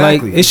thing.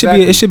 Exactly, like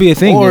it should be a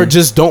thing. Or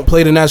just don't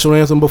play the national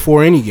anthem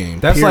before any game.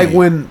 That's period. like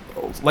when,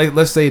 like,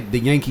 let's say the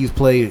Yankees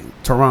play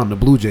Toronto, the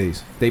Blue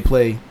Jays. They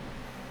play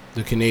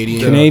the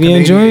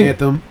Canadian joint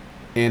anthem,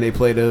 and they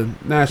play the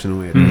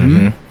national anthem.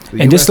 Mm-hmm.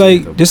 And just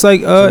like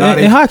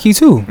in hockey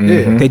too.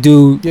 Yeah. They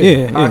do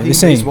hockey, the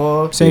same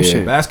baseball, same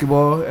shit.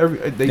 Basketball,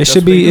 it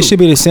should be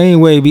the same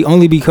way,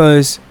 only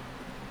because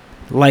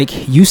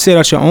like you said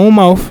out your own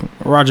mouth,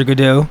 Roger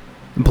Goodell,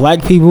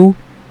 black players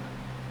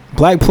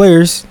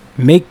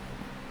make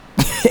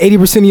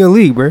 80% of your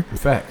league, bro.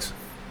 Facts.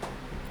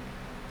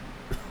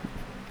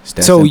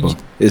 So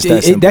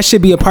that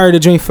should be a part of the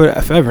drink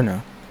forever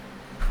now.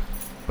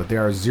 But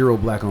there are 0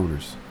 black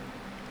owners.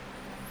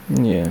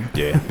 Yeah.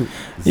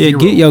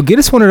 Zero. Get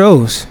us one of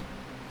those.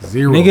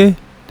 0, nigga.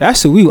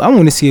 That's what I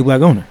want to see, a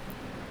black owner.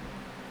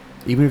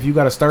 Even if you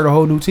got to start a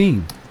whole new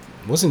team.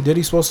 Wasn't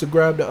Diddy supposed to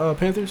grab the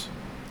Panthers?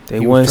 They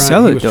wouldn't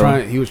sell it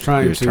though. He was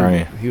trying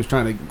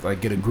to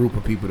like get a group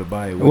of people to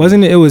buy it.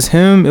 Wasn't it? It was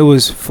him. It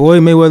was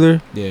Floyd Mayweather.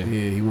 Yeah.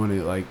 He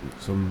wanted like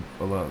some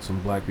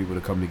black people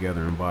to come together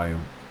and buy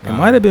him. It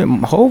might have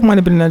been Hov. Might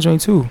have been in that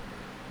joint too.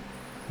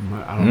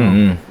 I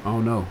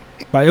don't know.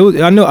 But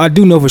I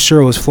do know for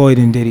sure it was Floyd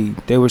and Diddy.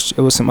 It was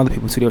some other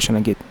people too. They were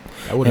trying to get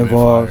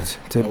involved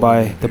to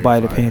buy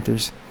the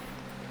Panthers.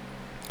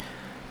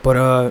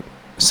 But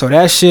so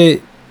that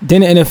shit.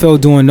 Then the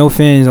NFL doing no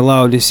fans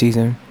allowed this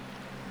season.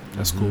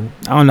 That's cool.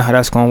 I don't know how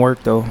that's gonna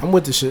work though. I'm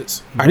with the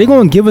shits. Are they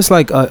gonna give us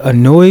like a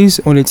noise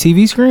on the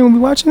TV screen when we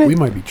watching it? We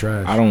might be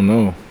trash. I don't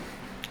know.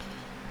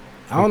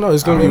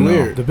 It's gonna be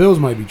weird. The Bills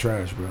might be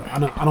trash, bro. I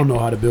don't know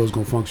how the Bills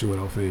gonna function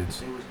without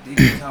fans. They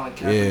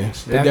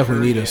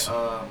definitely need us.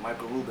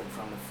 Michael Rubin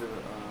from the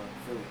Philly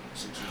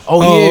Sixers.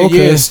 Oh, okay.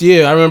 yes,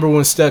 yeah. I remember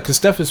when because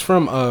Steph is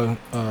from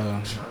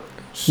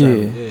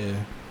yeah.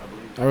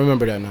 I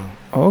remember that now.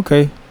 Oh,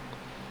 okay.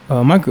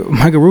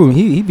 Michael Rubin,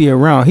 he be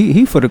around.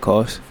 He for the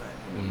cause.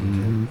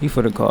 Mm-hmm. He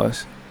for the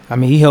cause. I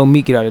mean, he helped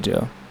Meek get out of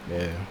jail.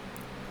 Yeah.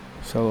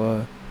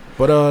 So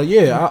I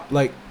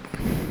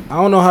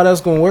don't know how that's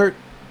gonna work.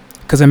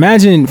 Cause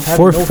imagine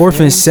fourth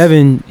and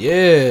 7.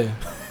 Yeah.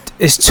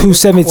 It's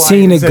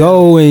 2:17 to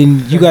go,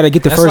 and you got to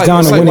get the first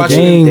down to win the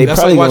game.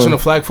 That's like watching a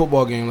flag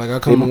football game. Like I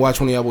come and watch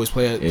one of y'all boys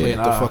play at the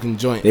fucking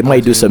joint. They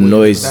might do some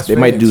noise. They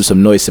might do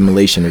some noise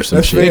simulation or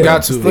some shit. They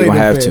got to. They gonna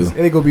have to. It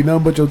ain't gonna be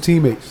nothing but your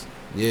teammates.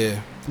 Yeah.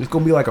 It's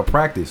gonna be like a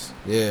practice.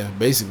 Yeah,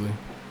 basically.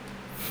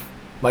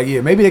 Like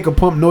maybe they could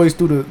pump noise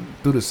through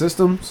the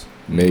systems.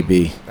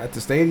 Maybe at the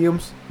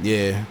stadiums.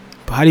 Yeah.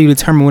 But how do you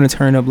determine when to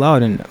turn up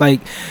loud? And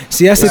like,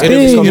 see, that's the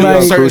thing. It's gonna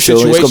like, be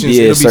crucial. It's gonna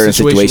be in certain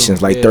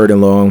situations, like 3rd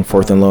and long,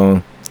 4th and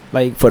long,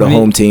 like for the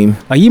home team.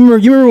 Like you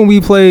remember when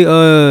we played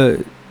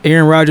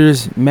Aaron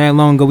Rodgers mad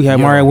long ago? We had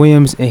Mario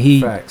Williams, and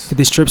he did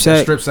the strip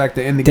sack. To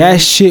end the game.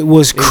 That shit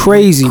was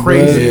crazy, bro.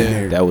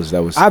 Yeah, that was.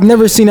 I've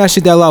never seen that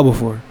shit that loud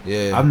before.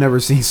 Yeah, I've never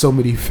seen so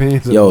many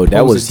fans. Yo,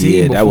 that was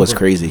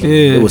crazy.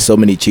 Yeah. There was so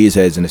many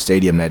cheeseheads in the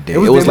stadium that day. It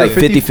was like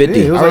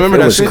 50-50. Yeah, I remember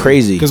that was shit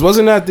crazy. Because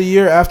wasn't that the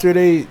year after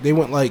they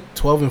went like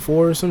 12-4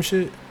 or some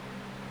shit?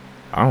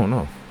 I don't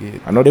know. Yeah.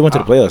 I know they went to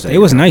the playoffs. It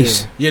was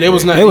nice. Yeah, they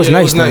was nice. It was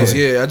nice. It was nice.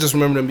 Yeah, I just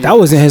remember them. That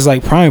was in his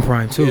like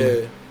prime too.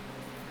 Yeah.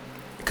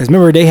 Cause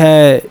remember he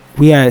had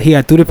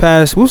through the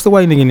pass. What's the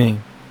white nigga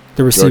name?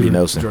 The receiver. Jordy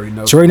Nelson.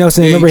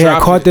 Yeah, remember he had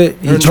caught it.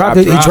 He dropped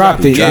it.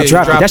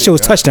 That shit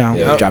was touchdown.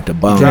 Yeah, dropped a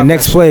bomb. And the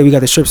next play, we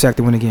got the strip sack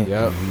to win the game.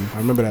 Yeah, I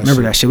remember that.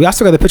 That shit. I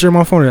still got the picture on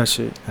my phone of that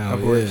shit.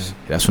 Yeah.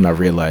 That's when I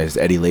realized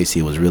Eddie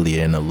Lacy was really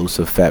an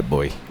elusive fat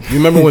boy. You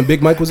remember when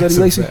Big Mike was Eddie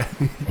Lacy?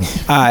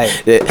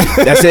 Alright.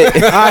 That's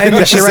it. I end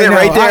this shit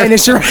right there.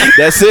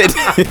 That's it.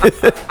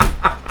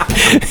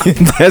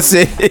 That's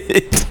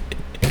it.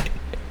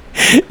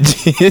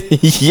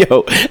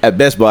 Yo, at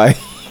Best Buy.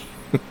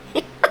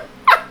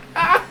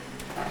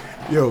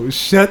 Yo,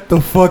 shut the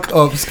fuck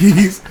up,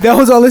 Skis. That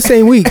was all the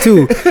same week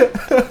too.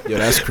 Yo,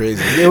 that's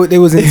crazy. They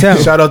was in town.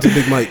 Shout out to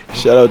Big Mike.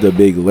 Shout out to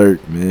Big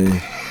Lurk,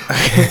 man.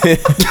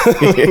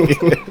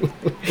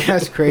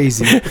 That's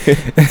crazy.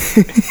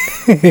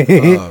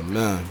 Oh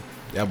man,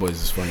 that boys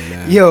is funny,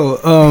 man.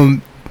 Yo,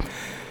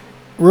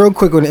 real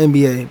quick on the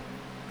NBA,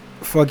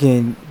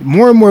 fucking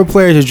more and more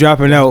players are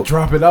dropping out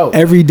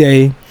every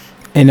day,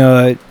 and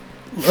the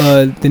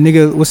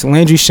nigga, what's the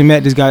Landry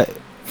Shamet just got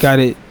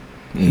it.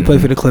 He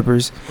played for the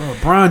Clippers. Bro,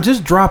 Bron,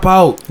 just drop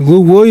out. Lou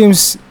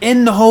Williams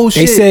in the whole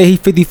shit. They said he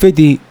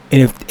 50-50,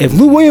 and if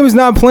Lou Williams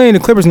not playing, the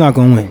Clippers not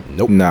gonna win.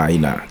 Nope. Nah, he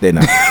not. They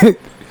not.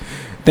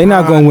 They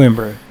not gonna win,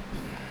 bro.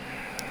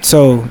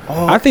 So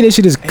I think they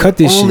should just cut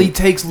this shit. It only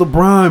takes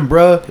LeBron,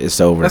 bro.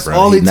 It's over. That's bro.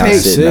 all He's it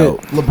takes.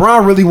 Out.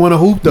 LeBron really want to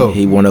hoop though.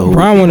 He want to hoop.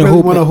 Bron want to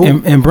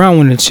hoop, and Bron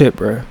want to chip,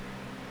 bro.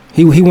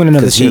 He won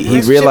another Because chip.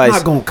 he realized,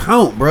 not gonna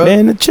count, bro.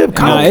 man, the chip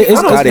count. Nah,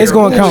 it's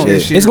gonna count.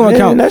 It's gonna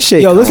count. That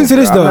shit Yo, listen to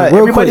this though. Real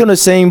Everybody quick. on the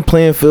same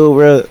playing field,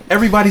 bro.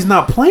 Everybody's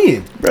not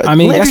playing. I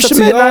mean, Landry that's up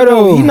to Shamet y'all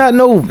though. He not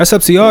no. That's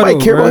up to y'all Nobody though,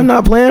 care about bro. him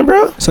not playing,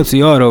 bro. It's up to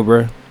y'all though,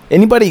 bro.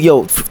 Anybody,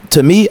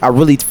 to me, I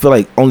really feel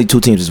like only 2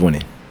 teams is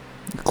winning.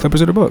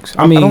 Clippers or the Bucks.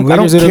 I don't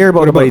Lakers or care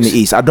about or nobody in Bucks. the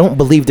East. I don't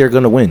believe they're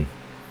gonna win.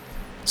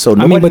 So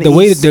I mean, but the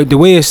East,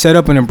 way it's set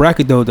up in the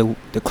bracket though, the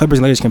Clippers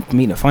and Lakers can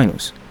meet in the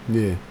finals.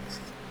 Yeah.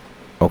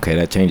 okay,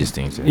 that changes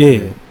things. Then.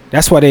 Yeah,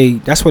 that's why they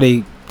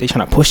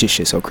trying to push this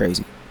shit so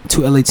crazy.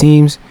 2 LA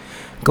teams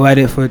go at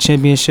it for a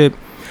championship,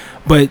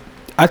 but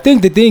I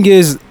think the thing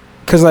is,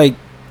 cause like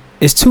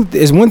it's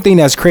one thing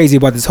that's crazy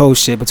about this whole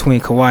shit between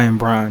Kawhi and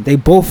Bron. They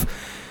both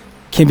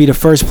can be the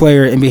first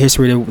player in NBA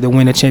history to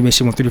win a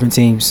championship on 3 different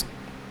teams.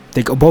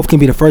 They both can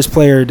be the first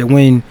player to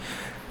win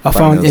a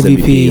Finals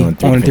MVP on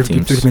 3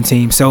 different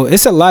teams. So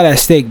it's a lot at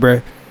stake,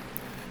 bro.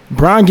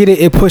 Bron get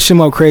it push him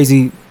up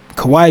crazy.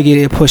 Kawhi get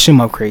it push him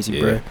up crazy,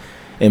 bro.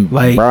 And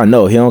like, Bron,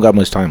 no, he don't got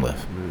much time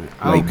left.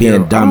 Like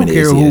being dominant.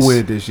 I don't care who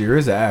wins this year.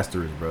 It's an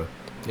asterisk, bro.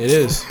 It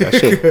is. That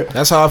shit.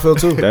 That's how I feel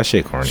too. That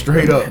shit corny.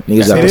 Straight up.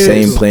 Niggas got the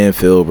same playing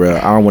field, bro.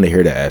 I don't want to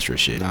hear that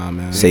asterisk shit. Nah,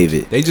 man. Save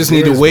it. They just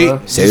need to wait.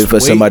 Bro. Save it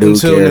for somebody who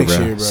cares,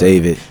 bro. Year, bro.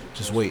 Save it.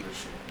 Just wait.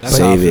 That's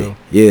how I Save it. feel.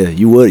 Yeah,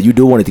 you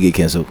do want it to get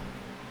canceled.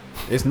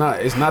 It's not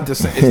the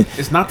same.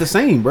 It's not the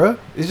same, bro.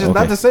 It's just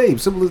not the same.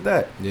 Simple as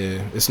that.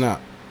 Yeah, it's not.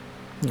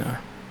 nah.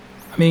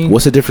 I mean,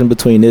 What's the difference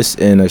between this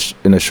and a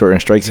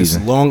shortened strike This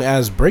season? long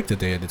ass break that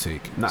they had to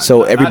take.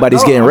 So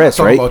everybody's getting rest,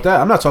 right?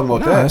 I'm not talking about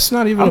that. That's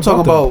not even. I'm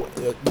talking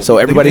about. So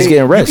everybody's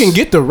getting rest. You can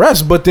get the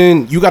rest, but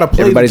then you got to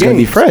play. Everybody's the gonna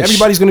be games. fresh.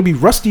 Everybody's gonna be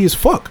rusty as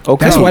fuck.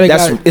 Okay, That's why they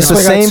it's got- the that's why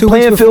they got same 2 weeks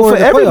playing field before for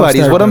the playoffs everybody.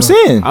 Is start, what I'm bro.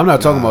 saying. I'm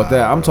not talking about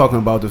that. I'm talking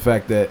about the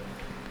fact that.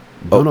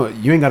 No,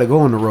 you ain't got to go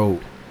on the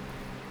road.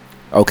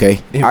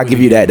 Okay, I'll give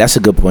you that. That's a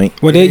good point.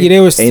 well, they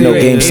was Ain't no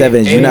game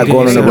sevens. You're not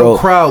going on the Ain't no road.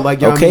 crowd like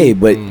y'all Okay, mean.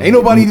 but Ain't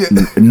nobody.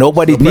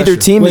 nobody. No Neither pressure.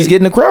 team is Wait.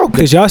 getting a crowd.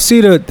 Cause y'all see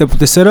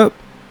the setup,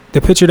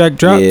 the picture that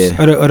dropped Yeah.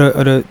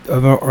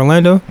 of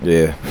Orlando.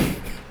 Yeah,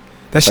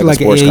 That it's shit like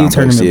an sports AAU complex.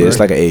 tournament. Yeah, bro. it's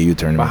like an AAU But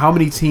tournament. how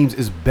many teams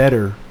is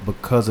better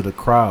because of the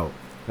crowd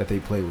that they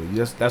play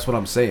with? That's what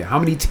I'm saying. How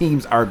many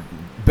teams are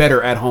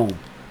better at home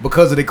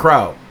because of the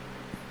crowd?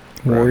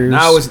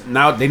 Warriors.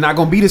 Now they're not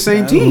gonna be the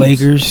same team.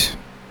 Lakers.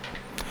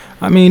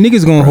 I mean,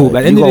 niggas gonna hoop.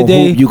 At the end of the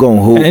day, you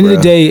gonna hoop. at the end of the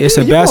bruh. day, it's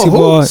Yeah, a you gonna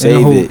basketball and a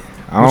Save hoop. it.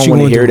 I What don't you want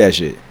to gonna hear do? that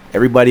shit.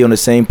 Everybody on the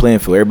same playing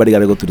field. Everybody got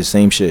to go through the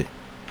same shit.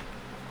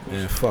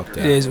 Man, fuck that.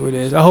 It is what it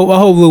is. I hope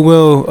Lil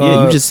Will.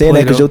 Yeah, you just saying that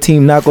play because though. your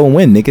team not gonna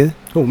win, nigga.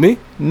 Who, me?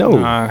 No,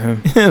 Nah,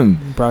 him.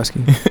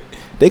 Broski.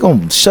 They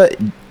gonna shut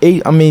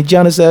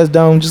Giannis ass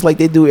down just like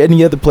they do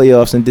any other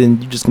playoffs, and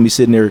then you just gonna be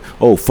sitting there.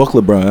 Oh, fuck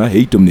LeBron. I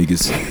hate them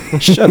niggas.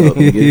 Shut up,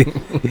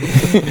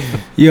 nigga.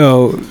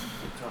 Yo,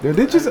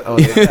 Did you say,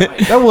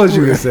 that was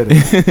you that said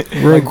it.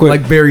 real quick.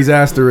 Like Barry's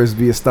asterisk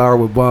be a star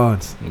with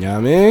Bonds. You know what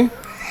I mean?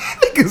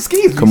 Nigga,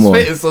 skis Come on.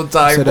 spitting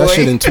sometimes, Said that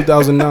shit in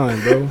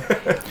 2009, bro.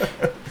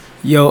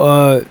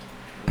 Yo,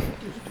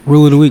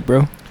 rule of the week,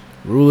 bro.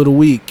 Rule of the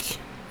week.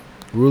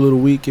 Rule of the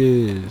week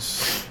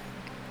is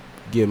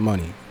get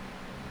money.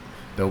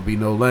 Don't be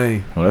no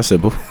lame. Oh, that's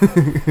simple.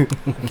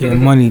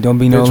 Getting money, don't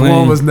be no Bitch lame.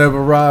 woman's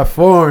never ride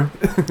foreign.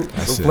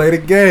 That's So it. play the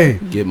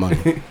game. Get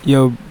money.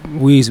 Yo,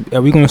 Weez,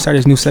 are we gonna start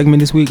this new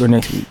segment this week or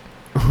next week?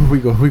 we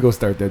go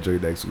start that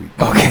joint next week.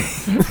 Okay.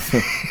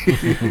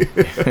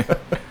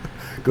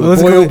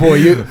 Cause boy, oh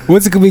boy,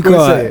 What's it gonna be Go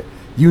called? say it.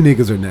 You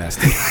niggas are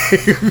nasty.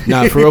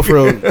 Nah, for real,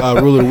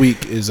 rule of the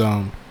week is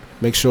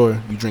make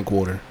sure you drink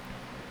water.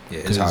 Yeah,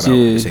 it's hot out.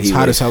 Yeah. It's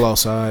hot as hell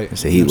outside.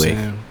 It's a heat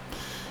wave.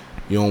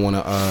 You don't want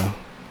to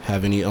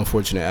have any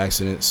unfortunate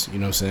accidents. You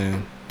know what I'm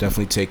saying?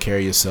 Definitely take care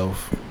of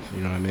yourself.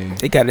 You know what I mean?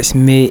 They got us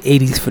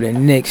mid-80s for the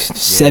next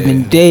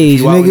 7 days,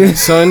 You out in the nigga.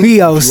 sun, We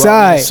you out in the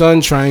outside.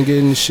 sun, try and get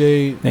in the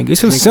shade. Nigga, get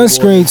some Drink your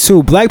sunscreen water.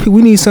 too. Black people,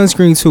 we need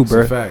sunscreen too, It's a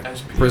bro.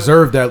 fact.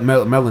 Preserve that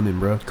melanin,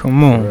 bro. Come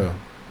For on, real.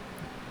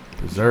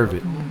 Preserve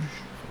it.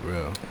 For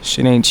real.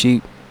 shit ain't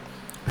cheap.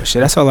 But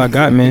shit, that's all I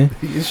got, man.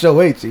 Your show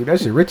ain't cheap.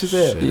 That shit rich as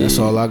hell. Shit, that's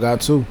all I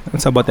got too. I'm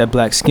talking about that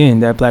black skin,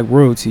 that black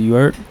royalty, you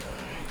heard?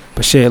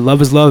 But shit,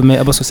 love is love, man.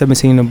 Episode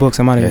 17 in the books.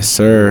 I'm out of here. Yes,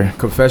 sir.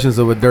 Confessions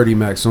of a Dirty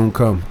Mac soon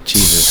come.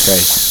 Jesus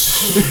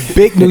Christ.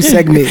 Big new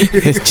segment.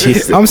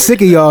 Jesus. I'm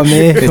sick of y'all,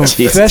 man. Jesus.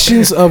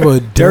 Confessions of a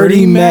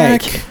Dirty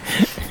Mac. That's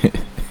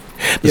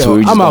Yo, what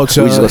we just I'm gonna- out, We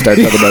y'all. just gonna start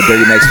talking about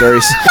Dirty Mac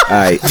stories. All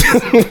right.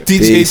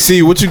 Peace.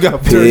 DJT, what you got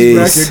for us? Dirty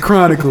Peace. Mac and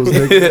Chronicles,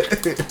 nigga.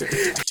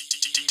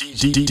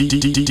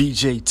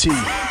 DJT.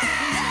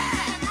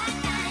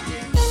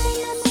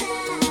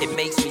 It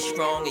makes me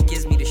strong, it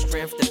gives me the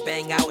strength to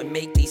bang out and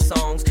make these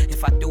songs.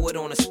 If I do it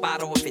on a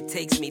spot or if it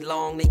takes me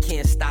long, they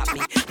can't stop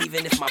me,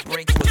 even if my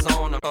brakes was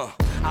on.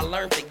 I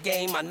learned the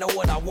game, I know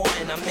what I want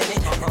and I'm in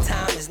it. The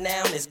time is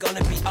now and it's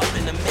gonna be up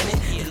in a minute.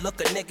 You look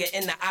a nigga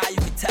in the eye, you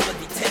can tell if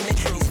he timid.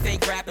 These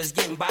fake rappers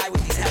getting by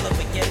with these hell of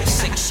a gimmicks.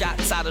 6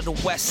 shots out of the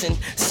West and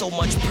so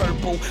much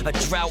purple, a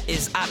drought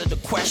is out of the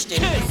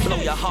question. Blow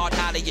your heart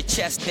out of your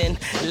chest then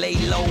lay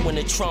low in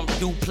the Trump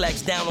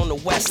duplex down on the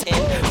West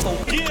End.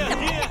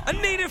 I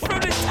need it from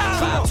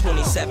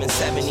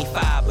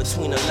 775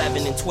 between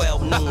 11 and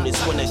 12 noon is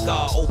when the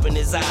God opened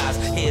his eyes.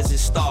 Here's his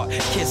start.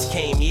 Kiss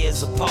came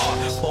years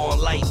apart. Born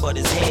light, but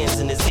his hands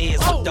and his ears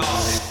were dark.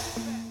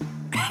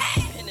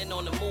 Depending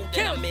on the mood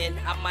that I'm in,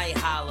 I might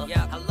holler.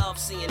 I love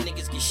seeing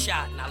niggas get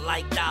shot, and I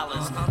like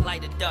dollars.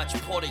 Light a Dutch,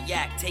 pour the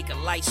yak, take a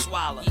light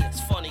swallow.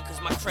 It's funny, cause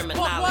my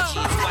criminology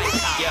is white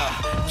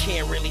collar.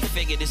 Can't really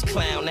figure this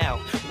clown out.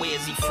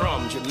 Where's he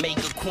from?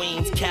 Jamaica,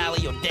 Queens,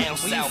 Cali, or down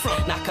south?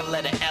 Not gonna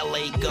let a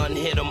LA gun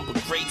hit him,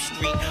 but Grape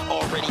Street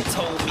already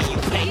told me you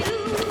pay.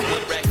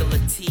 With regular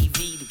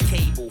TV to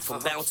cable,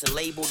 from bouncing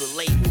label to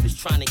label, just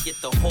trying to get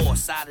the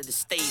horse out of the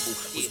stable.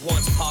 Was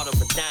once part of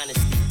a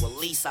dynasty, well, at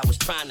least I was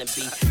trying to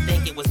be.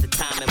 Think it was the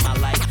time in my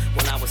life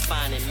when I was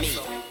finding me.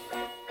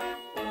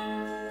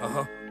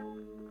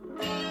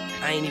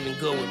 I ain't even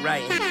good with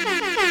writing.